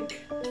the egg.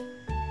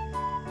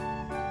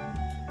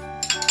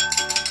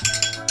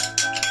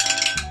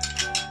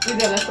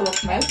 With a little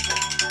of milk.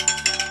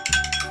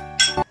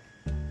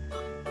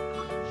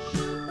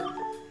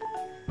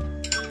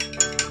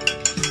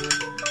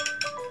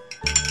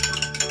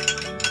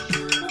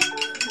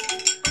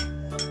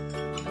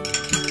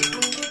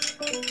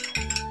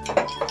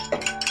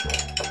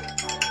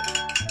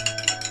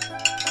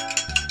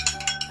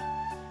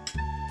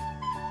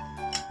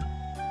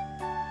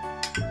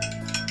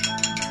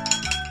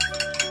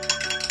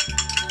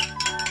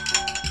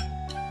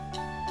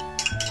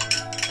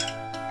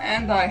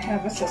 And I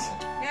have a sauce.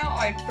 Now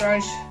I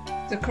brush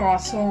the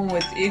croissant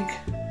with egg,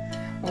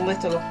 a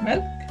little of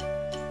milk.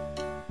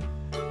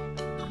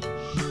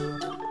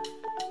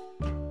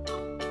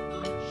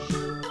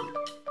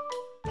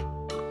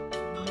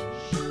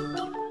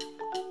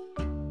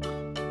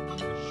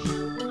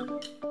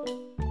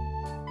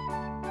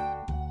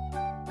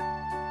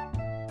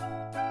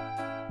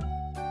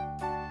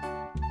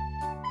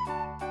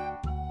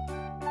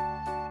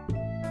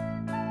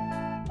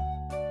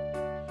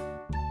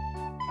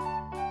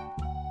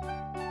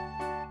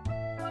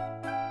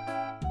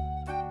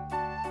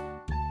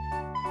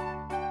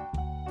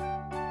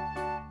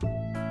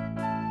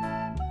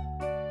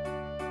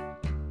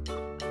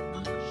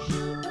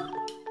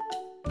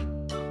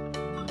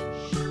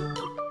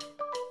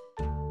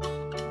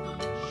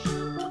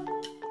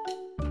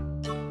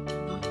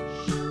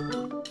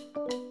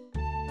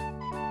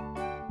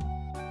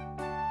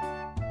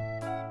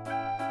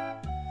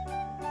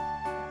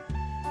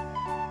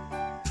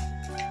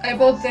 I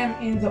put them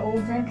in the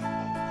oven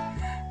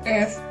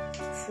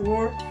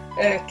for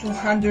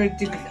 200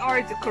 degrees.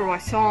 Or the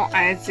croissant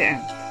at the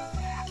end.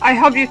 I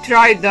hope you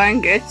try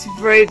doing it. It's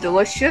very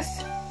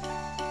delicious.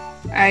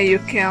 You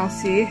can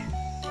see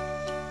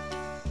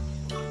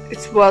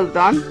it's well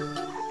done.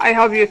 I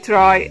hope you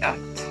try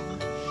it.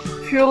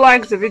 If you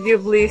like the video,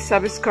 please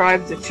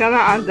subscribe the channel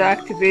and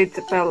activate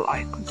the bell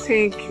icon.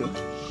 Thank you.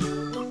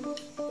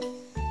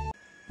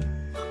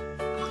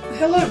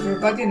 Hello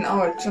everybody in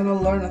our channel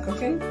Learn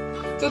Cooking.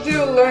 Today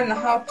we'll learn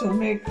how to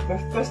make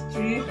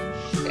pastry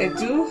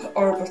dough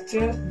or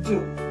pastry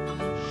dough.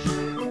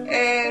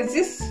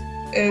 This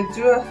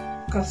dough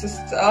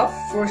consists of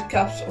 4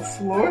 cups of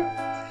flour,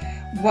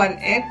 1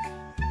 egg,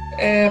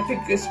 a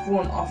big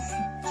spoon of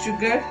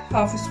sugar,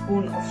 half a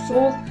spoon of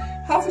salt,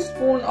 half a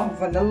spoon of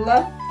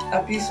vanilla,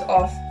 a piece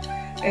of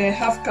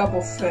half cup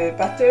of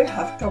butter,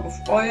 half cup of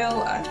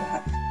oil, and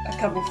a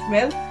cup of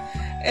milk,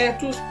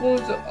 2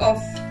 spoons of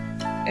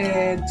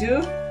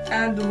dough,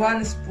 and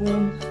 1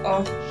 spoon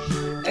of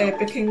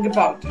baking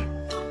powder.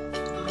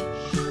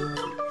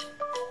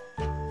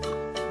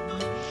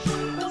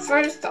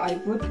 First I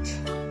put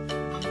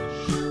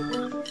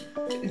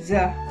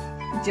the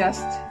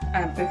yeast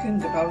and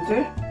baking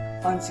powder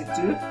on the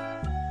dough.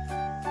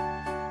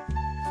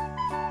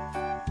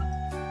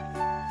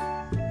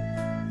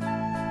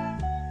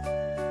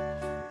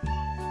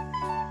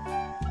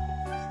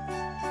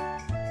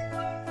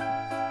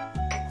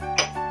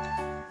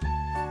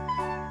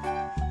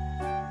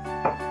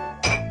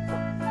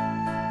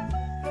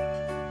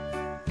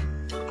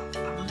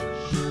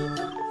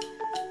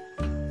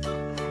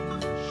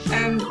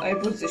 And I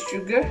put the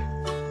sugar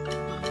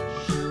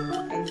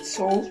and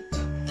salt,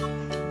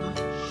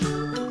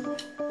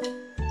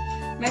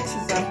 mix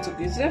them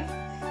together.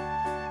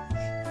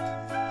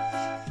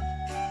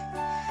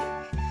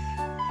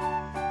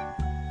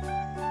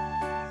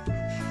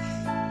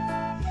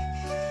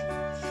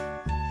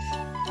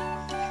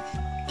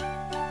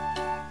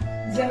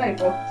 Then I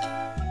put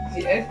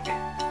the egg.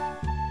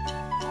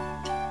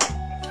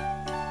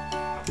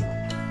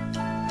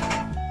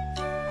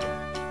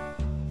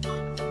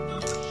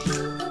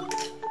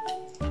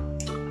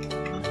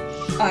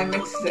 I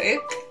mix the egg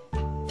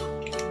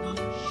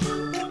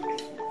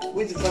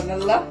with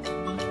vanilla,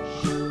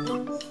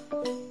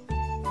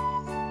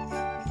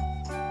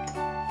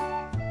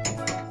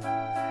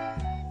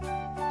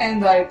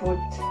 and I put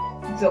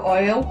the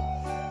oil.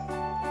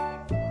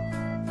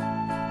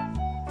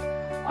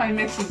 I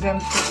mix them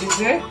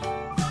together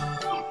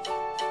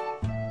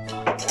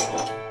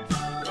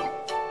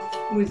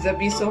with a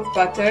piece of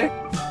butter.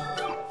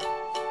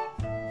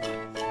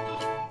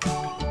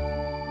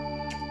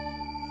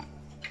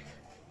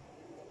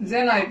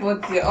 Then I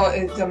put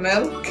the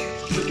milk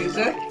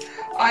together.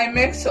 I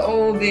mix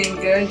all the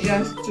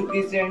ingredients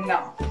together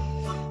now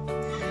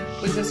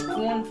with a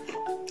spoon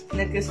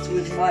next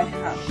with my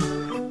hand.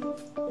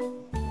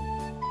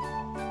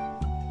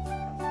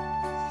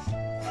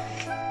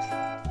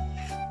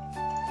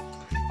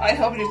 I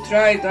hope you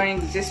try doing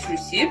this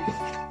recipe.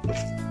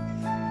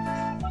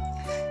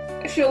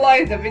 If you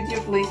like the video,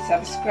 please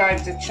subscribe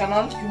the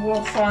channel. You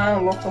will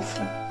find a lot of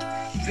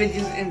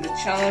videos in the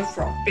channel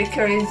from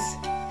bakeries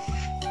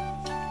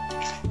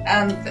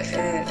and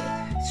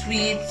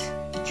sweet,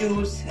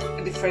 juice,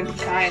 different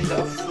kind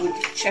of food,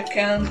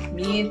 chicken,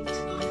 meat,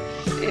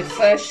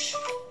 fish.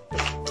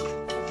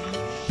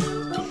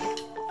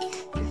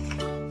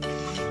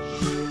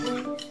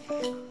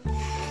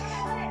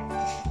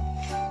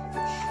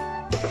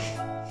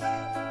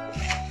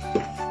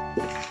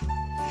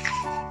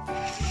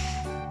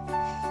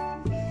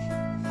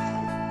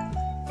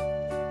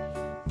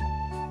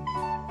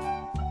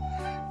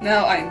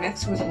 Now I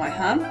mix with my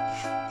hand.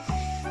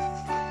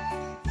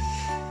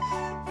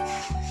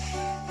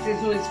 The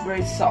dough is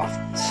very soft.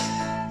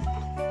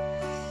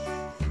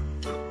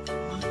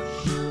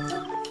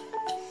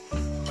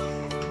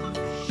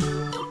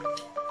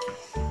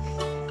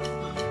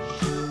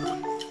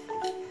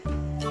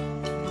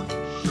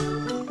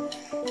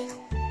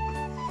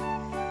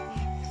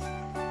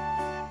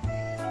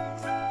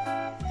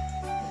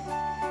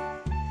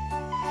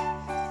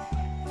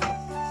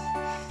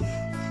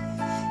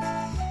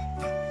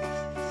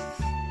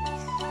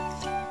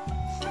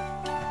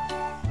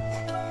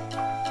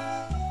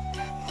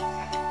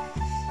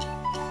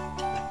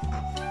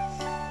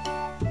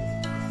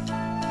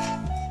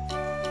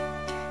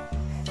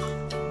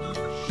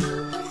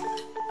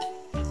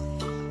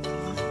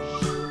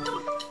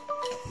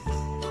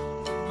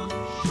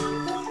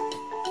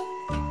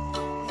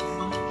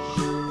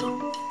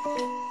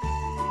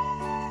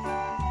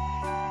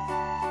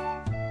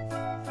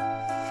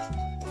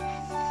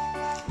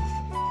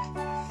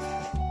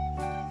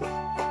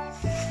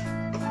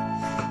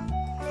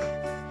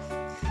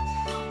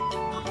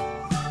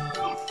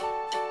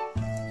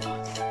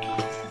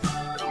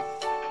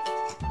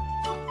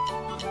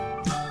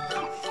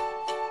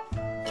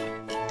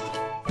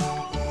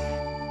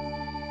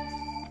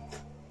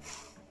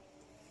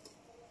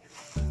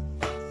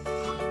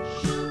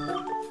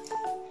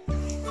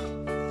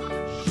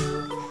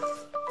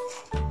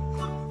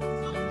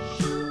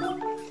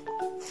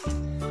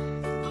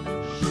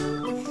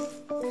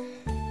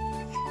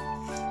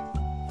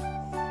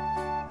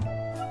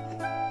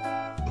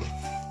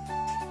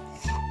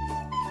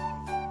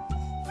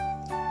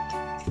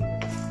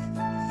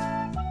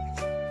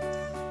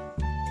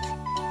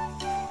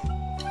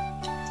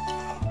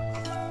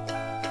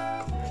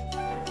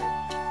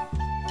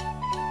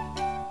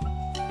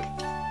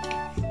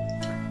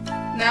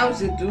 Now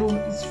the dough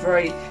is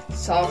very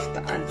soft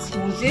and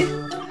smoothie.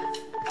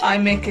 I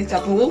make it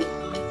a ball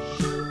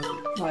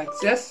like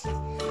this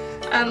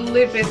and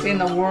leave it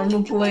in a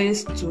warm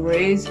place to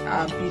raise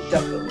and be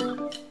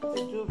double.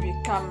 The dough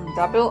become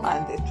double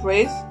and it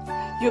raise.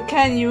 You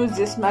can use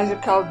this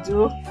magical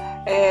dough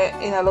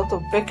in a lot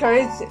of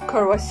bakeries,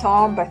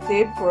 croissant,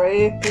 pâté,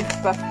 puree,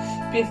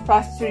 beef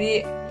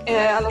pastry,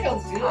 a lot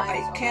of dough.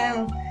 I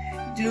can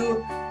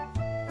do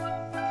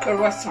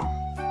croissant.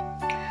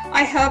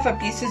 I have a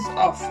pieces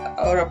of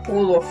or a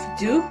bowl of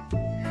dough.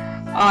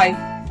 I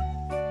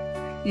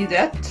knead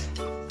it.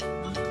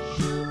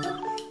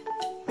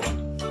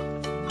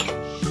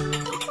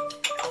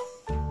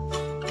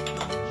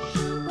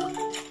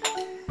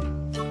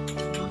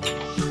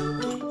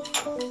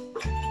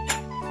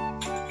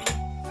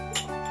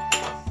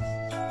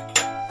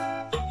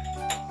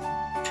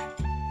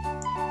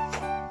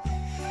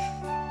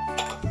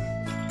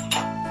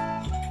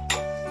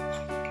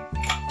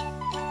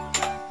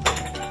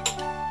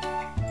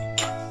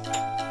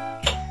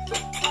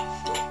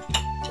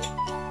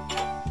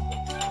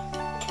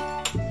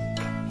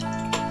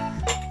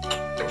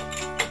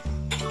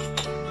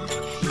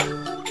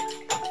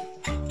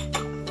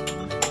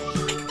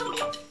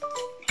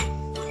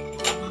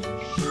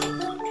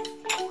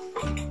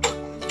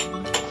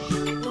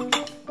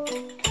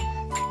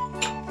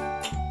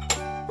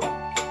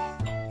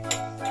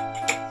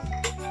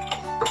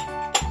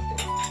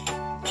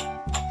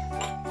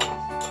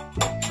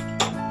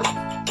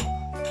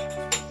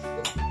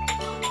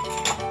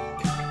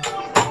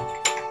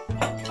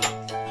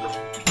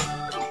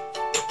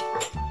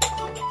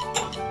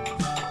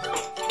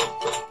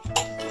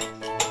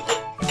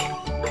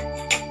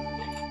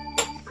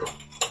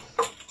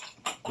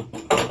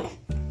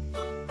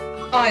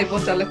 I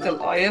put a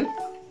little oil.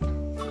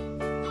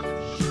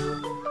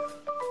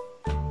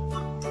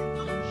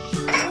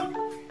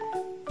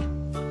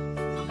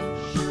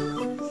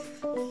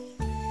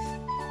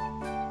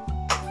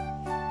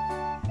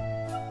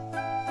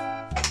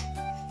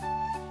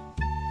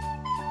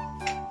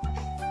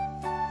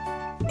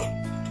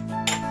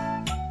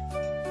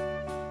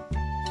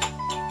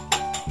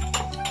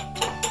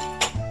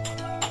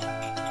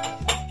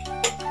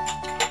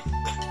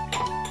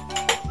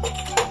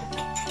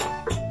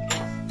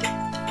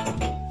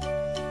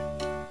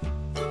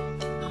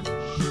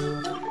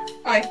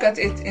 I cut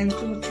it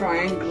into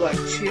triangular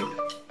shape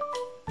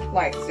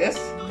like this.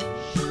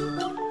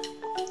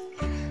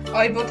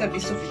 I put a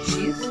piece of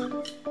cheese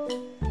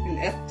in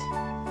it.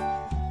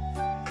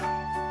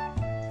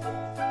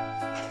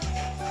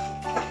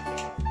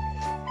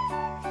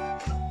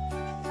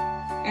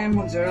 and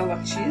mozzarella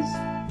cheese.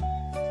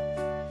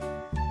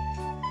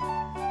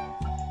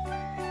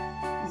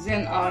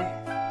 Then I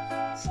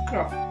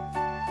scrub.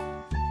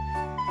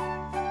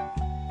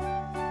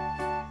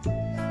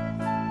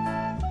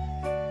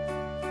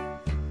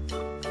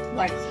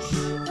 Like this.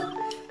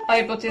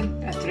 I put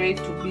in a tray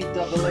to be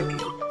double again.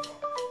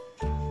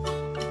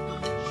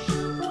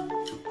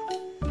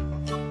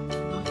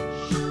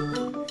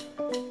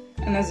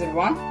 Another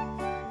one.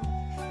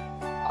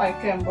 I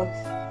can put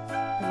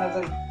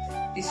another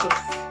piece of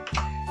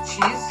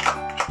cheese.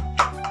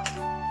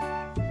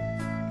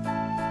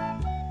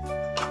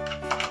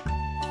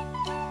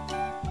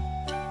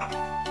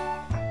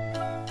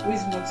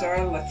 With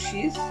mozzarella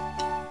cheese.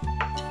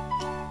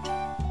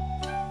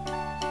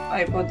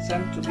 I put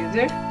them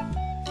together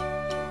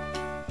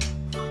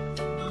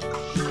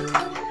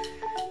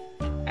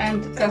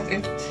and cut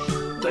it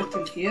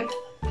little here.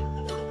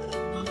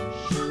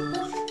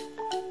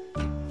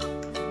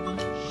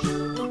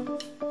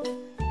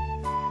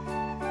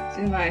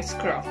 Then I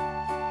scrub.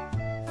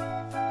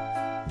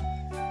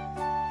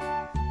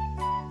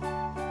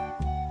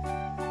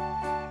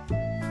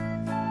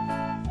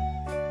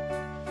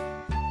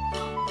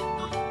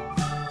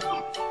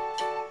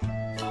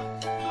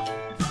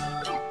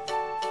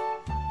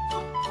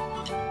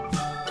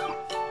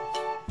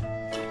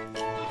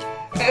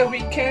 We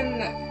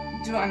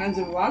can do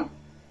another one.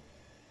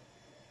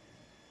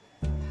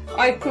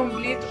 I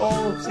complete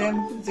all of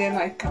them, then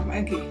I come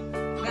again.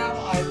 Now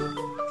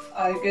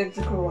I get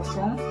the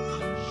croissant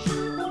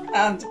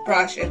and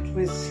brush it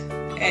with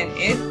an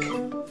egg.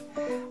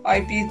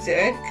 I beat the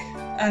egg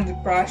and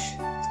brush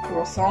the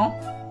croissant.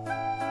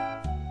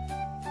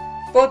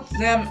 Put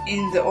them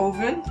in the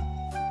oven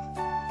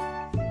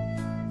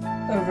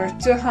over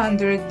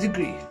 200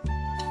 degrees.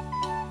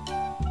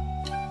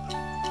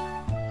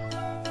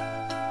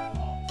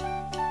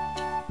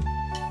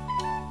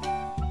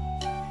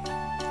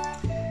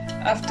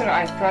 After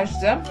I brush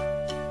them,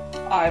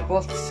 I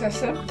put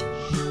sesame.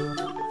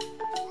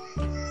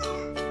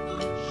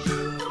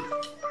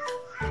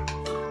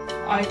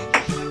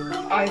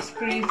 I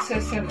spread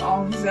sesame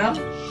on them.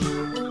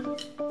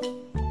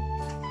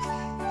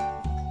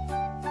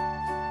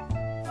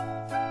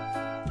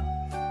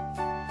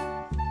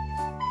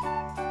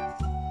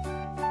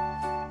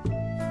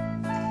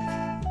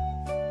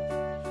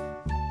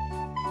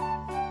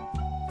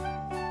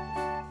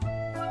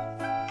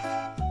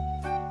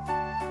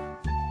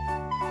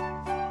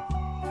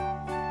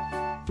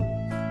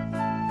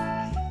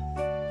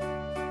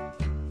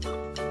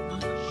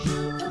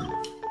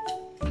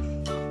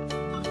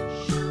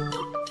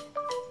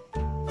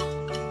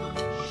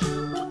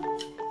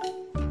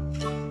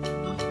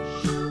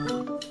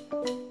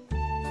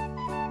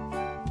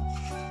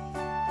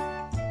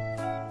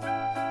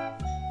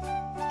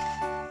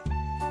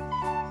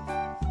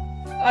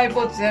 I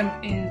put them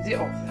in the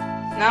oven.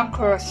 Now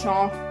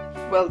croissant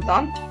well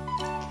done.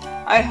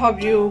 I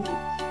hope you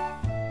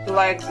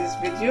like this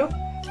video.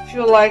 If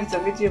you like the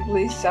video,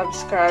 please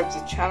subscribe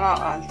the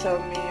channel and tell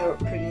me your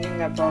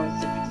opinion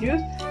about the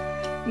videos.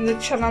 In the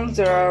channel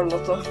there are a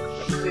lot of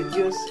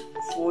videos,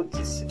 food,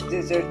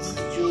 desserts,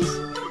 juice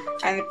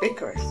and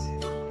bakeries.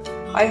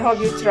 I hope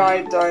you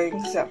try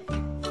doing them.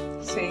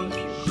 Thank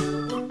you.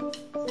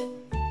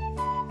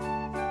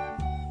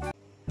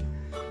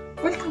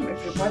 Welcome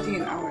everybody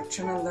in our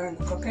channel Learn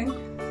Cooking.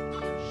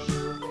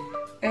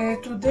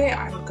 Today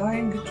I'm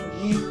going to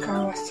make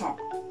croissant.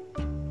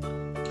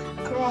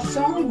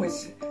 Croissant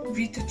with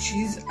Vita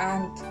cheese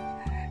and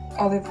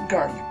olive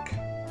garlic.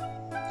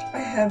 I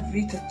have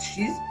Vita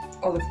cheese,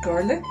 olive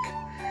garlic.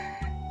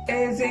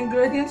 The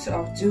ingredients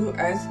of dough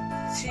as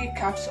 3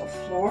 cups of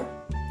flour,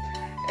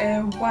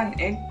 1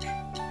 egg,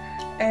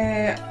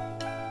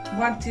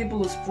 1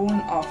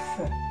 tablespoon of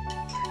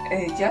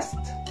yeast,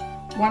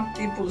 1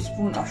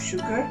 tablespoon of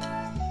sugar,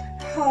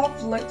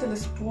 half little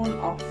spoon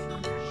of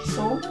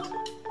salt,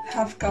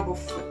 half cup of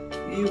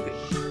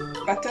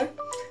butter,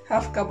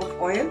 half cup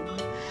of oil,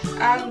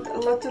 and a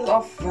little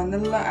of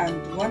vanilla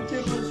and 1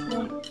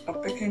 tablespoon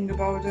of baking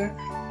powder,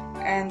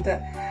 and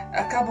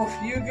a cup of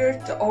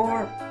yogurt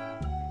or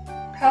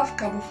half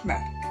cup of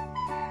milk.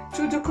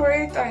 To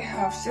decorate, I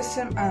have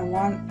sesame and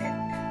 1 egg.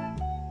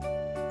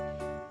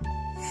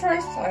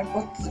 First, I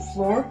put the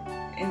flour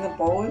in the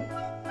bowl.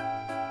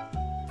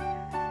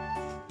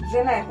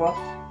 Then I put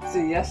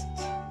the yeast.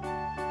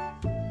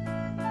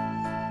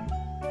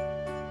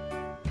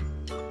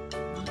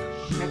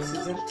 Mix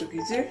them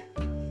together.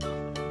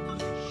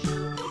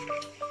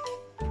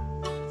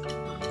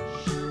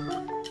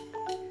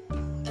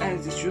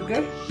 And the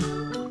sugar.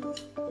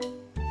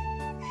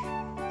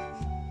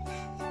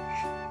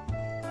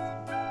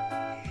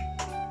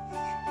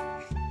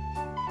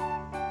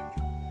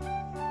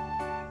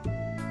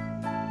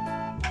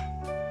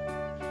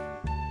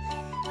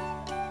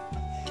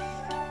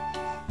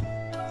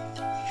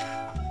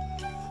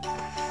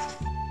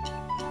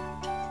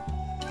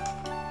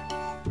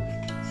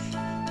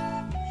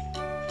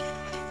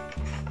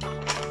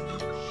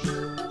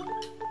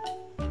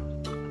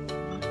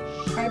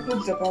 I put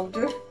the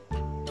powder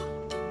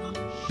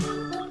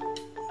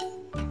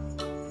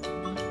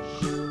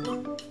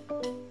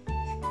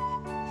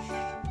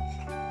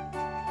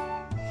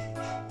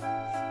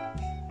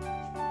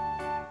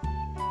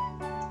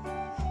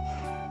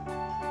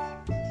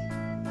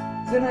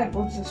Then I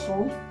put the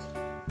salt.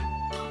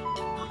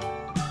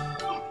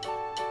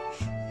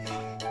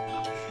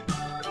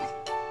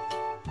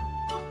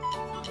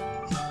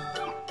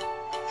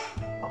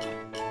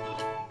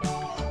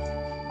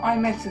 I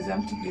mix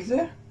them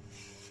together.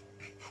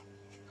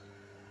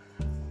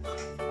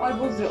 I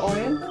put the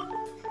oil.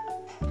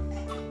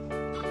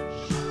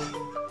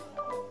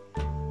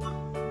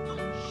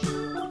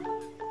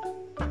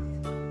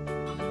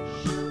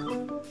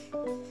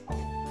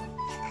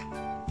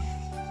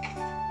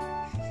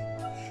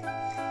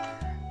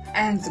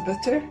 And the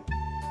butter.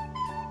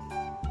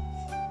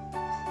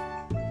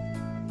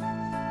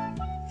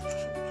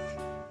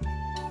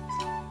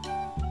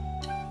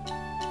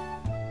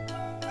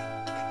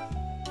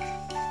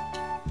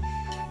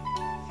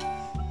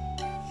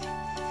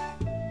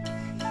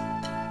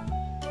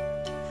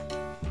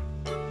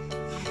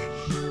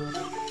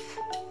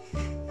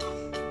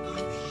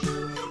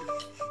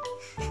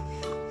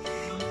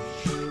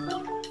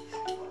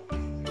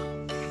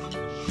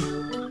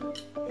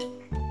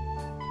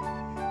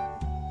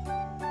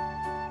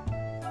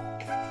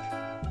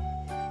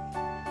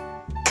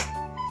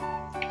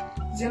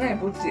 Then I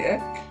put the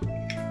egg.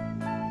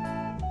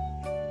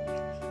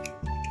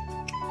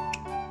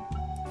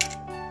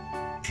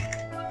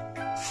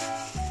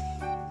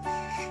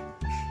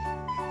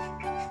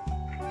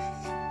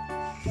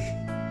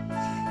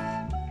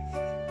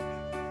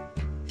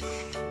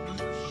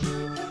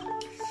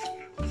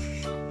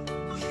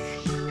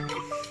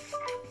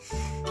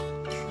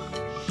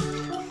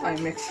 I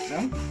mix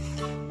them.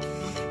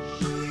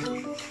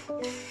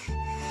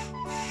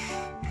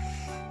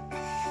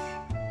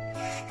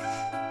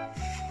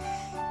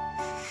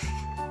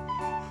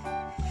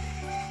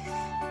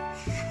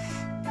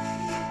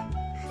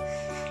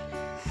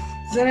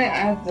 Then I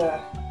add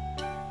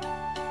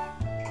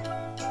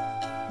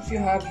if you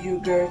have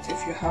yogurt,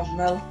 if you have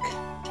milk,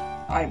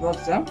 I put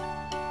them.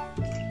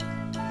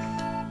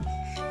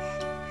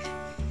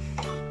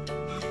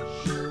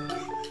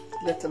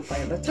 Little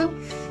by little.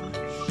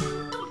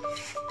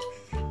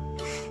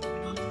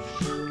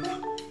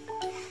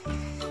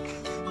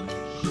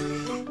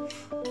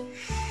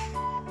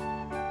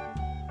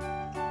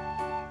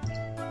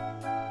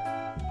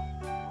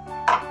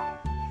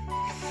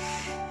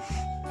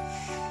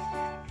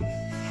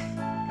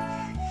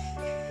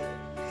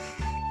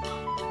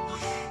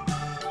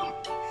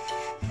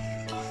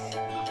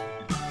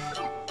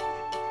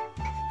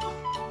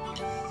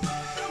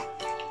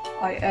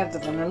 I add the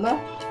vanilla.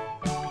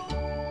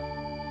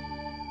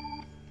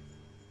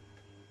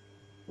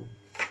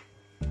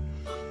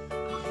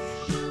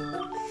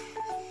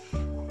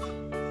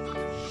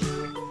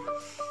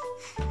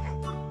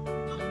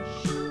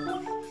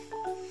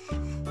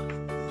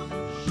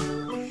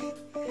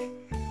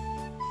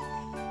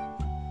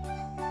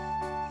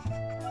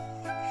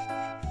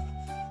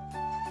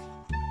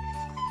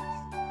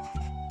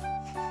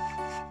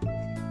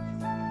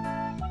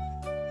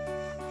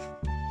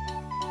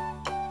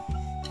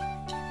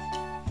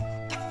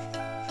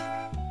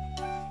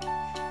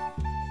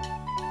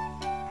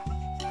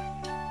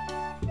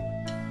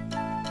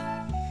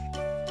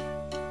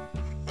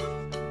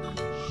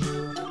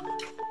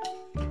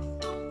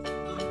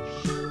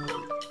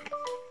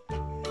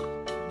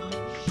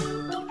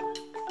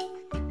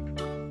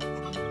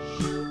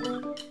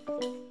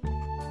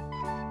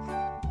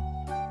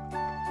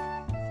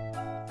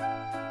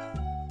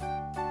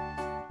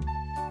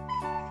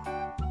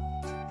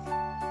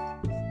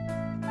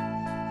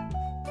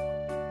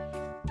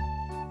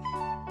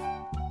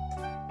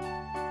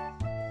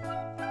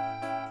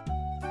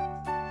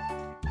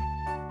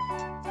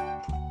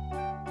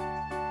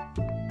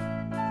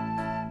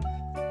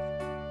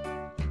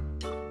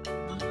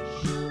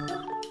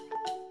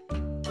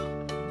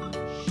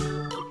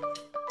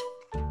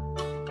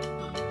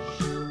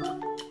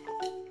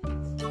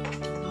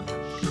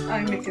 I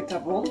make it a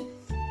ball.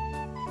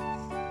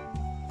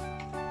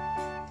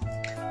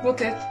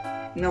 Put it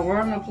in a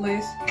warm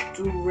place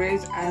to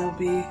raise and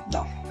be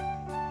done.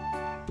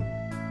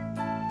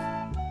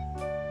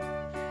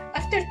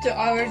 After 2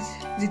 hours,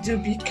 the dough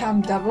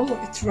become double,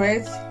 it's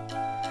raised.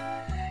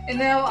 And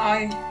now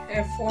I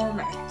form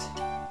it.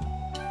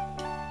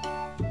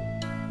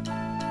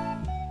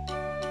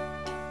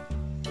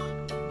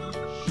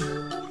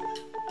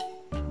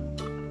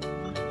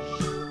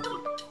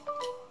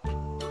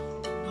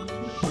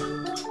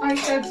 I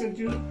cut the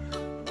dough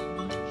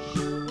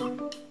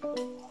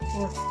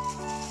for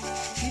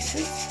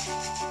pieces.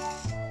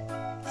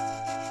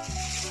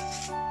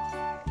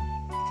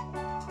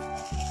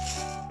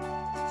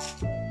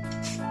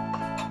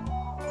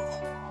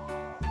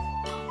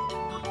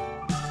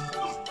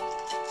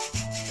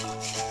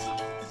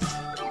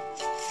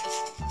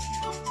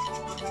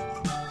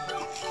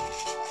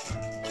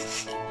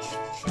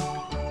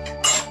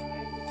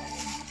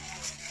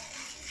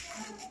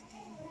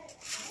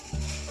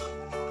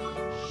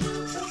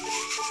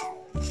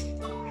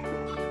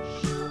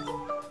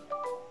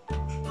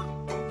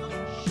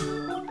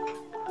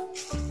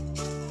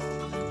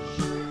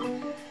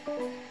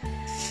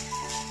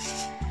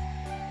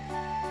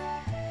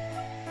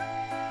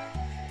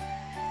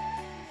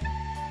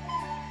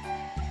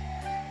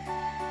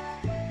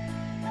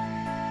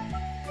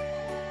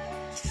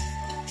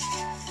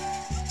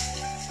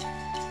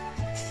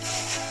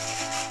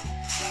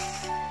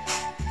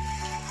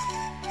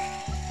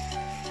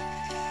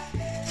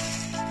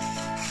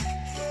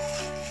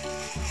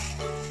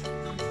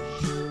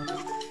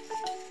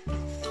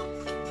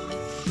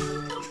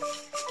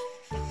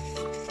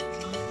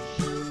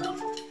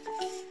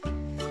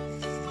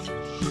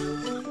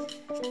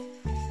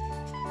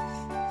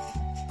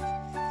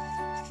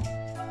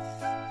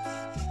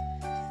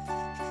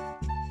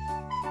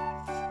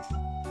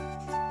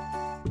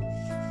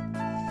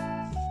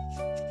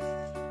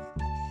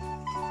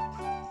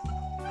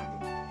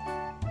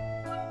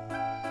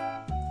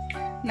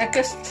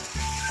 Next,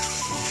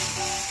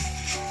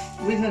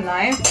 with a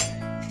knife,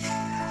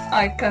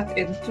 I cut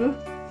into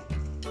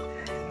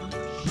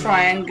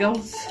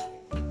triangles.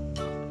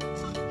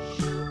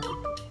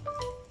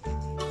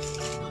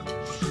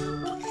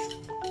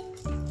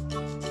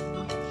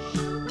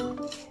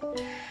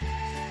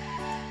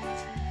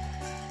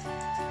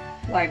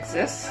 Like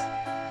this.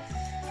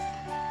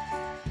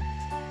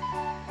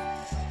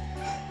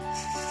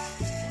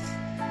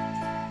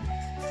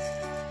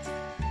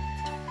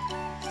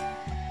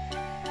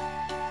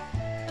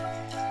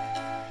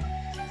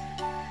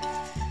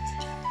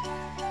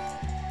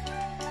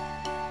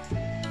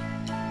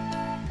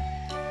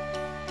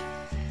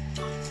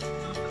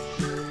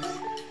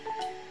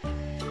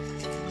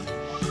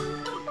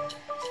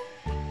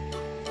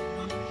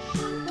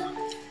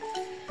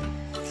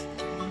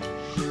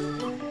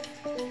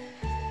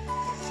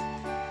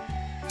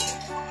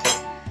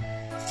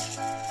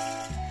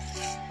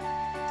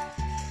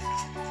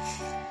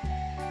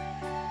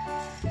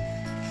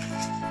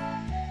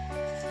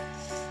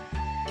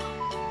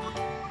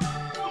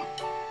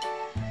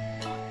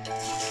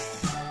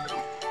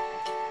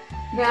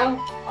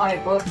 Now I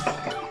put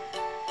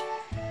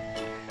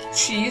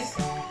cheese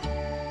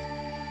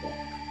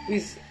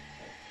with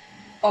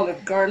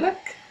olive garlic,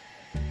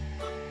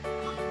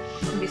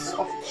 piece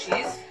of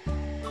cheese,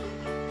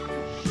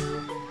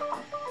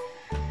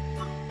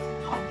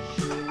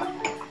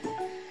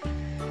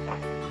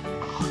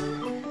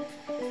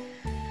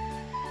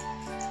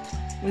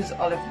 with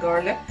olive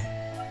garlic,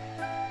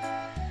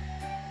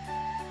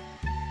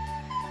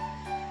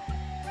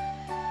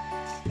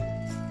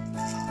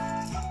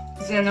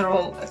 then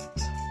roll it.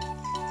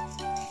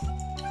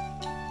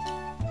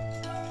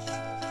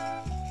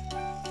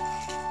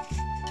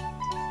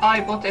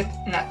 I put it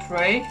in a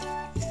tray,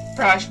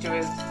 brushed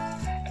with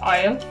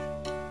oil.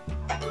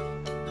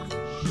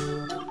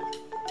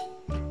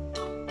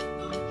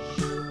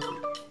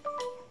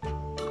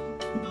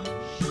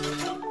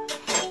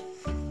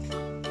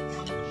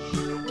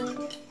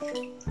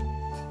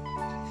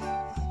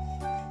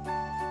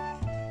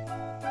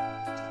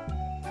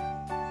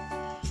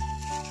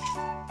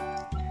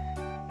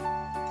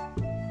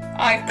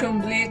 I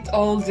complete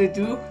all the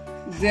dough,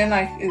 then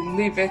I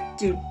leave it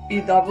to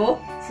be double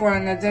for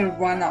another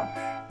 1 hour.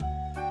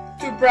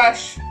 To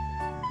brush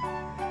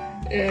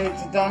the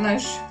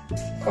ganache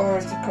or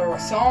the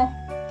croissant,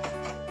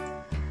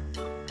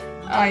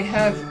 I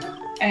have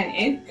an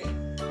egg.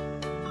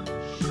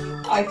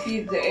 I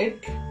feed the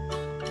egg.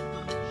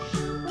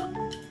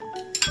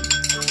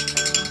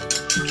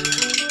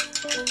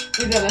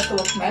 With a little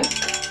of milk.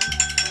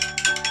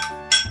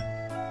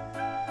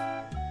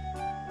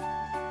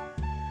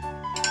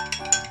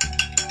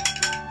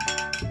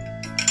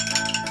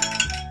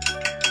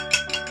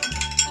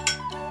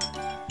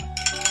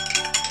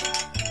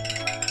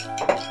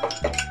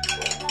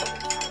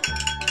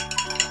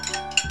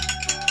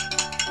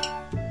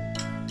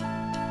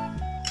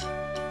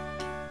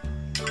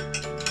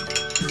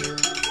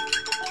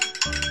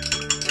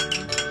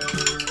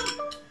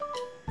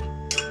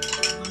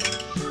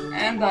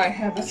 And I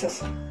have a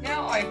sesame.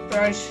 Now I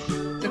brush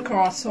the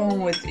croissant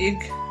with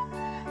egg,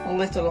 a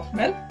little of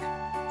milk.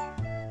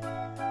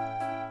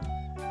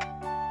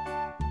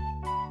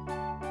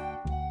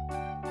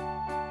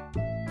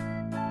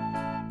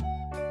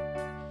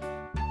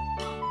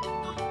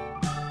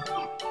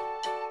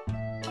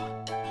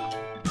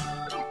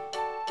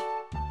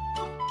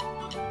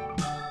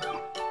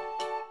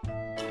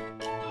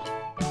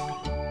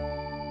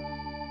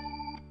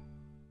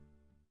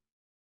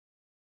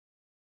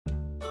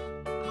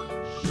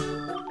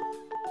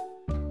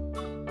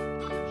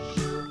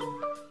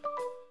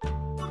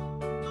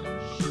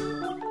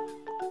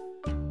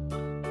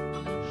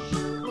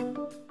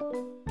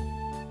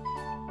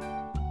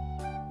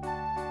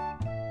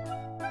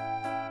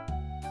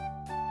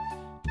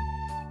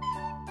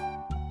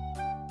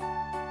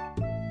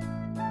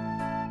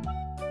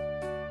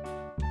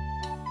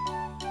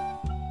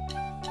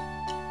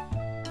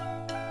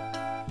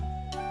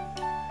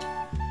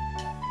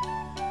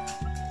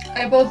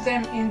 I put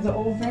them in the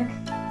oven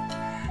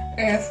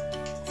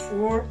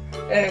for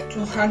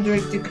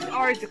 200 degrees.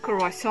 Are the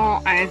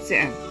croissant at the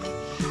end.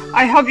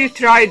 I hope you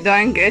try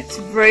doing it. It's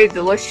very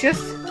delicious.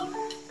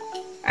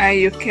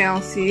 You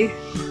can see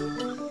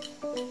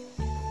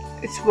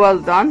it's well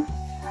done.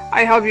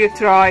 I hope you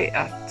try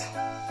it.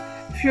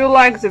 If you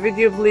like the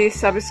video, please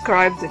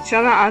subscribe the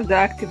channel and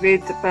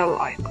activate the bell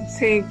icon.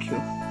 Thank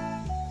you.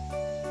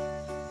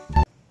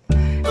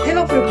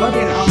 Hello everybody,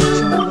 in our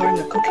channel Learn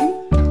the Cooking.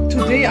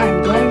 Today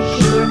I'm going to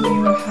learn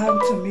you how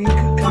to make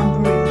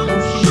cucumber in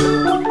healthy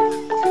way.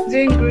 The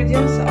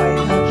ingredients: I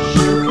have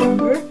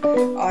cucumber,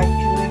 I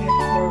clean it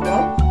very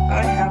well.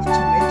 I have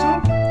tomato,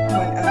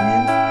 1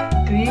 onion,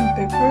 green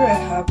pepper, I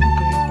have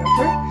green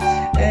pepper,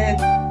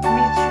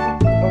 meat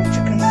or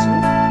chicken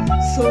soup,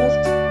 salt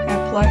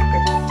and black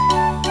pepper.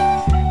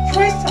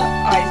 First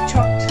I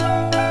chopped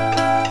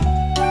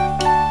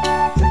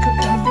the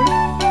cucumber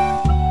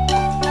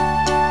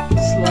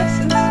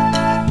slices,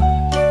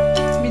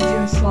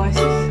 medium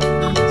slices.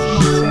 It's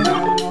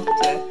not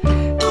thin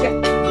and not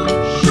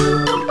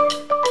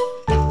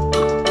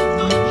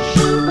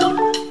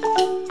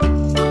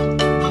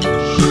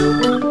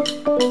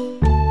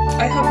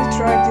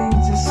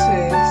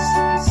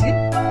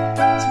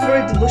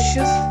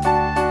delicious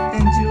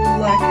and you will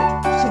like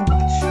it so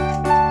much.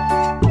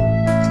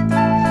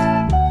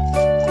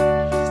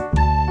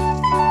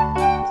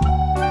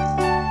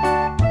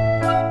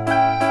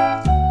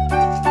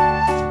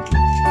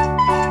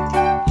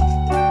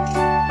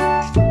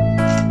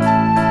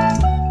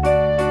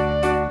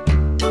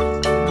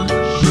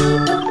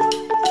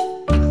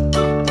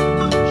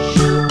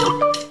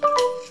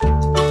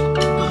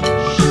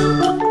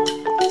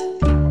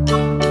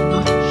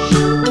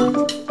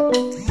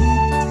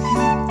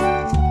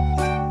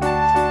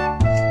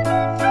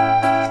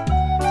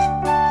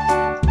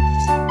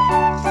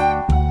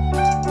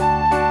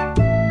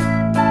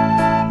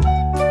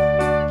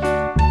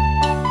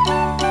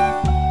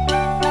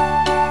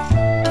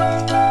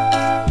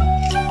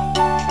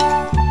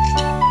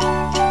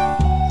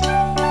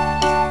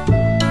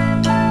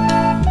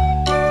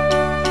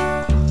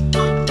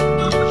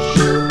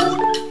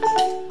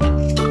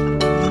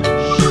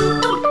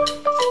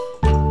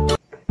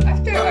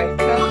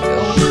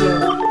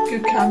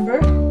 Cucumber,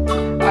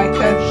 I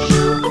cut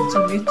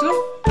tomato.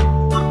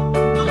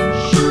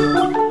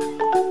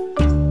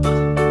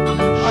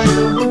 I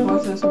don't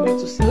want the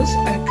tomato sauce. I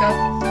cut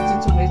the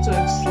tomato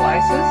in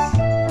slices.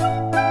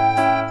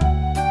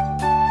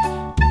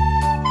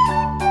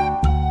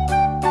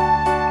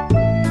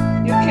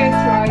 You can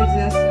try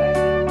this and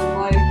you will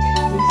like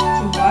this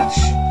too much.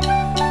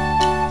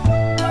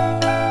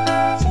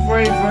 It's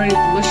very, very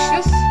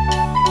delicious.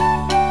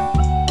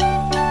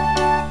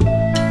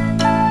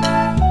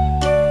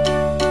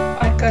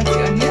 Cut the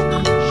onion,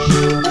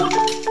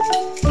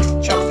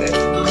 chop it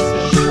in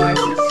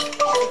slices.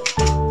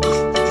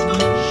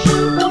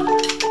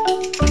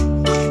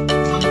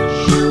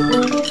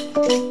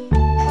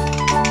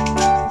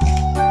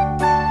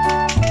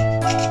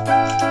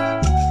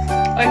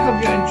 I hope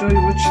you enjoy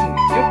watching.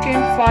 You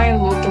can find a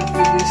lot of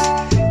videos,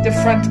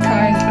 different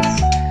kinds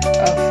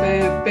of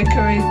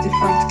bakeries,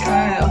 different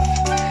kind of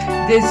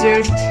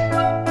dessert.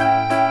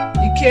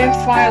 You can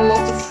find a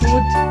lot of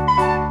food.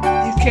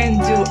 You can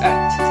do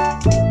it.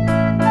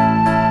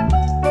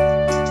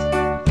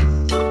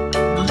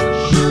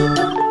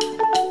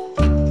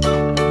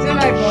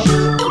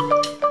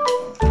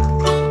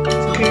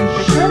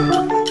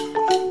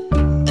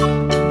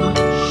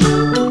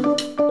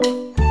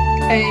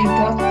 And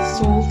pot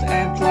salt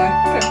and black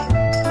pepper.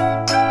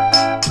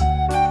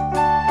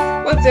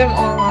 Put them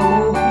on a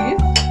low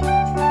heat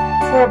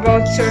for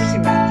about 30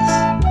 minutes.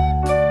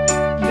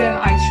 Then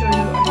I show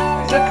you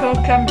the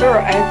cucumber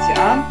at the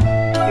end.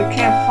 You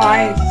can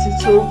find it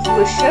so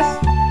delicious.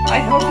 I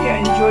hope you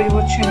enjoy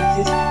watching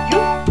this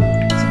video.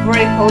 It's a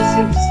very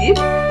healthy recipe.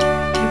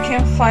 You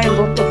can find a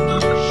lot of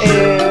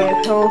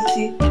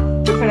healthy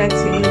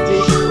definitely in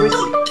this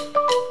recipe.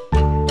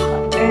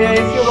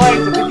 If you like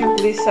the video,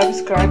 please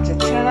subscribe to the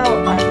channel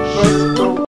and press the bell.